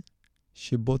הרגע הזה,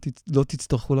 שבו לא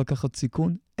תצטרכו לקחת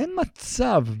סיכון? אין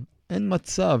מצב, אין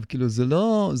מצב. כאילו,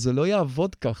 זה לא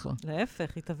יעבוד ככה.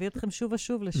 להפך, היא תביא אתכם שוב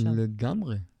ושוב לשם.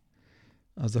 לגמרי.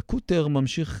 אז הקוטר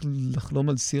ממשיך לחלום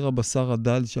על סיר הבשר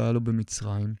הדל שהיה לו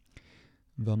במצרים,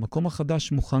 והמקום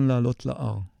החדש מוכן לעלות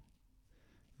להר,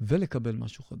 ולקבל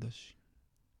משהו חדש.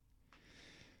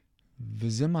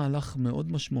 וזה מהלך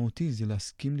מאוד משמעותי, זה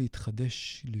להסכים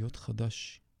להתחדש, להיות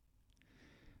חדש.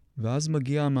 ואז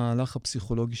מגיע המהלך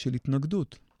הפסיכולוגי של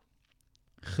התנגדות.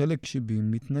 חלק שבי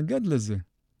מתנגד לזה.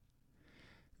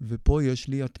 ופה יש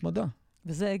לי התמדה.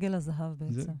 וזה עגל הזהב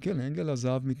בעצם. כן, עגל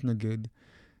הזהב מתנגד,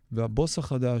 והבוס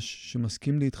החדש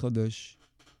שמסכים להתחדש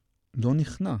לא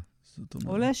נכנע.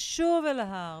 עולה שוב אל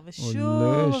ההר, ושוב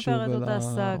עובר את אותה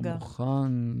סאגה.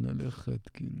 מוכן ללכת,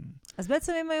 כאילו. אז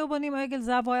בעצם אם היו בונים עגל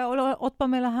זהב, הוא היה עולה עוד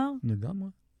פעם אל ההר? לגמרי.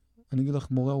 אני אגיד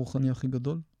לך, מורה הרוחני הכי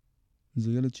גדול,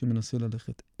 זה ילד שמנסה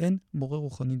ללכת. אין מורה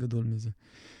רוחני גדול מזה.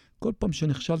 כל פעם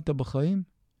שנכשלת בחיים,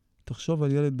 תחשוב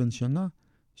על ילד בן שנה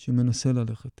שמנסה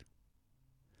ללכת.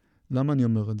 למה אני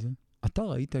אומר את זה? אתה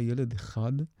ראית ילד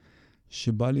אחד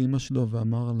שבא לאמא שלו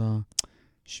ואמר לה,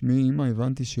 שמי אמא,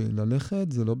 הבנתי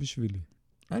שללכת זה לא בשבילי.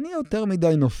 אני יותר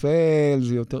מדי נופל,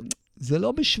 זה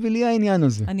לא בשבילי העניין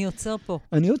הזה. אני יוצר פה.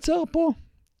 אני יוצר פה.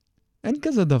 אין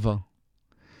כזה דבר.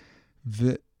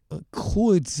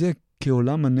 וקחו את זה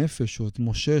כעולם הנפש, או את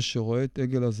משה שרואה את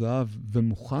עגל הזהב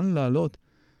ומוכן לעלות.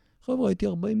 חבר'ה, הייתי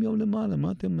 40 יום למעלה,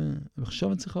 מה אתם... עכשיו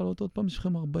אני צריך לעלות עוד פעם, יש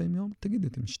לכם 40 יום? תגידי,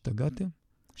 אתם השתגעתם?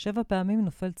 7 פעמים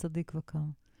נופל צדיק וקם.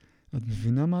 את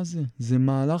מבינה מה זה? זה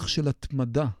מהלך של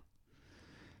התמדה.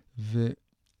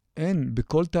 ואין,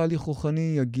 בכל תהליך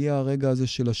רוחני יגיע הרגע הזה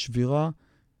של השבירה,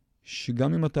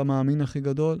 שגם אם אתה מאמין הכי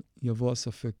גדול, יבוא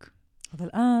הספק. אבל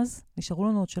אז נשארו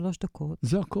לנו עוד 3 דקות.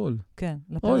 זה הכל. כן,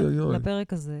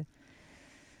 לפרק הזה.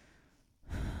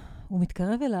 הוא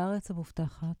מתקרב אל הארץ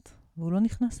המובטחת, והוא לא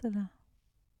נכנס אליה.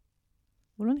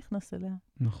 הוא לא נכנס אליה.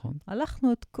 נכון.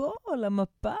 הלכנו את כל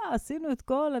המפה, עשינו את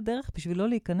כל הדרך בשביל לא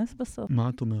להיכנס בסוף. מה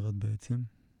את אומרת בעצם?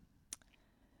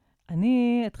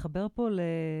 אני אתחבר פה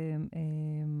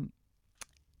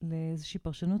לאיזושהי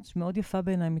פרשנות שמאוד יפה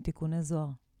בעיניי מתיקוני זוהר,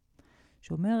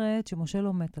 שאומרת שמשה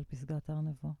לא מת על פסגת הר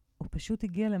נבו. הוא פשוט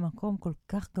הגיע למקום כל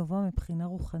כך גבוה מבחינה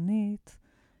רוחנית,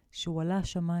 שהוא עלה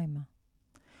השמיימה.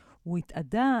 הוא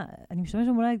התעדה, אני משתמש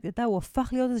במולה התעדה, הוא הפך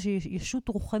להיות איזושהי ישות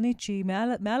רוחנית שהיא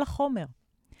מעל החומר.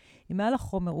 היא מעל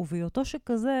החומר, ובהיותו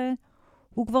שכזה,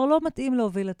 הוא כבר לא מתאים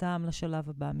להוביל את העם לשלב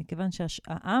הבא, מכיוון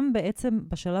שהעם בעצם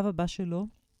בשלב הבא שלו,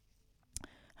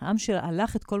 העם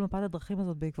שהלך את כל מפת הדרכים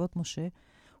הזאת בעקבות משה,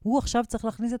 הוא עכשיו צריך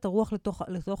להכניס את הרוח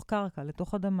לתוך קרקע,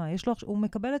 לתוך אדמה. הוא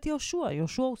מקבל את יהושע.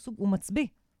 יהושע הוא מצביא,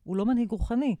 הוא לא מנהיג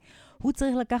רוחני. הוא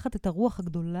צריך לקחת את הרוח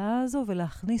הגדולה הזו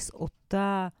ולהכניס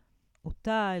אותה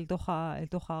אל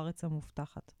תוך הארץ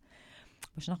המובטחת.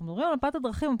 כשאנחנו מדברים על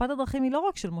מפת הדרכים היא לא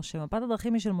רק של משה, מפת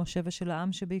הדרכים היא של משה ושל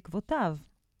העם שבעקבותיו.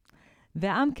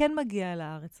 והעם כן מגיע אל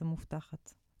הארץ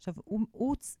המובטחת. עכשיו,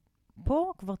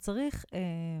 פה כבר צריך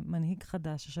מנהיג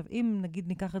חדש. עכשיו, אם נגיד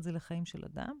ניקח את זה לחיים של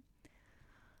אדם,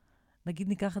 נגיד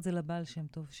ניקח את זה לבעל שם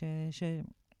טוב,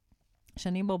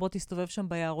 שנים רבות הסתובב שם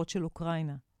ביערות של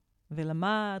אוקראינה,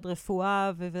 ולמד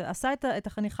רפואה, ועשה את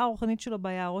החניכה הרוחנית שלו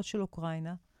ביערות של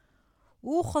אוקראינה.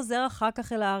 הוא חוזר אחר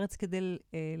כך אל הארץ כדי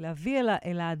להביא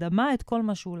אל האדמה את כל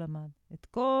מה שהוא למד. את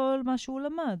כל מה שהוא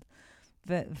למד.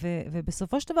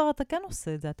 ובסופו של דבר אתה כן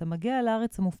עושה את זה. אתה מגיע אל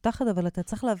הארץ המובטחת, אבל אתה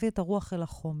צריך להביא את הרוח אל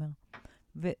החומר.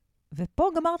 ופה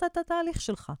גמרת את התהליך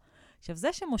שלך. עכשיו, זה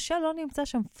שמשה לא נמצא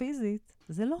שם פיזית,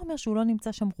 זה לא אומר שהוא לא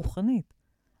נמצא שם רוחנית.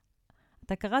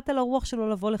 אתה קראת לרוח שלו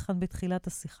לבוא לכאן בתחילת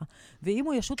השיחה. ואם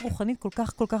הוא ישות רוחנית כל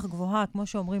כך כל כך גבוהה, כמו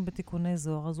שאומרים בתיקוני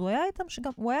זוהר, אז הוא היה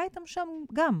איתם שם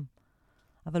גם.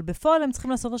 אבל בפועל הם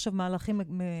צריכים לעשות עכשיו מהלכים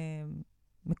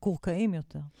מקורקעים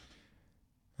יותר.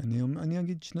 אני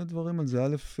אגיד שני דברים על זה.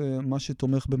 א', מה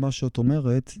שתומך במה שאת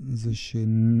אומרת, זה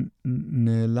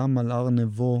שנעלם על הר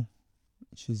נבו,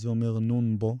 שזה אומר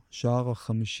נון בו, שער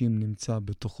ה-50 נמצא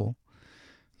בתוכו.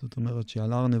 זאת אומרת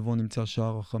שעל הר נבו נמצא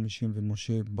שער ה-50,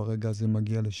 ומשה ברגע הזה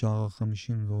מגיע לשער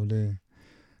ה-50 ועולה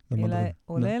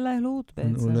עולה אל האלוהות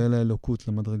בעצם. עולה אל האלוקות,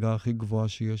 למדרגה הכי גבוהה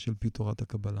שיש על פי תורת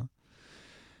הקבלה.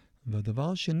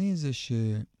 והדבר השני זה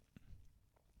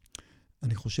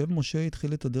אני חושב משה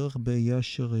התחיל את הדרך ב"היה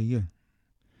אשר אהיה".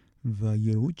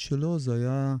 והייעוד שלו זה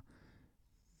היה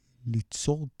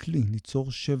ליצור כלי,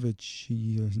 ליצור שבט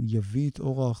שיביא את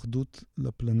אור האחדות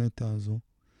לפלנטה הזו.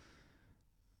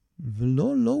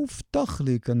 לא הובטח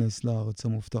להיכנס לארץ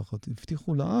המובטחת.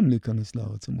 הבטיחו לעם להיכנס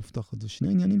לארץ המובטחת. זה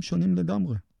שני עניינים שונים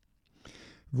לגמרי.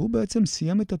 והוא בעצם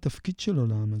סיים את התפקיד שלו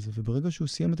לעם הזה, וברגע שהוא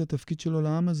סיים את התפקיד שלו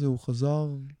לעם הזה, הוא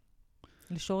חזר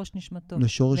לשורש נשמתו.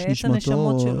 לשורש נשמתו,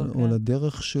 שלו, או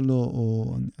לדרך שלו,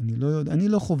 או אני לא יודע, אני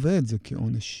לא חווה את זה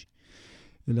כעונש,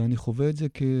 אלא אני חווה את זה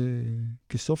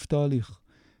כסוף תהליך.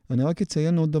 אני רק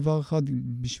אציין עוד דבר אחד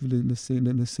בשביל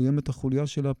לסיים את החוליה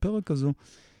של הפרק הזו,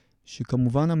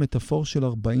 שכמובן המטאפור של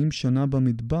 40 שנה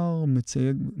במדבר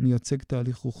מייצג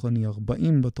תהליך רוחני.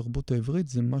 40 בתרבות העברית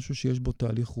זה משהו שיש בו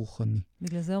תהליך רוחני.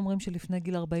 בגלל זה אומרים שלפני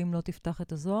גיל 40 לא תפתח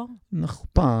את הזוהר?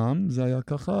 פעם זה היה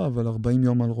ככה, אבל 40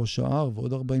 יום על ראש ההר,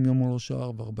 ועוד 40 יום על ראש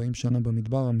ההר, ו40 שנה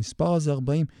במדבר. המספר הזה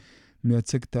 40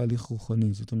 מייצג תהליך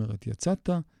רוחני. זאת אומרת, יצאת,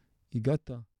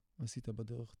 הגעת, עשית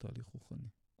בדרך תהליך רוחני.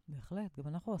 בהחלט, גם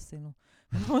אנחנו עשינו.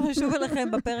 אנחנו נשוב אליכם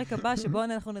בפרק הבא, שבו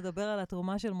אנחנו נדבר על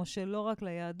התרומה של משה לא רק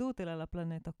ליהדות, אלא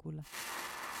לפלנטה כולה.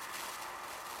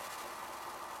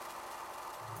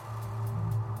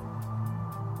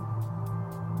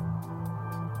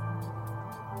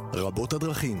 רבות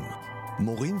הדרכים,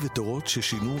 מורים ותורות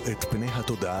ששינו את פני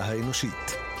התודעה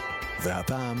האנושית.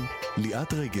 והפעם,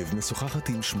 ליאת רגב משוחחת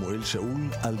עם שמואל שאול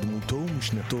על דמותו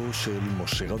ומשנתו של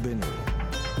משה רבנו.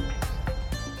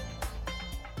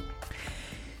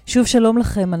 שוב שלום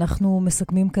לכם, אנחנו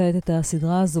מסכמים כעת את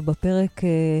הסדרה הזו בפרק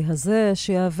הזה,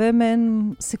 שיהווה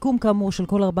מעין סיכום כאמור של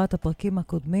כל 4 הפרקים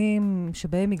הקודמים,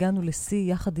 שבהם הגענו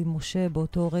לשיא יחד עם משה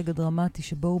באותו רגע דרמטי,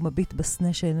 שבו הוא מביט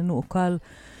בסנה שאיננו עוקל,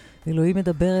 ואלוהים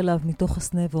מדבר אליו מתוך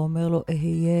הסנה ואומר לו,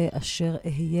 אהיה אשר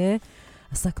אהיה.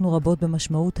 עסקנו רבות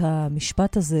במשמעות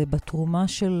המשפט הזה, בתרומה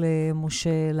של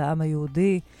משה לעם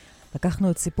היהודי,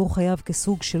 לקחנו את סיפור חייו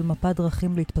כסוג של מפת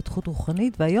דרכים להתפתחות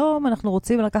רוחנית, והיום אנחנו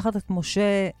רוצים לקחת את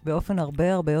משה באופן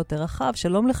הרבה הרבה יותר רחב.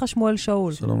 שלום לך שמואל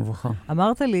שאול. שלום וברכה.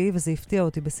 אמרת לי, וזה הפתיע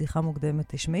אותי בשיחה מוקדמת,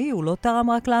 תשמעי, הוא לא תרם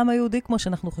רק לעם היהודי כמו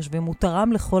שאנחנו חושבים, הוא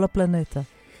תרם לכל הפלנטה.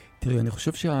 תראי, אני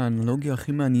חושב שהאנלוגיה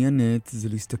הכי מעניינת זה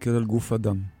להסתכל על גוף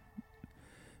אדם.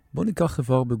 בוא ניקח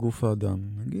איבר בגוף האדם,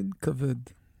 נגיד כבד.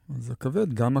 אז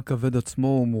הכבד, גם הכבד עצמו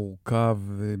הוא מורכב,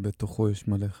 ובתוכו יש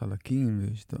מלא חלקים,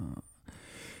 ויש את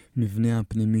המבנה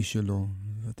הפנימי שלו.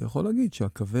 ואתה יכול להגיד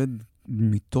שהכבד,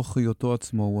 מתוך היותו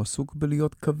עצמו, הוא עסוק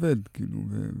בלהיות כבד, כאילו,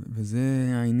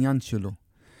 וזה העניין שלו.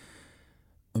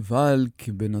 אבל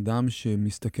כבן אדם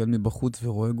שמסתכל מבחוץ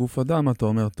ורואה גוף אדם, אתה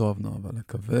אומר, טוב, לא, אבל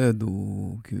הכבד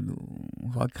הוא כאילו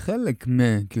רק חלק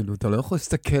כאילו, אתה לא יכול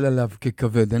להסתכל עליו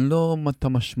ככבד, אין לו את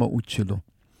המשמעות שלו.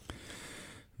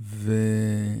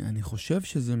 ואני חושב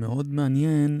שזה מאוד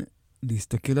מעניין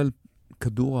להסתכל על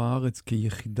כדור הארץ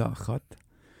כיחידה אחת,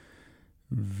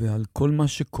 ועל כל מה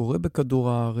שקורה בכדור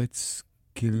הארץ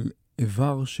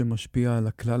כאיבר שמשפיע על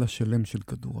הכלל השלם של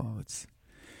כדור הארץ.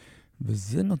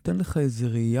 וזה נותן לך איזו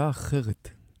ראייה אחרת.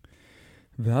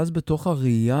 ואז בתוך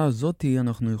הראייה הזאת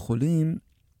אנחנו יכולים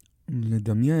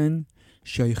לדמיין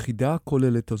שהיחידה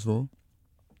הכוללת הזו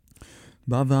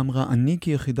באה ואמרה, אני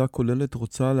כיחידה כוללת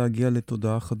רוצה להגיע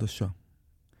לתודעה חדשה.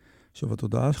 עכשיו,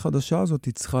 התודעה החדשה הזאת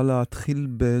היא צריכה להתחיל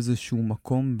באיזשהו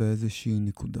מקום, באיזושהי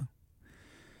נקודה.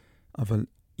 אבל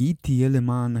היא תהיה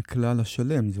למען הכלל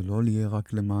השלם, זה לא יהיה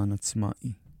רק למען עצמה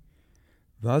היא.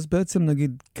 ואז בעצם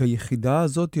נגיד, כיחידה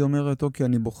הזאת היא אומרת, אוקיי,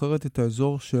 אני בוחרת את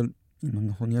האזור של, אם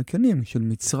אנחנו נהיה כנים, של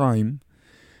מצרים,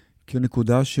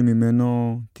 כנקודה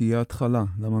שממנו תהיה התחלה.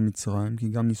 למה מצרים? כי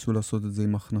גם ניסו לעשות את זה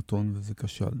עם מחנתון, וזה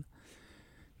כשל.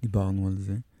 דיברנו על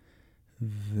זה.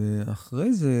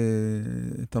 ואחרי זה,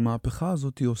 את המהפכה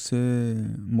הזאת היא עושה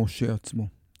משה עצמו.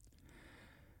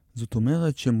 זאת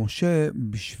אומרת שמשה,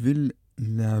 בשביל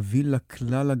להביא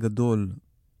לכלל הגדול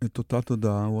את אותה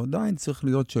תודעה, הוא עדיין צריך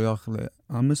להיות שייך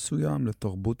לעם מסוים,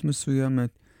 לתרבות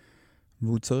מסוימת,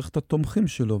 והוא צריך את התומכים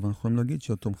שלו, ואנחנו יכולים להגיד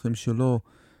שהתומכים שלו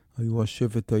היו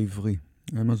השבט העברי.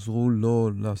 הם עזרו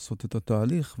לו לעשות את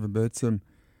התהליך, ובעצם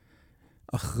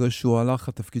אחרי שהוא הלך,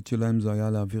 התפקיד שלהם זה היה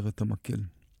להעביר את המקל.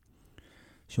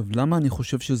 עכשיו, למה אני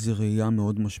חושב שזו ראייה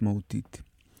מאוד משמעותית?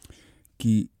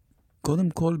 כי קודם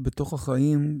כל, בתוך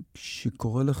החיים,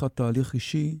 שקורה לך תהליך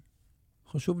אישי,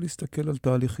 חשוב להסתכל על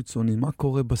תהליך חיצוני. מה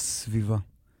קורה בסביבה?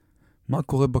 מה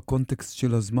קורה בקונטקסט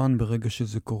של הזמן ברגע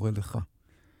שזה קורה לך?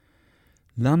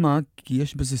 למה? כי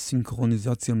יש בזה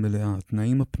סינכרוניזציה מלאה.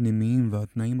 התנאים הפנימיים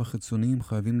והתנאים החיצוניים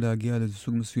חייבים להגיע לאיזה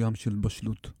סוג מסוים של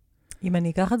בשלות. אם אני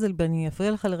אקח את זה, ואני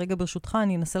אפריע לך לרגע ברשותך,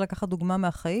 אני אנסה לקחת דוגמה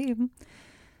מהחיים.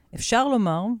 אפשר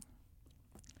לומר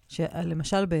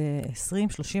שלמשל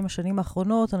ב-20-30 השנים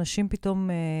האחרונות, אנשים פתאום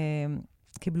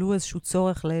קיבלו איזשהו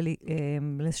צורך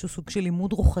לאיזשהו סוג של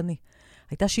לימוד רוחני.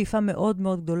 הייתה שאיפה מאוד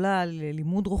מאוד גדולה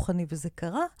ללימוד רוחני, וזה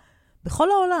קרה בכל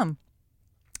העולם.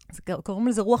 קוראים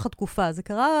לזה רוח התקופה, זה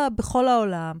קרה בכל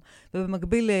העולם,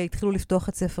 ובמקביל התחילו לפתוח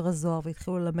את ספר הזוהר,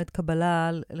 והתחילו ללמד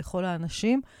קבלה לכל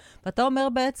האנשים, ואתה אומר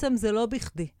בעצם זה לא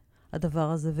בכדי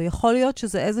הדבר הזה, ויכול להיות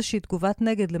שזה איזושהי תגובת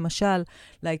נגד, למשל,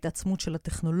 להתעצמות של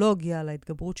הטכנולוגיה,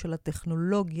 להתגברות של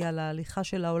הטכנולוגיה, להליכה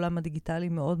של העולם הדיגיטלי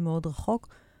מאוד מאוד רחוק.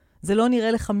 זה לא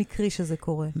נראה לך מקרי שזה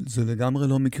קורה. זה לגמרי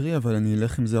לא מקרי, אבל אני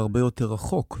אלך עם זה הרבה יותר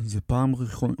רחוק. זה פעם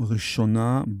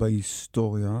ראשונה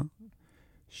בהיסטוריה,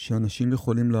 שאנשים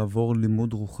יכולים לעבור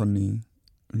לימוד רוחני,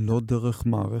 לא דרך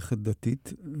מערכת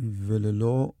דתית,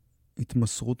 וללא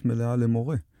התמסרות מלאה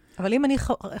למורה. אבל אם אני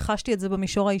חשתי את זה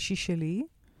במישור האישי שלי,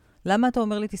 למה אתה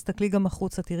אומר לי, תסתכלי גם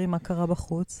החוצה, תראי מה קרה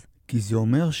בחוץ? כי זה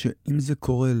אומר שאם זה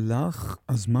קורה לך,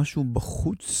 אז משהו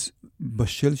בחוץ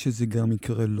בשל שזה גם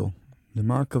יקרה לו.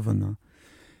 למה הכוונה?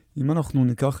 אם אנחנו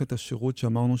ניקח את השירות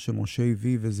שאמרנו שמשה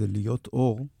הביא, וזה להיות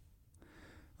אור,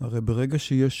 הרי ברגע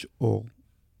שיש אור,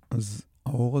 אז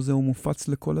האור הזה הוא מופץ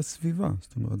לכל הסביבה.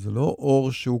 זאת אומרת, זה לא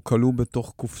אור שהוא כלוא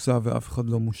בתוך קופסה ואף אחד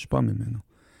לא מושפע ממנו,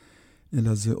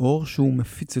 אלא זה אור שהוא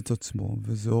מפיץ את עצמו,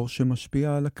 וזה אור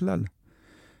שמשפיע על הכלל.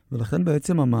 ולכן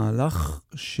בעצם המהלך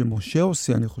שמשה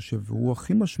עושה, אני חושב, והוא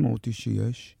הכי משמעותי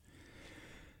שיש,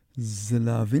 זה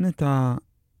להבין את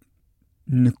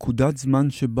הנקודת זמן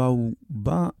שבה הוא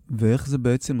בא, ואיך זה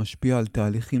בעצם משפיע על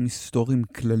תהליכים היסטוריים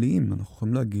כלליים. אנחנו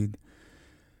יכולים להגיד,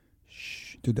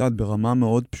 את יודעת, ברמה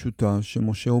מאוד פשוטה,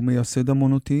 שמשה הוא מייסד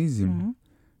המונותאיזם.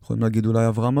 יכולים להגיד אולי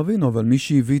אברהם אבינו, אבל מי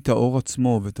שהביא את האור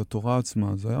עצמו ואת התורה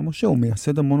עצמה, זה היה משה, הוא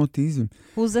מייסד המונותאיזם.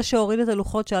 הוא זה שהוריד את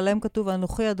הלוחות שעליהם כתוב,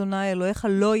 אנוכי אדוני אלוהיך,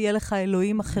 לא יהיה לך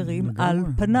אלוהים אחרים על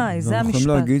פניי, זה המשפט. אנחנו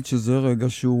יכולים להגיד שזה רגע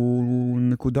שהוא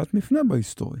נקודת מפנה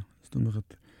בהיסטוריה. זאת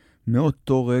אומרת,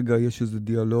 מאותו רגע יש איזה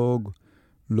דיאלוג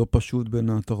לא פשוט בין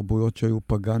התרבויות שהיו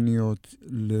פגניות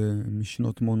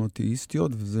למשנות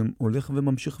מונותאיסטיות, וזה הולך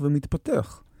וממשיך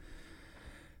ומתפתח.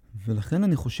 ולכן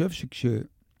אני חושב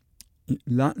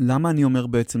למה אני אומר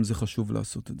בעצם זה חשוב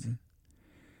לעשות את זה?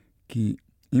 כי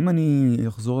אם אני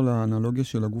אחזור לאנלוגיה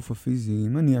של הגוף הפיזי,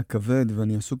 אם אני הכבד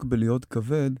ואני עסוק בלהיות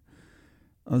כבד,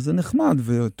 אז זה נחמד,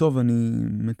 וטוב, אני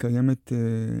מקיים את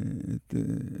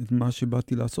מה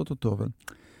שבאתי לעשות אותו, אבל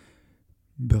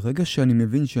ברגע שאני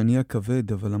מבין שאני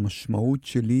הכבד, אבל המשמעות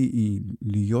שלי היא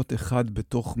להיות אחד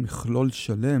בתוך מכלול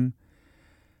שלם,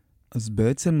 אז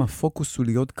בעצם הפוקוס הוא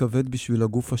להיות כבד בשביל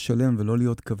הגוף השלם, ולא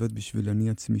להיות כבד בשביל אני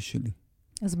עצמי שלי.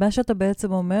 אז מה שאתה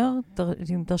בעצם אומר,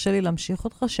 אם תרשה לי להמשיך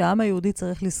אותך, שהעם היהודי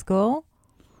צריך לזכור,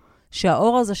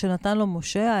 שהאור הזה שנתן לו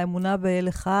משה, האמונה באל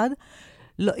אחד,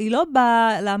 היא לא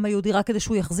באה לעם היהודי רק כדי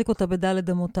שהוא יחזיק אותה בדלת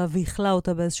אמותיו ויכלה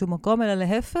אותה באיזשהו מקום, אלא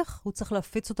להפך, הוא צריך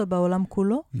להפיץ אותה בעולם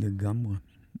כולו. לגמרי.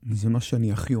 זה מה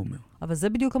שאני הכי אומר. אבל זה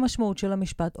בדיוק המשמעות של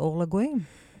המשפט אור לגויים.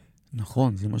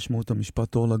 נכון, זה משמעות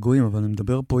המשפט אור לגויים, אבל אני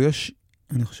מדבר פה,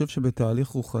 אני חושב שבתהליך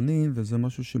רוחני, וזה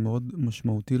משהו שמאוד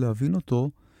משמעותי להבין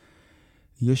אותו,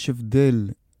 יש הבדל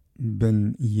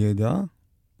בין ידע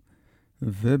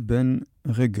ובין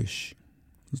רגש.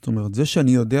 זאת אומרת, זה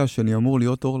שאני יודע שאני אמור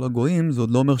להיות אור לגויים, זה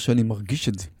עוד לא אומר שאני מרגיש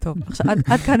את זה. טוב, עכשיו,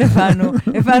 עד כאן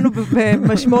הבנו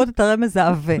במשמעות את הרמז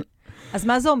העבה. אז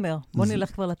מה זה אומר? בוא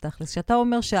נלך כבר לתכלס. שאתה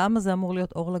אומר שהעם הזה אמור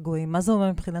להיות אור לגויים, מה זה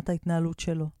אומר מבחינת ההתנהלות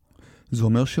שלו? זה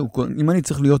אומר שאם אני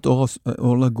צריך להיות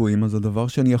אור לגויים, אז הדבר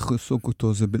שאני אחסוק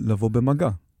אותו זה לבוא במגע.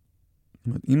 זאת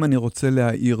אומרת, אם אני רוצה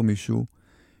להעיר מישהו,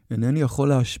 אינני יכול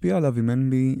להשפיע עליו אם אין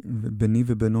ביני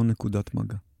ובינו נקודת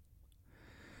מגע.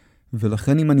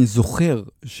 ולכן אם אני זוכר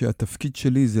שהתפקיד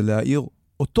שלי זה להעיר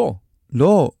אותו,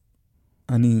 לא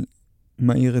אני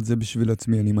מעיר את זה בשביל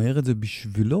עצמי, אני מעיר את זה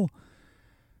בשבילו,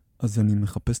 אז אני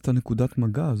מחפש את הנקודת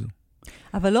מגע הזו.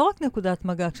 אבל לא רק נקודת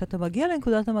מגע, כשאתה מגיע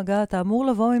לנקודת המגע, אתה אמור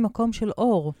לבוא ממקום של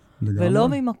אור, לגמרי. ולא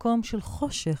ממקום של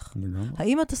חושך. לגמרי.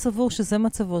 האם אתה סבור שזה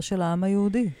מצבו של העם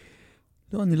היהודי?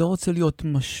 לא, אני לא רוצה להיות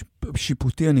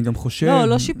שיפוטי, אני גם חושב...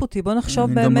 לא שיפוטי, בוא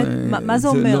נחשוב באמת, מה זה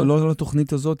אומר? לא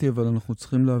לתוכנית הזאת, אבל אנחנו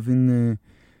צריכים להבין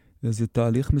איזה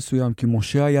תהליך מסוים, כי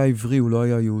משה היה עברי, הוא לא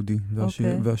היה יהודי.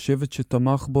 והשבט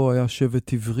שתמך בו היה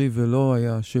שבט עברי, ולא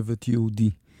היה שבט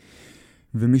יהודי.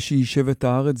 ומי שיישב את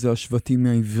הארץ זה השבטים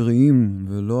העבריים,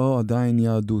 ולא עדיין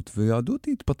יהדות. ויהדות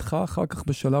היא התפתחה אחר כך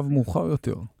בשלב מאוחר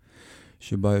יותר,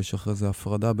 שבה יש אחרי זה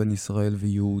הפרדה בין ישראל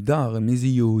ויהודה. הרי מי זה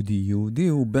יהודי? יהודי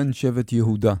הוא בן שבט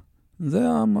יהודה. זה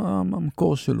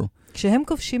המקור שלו. כשהם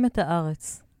כובשים את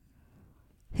הארץ,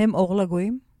 הם אור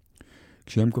לגויים?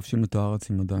 כשהם כובשים את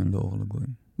הארץ, הם עדיין לא אור לגויים.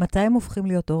 מתי הם הופכים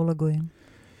להיות אור לגויים?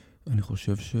 אני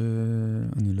חושב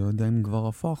אני לא יודע אם כבר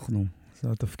הפכנו.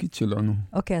 זה התפקיד שלנו.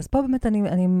 אוקיי, אז פה באמת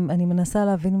אני מנסה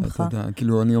להבין ממך. אתה יודע,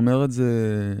 כאילו אני אומר את זה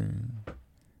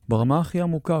ברמה הכי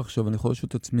עמוקה עכשיו, אני יכול לשאול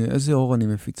את עצמי, איזה אור אני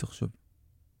מפיץ עכשיו?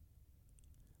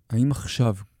 האם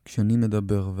עכשיו, כשאני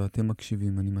מדבר ואתם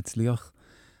מקשיבים, אני מצליח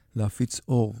להפיץ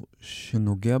אור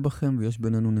שנוגע בכם ויש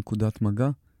בינינו נקודת מגע?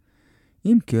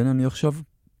 אם כן, אני עכשיו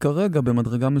כרגע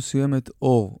במדרגה מסוימת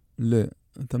אור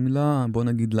את המילה, בוא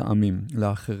נגיד לעמים,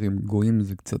 לאחרים. גויים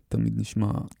זה קצת תמיד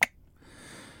נשמע...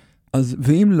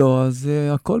 ואם לא, אז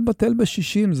הכל בטל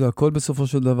ב-60, זה הכל בסופו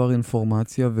של דבר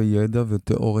אינפורמציה וידע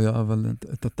ותיאוריה, אבל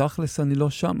את התכלס אני לא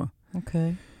שמה.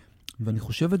 אוקיי. ואני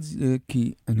חושב את זה,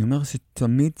 כי אני אומר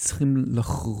שתמיד צריכים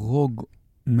לחרוג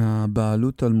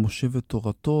מהבעלות על משה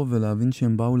ותורתו, ולהבין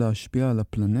שהם באו להשפיע על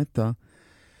הפלנטה,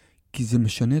 כי זה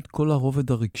משנה את כל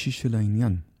הרובד הרגשי של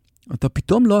העניין. אתה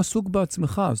פתאום לא עסוק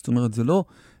בעצמך, זאת אומרת, זה לא,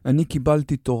 אני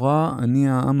קיבלתי תורה, אני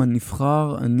העם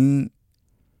הנבחר,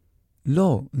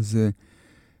 לא, זה,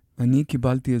 אני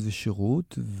קיבלתי איזה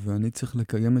שירות, ואני צריך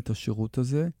לקיים את השירות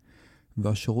הזה,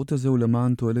 והשירות הזה הוא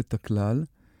למען תועלת הכלל,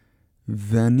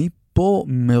 ואני פה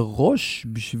מראש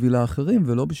בשביל האחרים,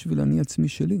 ולא בשביל אני עצמי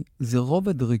שלי. זה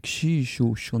רובד רגשי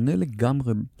שהוא שונה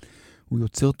לגמרי, הוא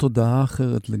יוצר תודעה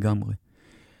אחרת לגמרי.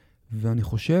 ואני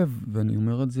חושב, ואני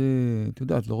אומר את זה, אתה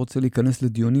יודעת, לא רוצה להיכנס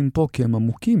לדיונים פה, כי הם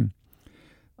עמוקים,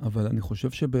 אבל אני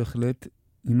חושב שבהחלט,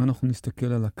 אם אנחנו נסתכל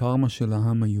על הקרמה של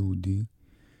העם היהודי,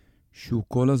 שהוא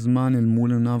כל הזמן אל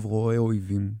מול עיניו רואה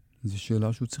אויבים, זו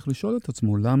שאלה שהוא צריך לשאול את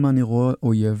עצמו, למה אני רואה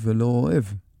אויב ולא אוהב?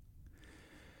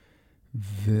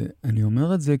 ואני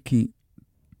אומר את זה כי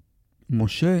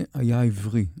משה היה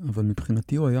עברי, אבל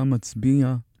מבחינתי הוא היה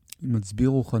מצביא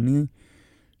רוחני,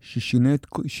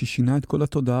 ששינה את כל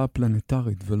התודעה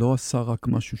הפלנטרית, ולא עשה רק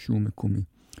משהו שהוא מקומי.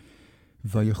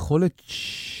 והיכולת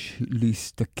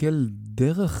להסתכל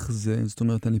דרך זה, זאת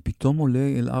אומרת, אני פתאום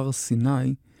עולה אל הר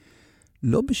סיני,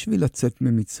 לא בשביל לצאת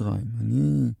ממצרים.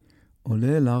 אני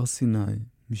עולה אל הר סיני,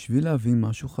 בשביל להביא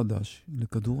משהו חדש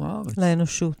לכדור הארץ.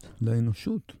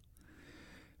 לאנושות.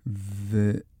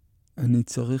 ואני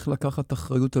צריך לקחת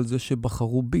אחריות על זה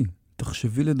שבחרו בי.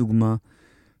 תחשבי לדוגמה,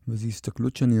 וזו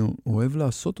הסתכלות שאני אוהב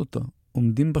לעשות אותה.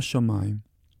 עומדים בשמיים,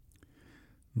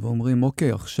 ואומרים,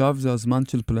 אוקיי, עכשיו זה הזמן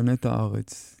של פלנט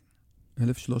הארץ.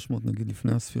 1300 נגיד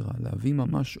לפני הספירה, להביא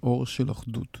ממש אור של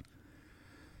אחדות.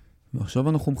 ועכשיו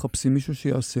אנחנו מחפשים מישהו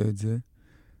שיעשה את זה,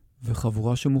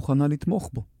 וחבורה שמוכנה לתמוך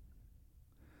בו.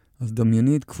 אז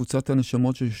דמייני את קבוצת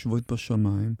הנשמות שיושבות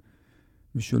בשמיים,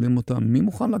 ושואלים אותם, מי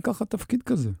מוכן לקחת תפקיד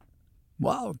כזה?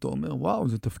 וואו, אתה אומר, וואו,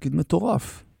 זה תפקיד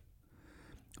מטורף.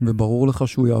 וברור לך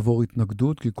שהוא יעבור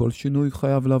התנגדות, כי כל שינוי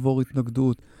חייב לעבור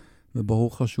התנגדות,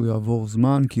 וברור לך שהוא יעבור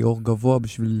זמן, כי אור גבוה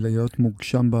בשביל להיות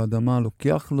מוגשם באדמה,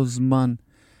 לוקח לו זמן.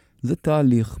 זה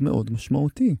תהליך מאוד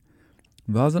משמעותי.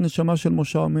 ואז הנשמה של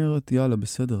משה אומרת, יאללה,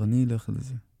 בסדר, אני אלך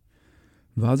לזה.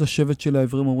 ואז השבט של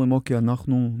העברים אומרים, אוקיי,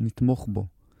 אנחנו נתמוך בו.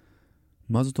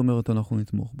 מה זאת אומרת אנחנו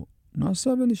נתמוך בו? נעשה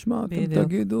ונשמע, אתם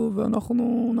תגידו,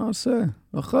 ואנחנו נעשה.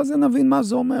 אחרי זה נבין מה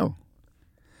זה אומר.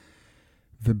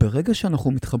 וברגע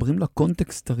שאנחנו מתחברים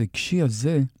לקונטקסט הרגשי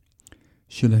הזה,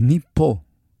 של אני פה,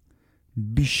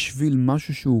 בשביל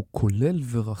משהו שהוא כולל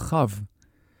ורחב,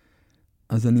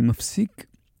 אז אני מפסיק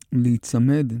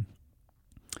להיצמד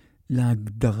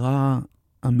להגדרה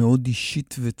המאוד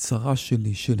אישית וצרה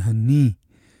שלי, של אני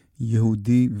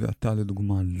יהודי ואתה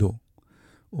לדוגמה לא.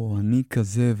 או אני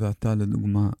כזה ואתה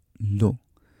לדוגמה לא.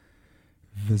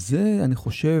 וזה, אני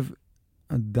חושב,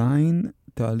 עדיין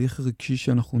תהליך רגשי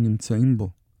שאנחנו נמצאים בו.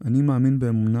 אני מאמין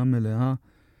באמונה מלאה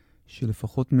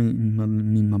שלפחות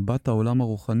ממבט העולם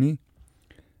הרוחני,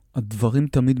 הדברים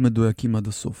תמיד מדויקים עד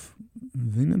הסוף.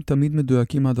 ואם הם תמיד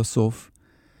מדויקים עד הסוף,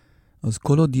 אז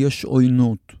כל עוד יש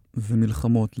עוינות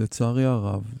ומלחמות, לצערי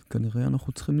הרב, כנראה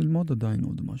אנחנו צריכים ללמוד עדיין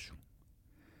עוד משהו.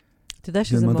 אתה יודע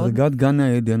שזה מאוד... במדרגת גן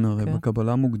העדן הרי,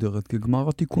 בקבלה מוגדרת כגמר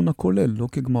התיקון הכולל, לא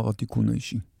כגמר התיקון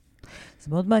האישי. זה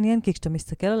מאוד מעניין, כי כשאתה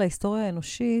מסתכל על ההיסטוריה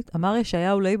האנושית, אמר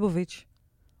ישעיהו ליבוביץ',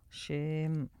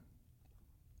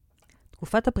 תקופה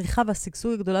תקופת הפריחה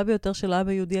והשגשוג הגדולה ביותר של העם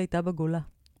היהודי הייתה בגולה.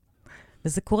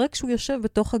 וזה קורה כשהוא יושב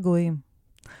בתוך הגויים.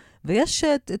 ויש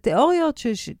תיאוריות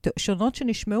שונות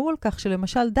שנשמעו על כך,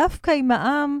 שלמשל דווקא עם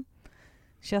העם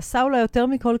שעשה אולי יותר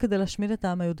מכל כדי להשמיד את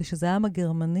העם היהודי, שזה העם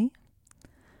הגרמני,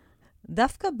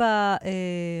 דווקא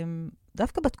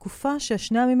בתקופה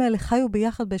שהשני העמים האלה חיו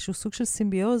ביחד באיזשהו סוג של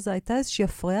סימביוזה, הייתה איזושהי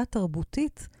הפריה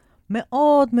תרבותית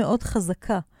מאוד מאוד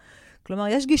חזקה. כלומר,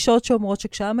 יש גישות שאומרות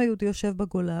שכשהעם היהודי יושב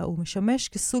בגולה, הוא משמש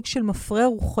כסוג של מפרה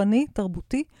רוחני,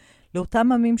 תרבותי,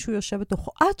 לאותם עמים שהוא יושב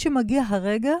בתוכו, עד שמגיע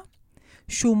הרגע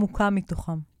שהוא מוקם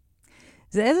מתוכם.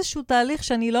 זה איזשהו תהליך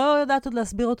שאני לא יודעת עוד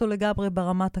להסביר אותו לגמרי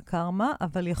ברמת הקרמה,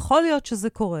 אבל יכול להיות שזה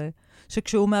קורה,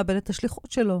 שכשהוא מאבד את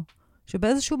השליחות שלו,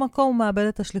 שבאיזשהו מקום הוא מאבד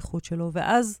את השליחות שלו,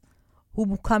 ואז הוא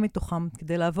מוקם מתוכם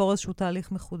כדי לעבור איזשהו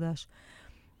תהליך מחודש.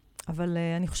 אבל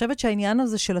אני חושבת שהעניין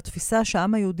הזה של התפיסה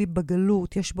שהעם היהודי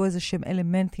בגלות, יש בו איזה שהם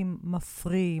אלמנטים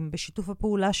מפריעים, בשיתוף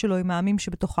הפעולה שלו עם העמים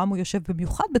שבתוכם הוא יושב,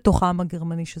 במיוחד בתוך העם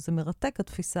הגרמני, שזה מרתק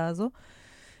התפיסה הזו,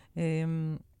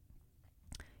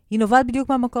 היא נובעת בדיוק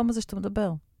מהמקום הזה שאתה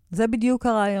מדבר. זה בדיוק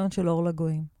הרעיון של אור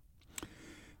לגויים.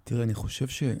 תראה, אני חושב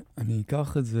שאני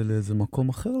אקח את זה לאיזה מקום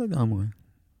אחר לגמרי.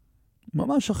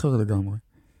 ממש אחר לגמרי.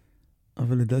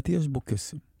 אבל לדעתי יש בו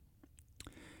קסם.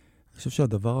 אני חושב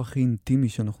שהדבר הכי אינטימי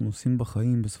שאנחנו עושים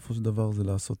בחיים, בסופו של דבר, זה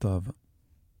לעשות אהבה.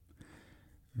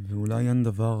 ואולי אין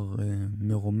דבר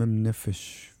מרומם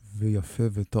נפש ויפה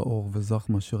וטהור וזך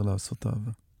מאשר לעשות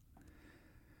אהבה.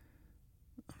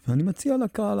 ואני מציע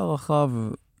לקהל הרחב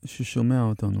ששומע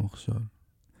אותנו עכשיו,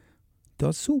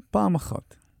 תעשו פעם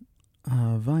אחת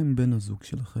אהבה עם בן הזוג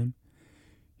שלכם,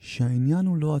 שהעניין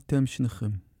הוא לא אתם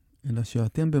שניכם, אלא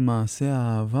שאתם במעשה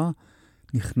האהבה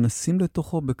נכנסים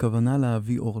לתוכו בכוונה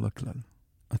להביא אור לכלל.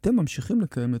 אתם ממשיכים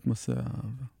לקיים את מסע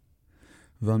האהבה.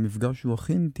 והמפגש הוא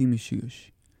הכי אינטימי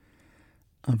שיש.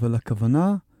 אבל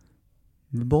הכוונה,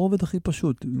 וברובד הכי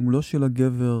פשוט, הוא לא של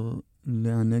הגבר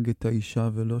לענג את האישה,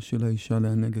 ולא של האישה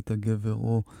לענג את הגבר,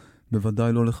 או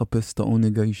בוודאי לא לחפש את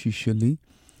העונג האישי שלי,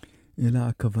 אלא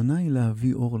הכוונה היא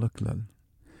להביא אור לכלל.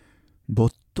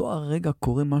 באותו הרגע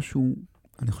קורה משהו,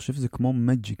 אני חושב שזה כמו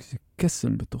מג'יק, זה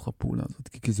קסם בתוך הפעולה הזאת,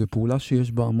 כי זו פעולה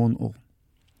שיש בה המון אור.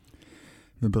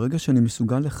 וברגע שאני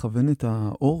מסוגל לכוון את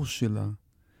האור שלה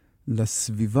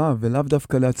לסביבה, ולאו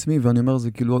דווקא לעצמי, ואני אומר,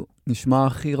 זה כאילו נשמע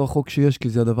הכי רחוק שיש, כי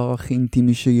זה הדבר הכי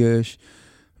אינטימי שיש,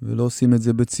 ולא עושים את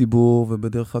זה בציבור,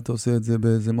 ובדרך כלל אתה עושה את זה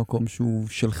באיזה מקום שהוא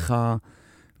שלך,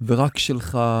 ורק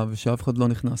שלך, ושאף אחד לא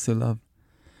נכנס אליו.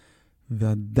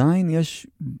 ועדיין יש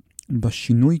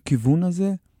בשינוי כיוון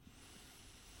הזה,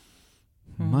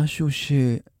 משהו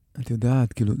שאת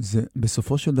יודעת, כאילו, זה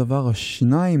בסופו של דבר,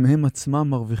 השניים הם עצמם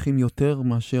מרוויחים יותר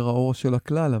מאשר האור של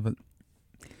הכלל, אבל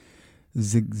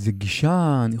זה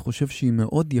גישה, אני חושב שהיא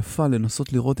מאוד יפה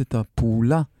לנסות לראות את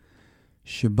הפעולה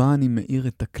שבה אני מאיר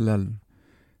את הכלל.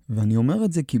 ואני אומר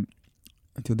את זה כי,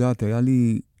 את יודעת, היה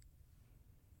לי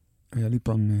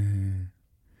פעם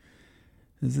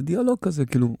איזה דיאלוג כזה,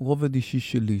 כאילו רובד אישי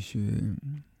שלי,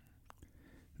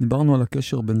 דיברנו על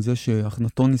הקשר בין זה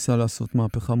שאחנתון ניסה לעשות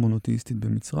מהפכה מונותאיסטית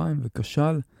במצרים,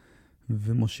 וכשל,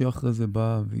 ומשה אחרי זה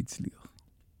בא והצליח.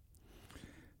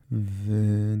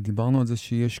 ודיברנו על זה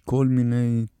שיש כל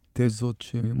מיני תזות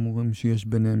שאומרים שיש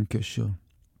ביניהם קשר.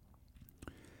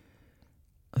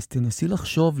 אז תנסי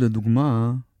לחשוב,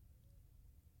 לדוגמה,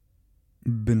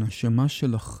 בנשמה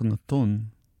של אחנתון,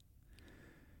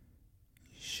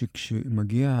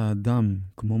 שכשמגיע האדם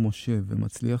כמו משה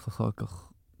ומצליח אחר כך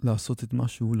לעשות את מה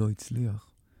שהוא לא הצליח,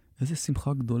 איזה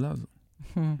שמחה גדולה זו.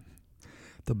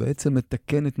 אתה בעצם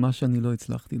מתקן את מה שאני לא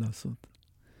הצלחתי לעשות.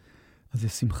 אז זו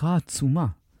שמחה עצומה.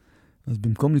 אז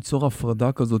במקום ליצור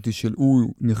הפרדה כזאת של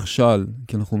הוא נכשל,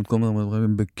 כי אנחנו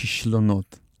מדברים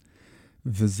בכישלונות,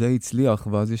 וזה הצליח,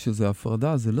 ואז יש איזו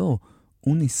הפרדה, זה לא.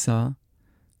 הוא ניסה,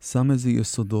 שם איזה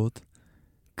יסודות,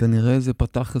 כנראה זה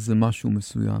פתח איזה משהו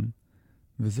מסוים,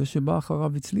 וזה שבא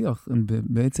אחריו הצליח. הם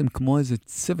בעצם כמו איזה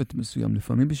צוות מסוים.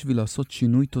 לפעמים בשביל לעשות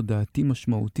שינוי תודעתי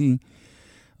משמעותי,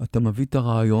 אתה מביא את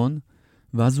הרעיון,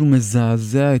 ואז הוא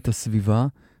מזעזע את הסביבה,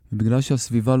 ובגלל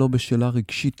שהסביבה לא בשלה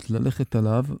רגשית ללכת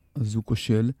עליו, אז הוא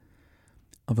כושל.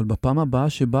 אבל בפעם הבאה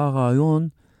שבא הרעיון,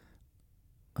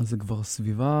 אז זה כבר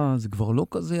סביבה, זה כבר לא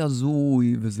כזה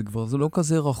הזוי, וזה כבר זה לא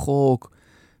כזה רחוק,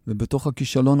 ובתוך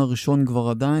הכישלון הראשון כבר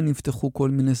עדיין נפתחו כל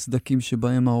מיני סדקים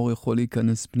שבהם האור יכול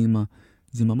להיכנס פנימה.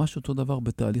 זה ממש אותו דבר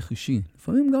בתהליך אישי.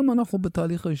 לפעמים גם אנחנו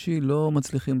בתהליך אישי לא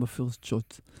מצליחים בפירסט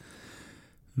שוט.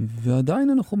 ועדיין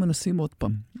אנחנו מנסים עוד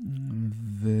פעם.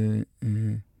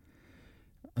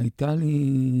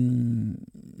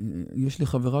 יש לי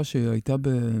חברה שהייתה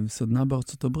בסדנה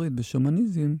בארצות הברית,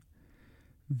 בשמניזם,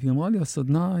 והיא אמרה לי,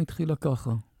 הסדנה התחילה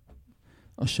ככה.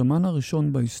 השמן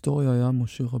הראשון בהיסטוריה היה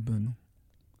משה רבנו.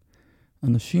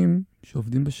 אנשים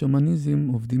שעובדים בשמניזם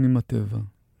עובדים עם הטבע.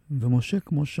 ומשה,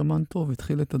 כמו שמן טוב,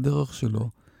 התחיל את הדרך שלו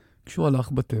כשהוא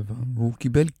הלך בטבע, והוא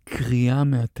קיבל קריאה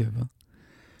מהטבע,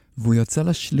 והוא יצא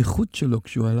לשליחות שלו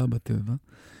כשהוא עלה בטבע,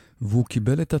 והוא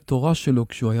קיבל את התורה שלו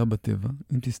כשהוא היה בטבע.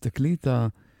 אם תסתכלי את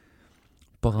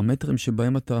הפרמטרים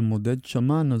שבהם אתה מודד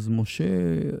שמן, אז משה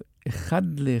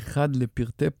אחד לאחד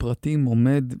לפרטי פרטים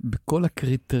עומד בכל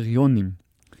הקריטריונים.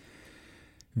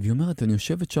 והיא אומרת, אני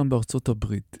יושבת שם בארצות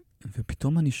הברית,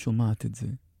 ופתאום אני שומעת את זה,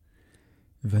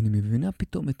 ואני מבינה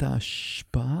פתאום את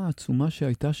ההשפעה העצומה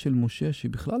שהייתה של משה,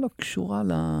 שהיא בכלל לא קשורה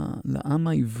לעם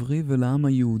העברי ולעם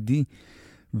היהודי,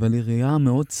 ולראייה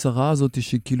המאוד צרה הזאת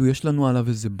שכאילו יש לנו עליו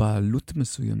איזו בעלות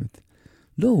מסוימת.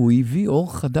 לא, הוא הביא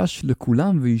אור חדש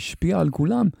לכולם והשפיע על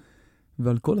כולם,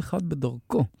 ועל כל אחד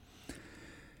בדרכו.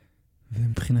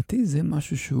 ומבחינתי זה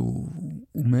משהו שהוא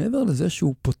מעבר לזה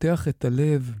שהוא פותח את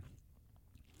הלב,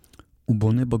 הוא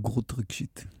בונה בגרות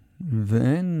רגשית.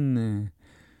 ואין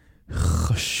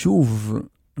חשוב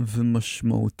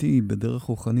ומשמעותי בדרך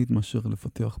רוחנית מאשר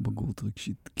לפתח בגרות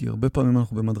רגשית. כי הרבה פעמים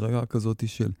אנחנו במדרגה כזאת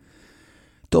של,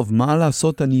 טוב, מה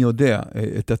לעשות אני יודע,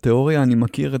 את התיאוריה אני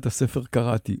מכיר, את הספר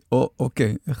קראתי.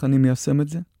 אוקיי, איך אני מיישם את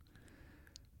זה?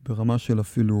 ברמה של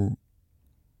אפילו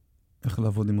איך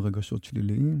לעבוד עם רגשות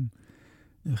שליליים,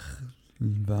 איך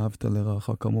ואהבת לרעך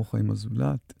כמוך עם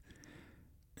הזולת,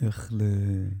 איך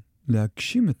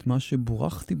להגשים את מה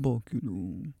שבורחתי בו,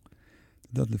 כאילו,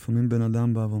 את יודעת, לפעמים בן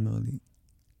אדם בא ואומר לי,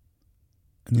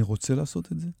 אני רוצה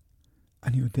לעשות את זה,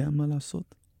 אני יודע מה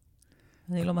לעשות.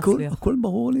 אני לא מצליח. הכל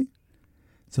ברור לי.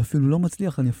 זה אפילו לא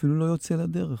מצליח, אני אפילו לא יוצא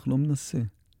לדרך, לא מנסה.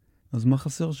 אז מה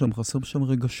חסר שם? חסר שם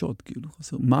רגשות, כאילו,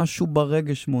 חסר משהו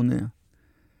ברגש מונע.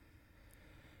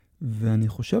 ואני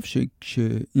חושב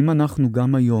שאם אנחנו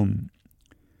גם היום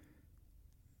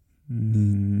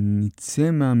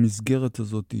נצא מהמסגרת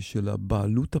הזאת של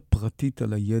הבעלות הפרטית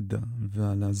על הידע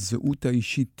ועל הזהות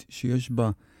האישית שיש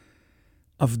בה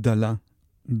הבדלה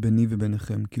ביני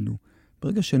וביניכם, כאילו,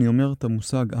 ברגע שאני אומר את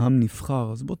המושג העם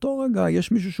נבחר, אז באותו רגע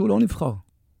יש מישהו שהוא לא נבחר.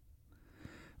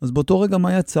 אז באותו רגע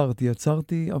מה יצרתי?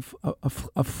 יצרתי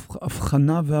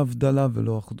הבחנה והבדלה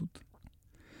ולא אחדות.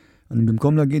 אני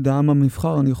במקום להגיד העם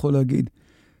הנבחר, אני יכול להגיד,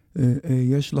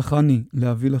 יש לך אני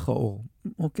להביא לך אור.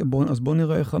 אוקיי, אז בוא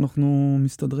נראה איך אנחנו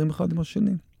מסתדרים אחד עם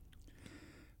השני.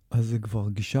 אז זה כבר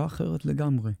גישה אחרת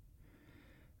לגמרי.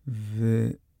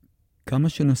 וכמה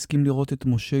שנסכים לראות את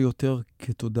משה יותר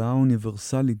כתודעה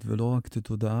אוניברסלית, ולא רק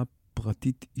כתודעה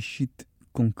פרטית, אישית,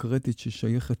 קונקרטית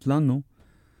ששייכת לנו,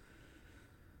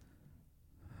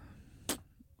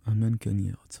 אמן כן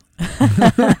יהיה רצון.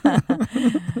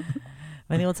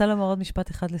 ואני רוצה לומר עוד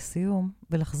משפט אחד לסיום,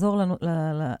 ולחזור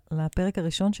לפרק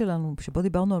הראשון שלנו, שבו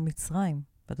דיברנו על מצרים,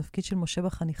 והתפקיד של משה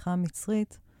בחניכה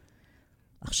המצרית.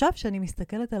 עכשיו שאני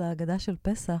מסתכלת על ההגדה של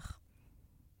פסח,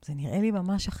 זה נראה לי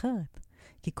ממש אחרת.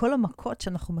 כי כל המכות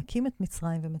שאנחנו מקים את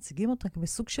מצרים ומציגים אותה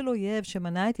בסוג של אויב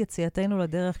שמנע את יציאתנו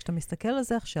לדרך, כשאתה מסתכל על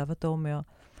זה עכשיו, אתה אומר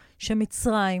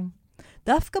שמצרים,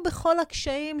 דווקא בכל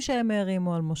הקשיים שהם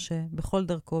הרימו על משה, בכל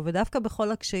דרכו, ודווקא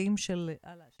בכל הקשיים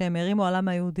שהם הרימו על העם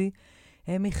היהודי,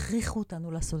 הם הכריחו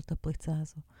אותנו לעשות את הפריצה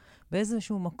הזו.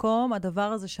 באיזשהו מקום, הדבר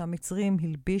הזה שהמצרים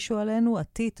הלבישו עלינו,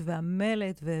 הטיט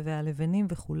והמלט והלבנים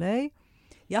וכולי,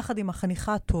 יחד עם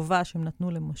החניכה הטובה שהם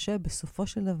נתנו למשה, בסופו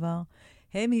של דבר,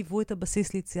 הם היוו את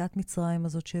הבסיס ליציאת מצרים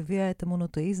הזאת שהביאה את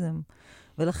המונותאיזם.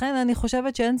 ולכן אני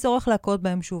חושבת שאין צורך להכות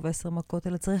בהם שוב 10 מכות,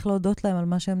 אלא צריך להודות להם על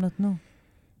מה שהם נתנו.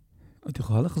 את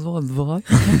יכולה לחזור על דבריי?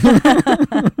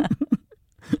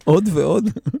 עוד ועוד.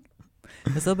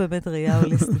 וזו באמת ראייה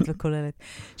הוליסטית וכוללת.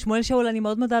 שמואל שאול, אני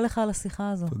מאוד מודה לך על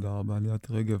השיחה הזו. תודה רבה,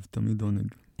 ליאת רגב, תמיד עונג.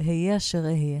 היה אשר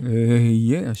אהיה.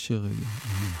 היה אשר אהיה.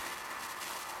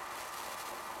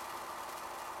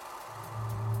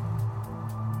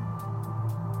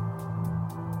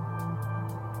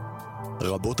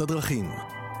 רבות הדרכים,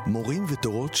 מורים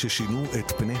ותורות ששינו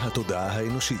את פני התודעה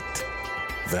האנושית.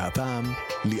 והפעם,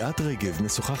 ליאת רגב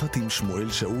משוחחת עם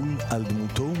שמואל שאול על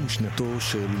דמותו ומשנתו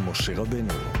של משה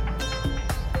רבנו.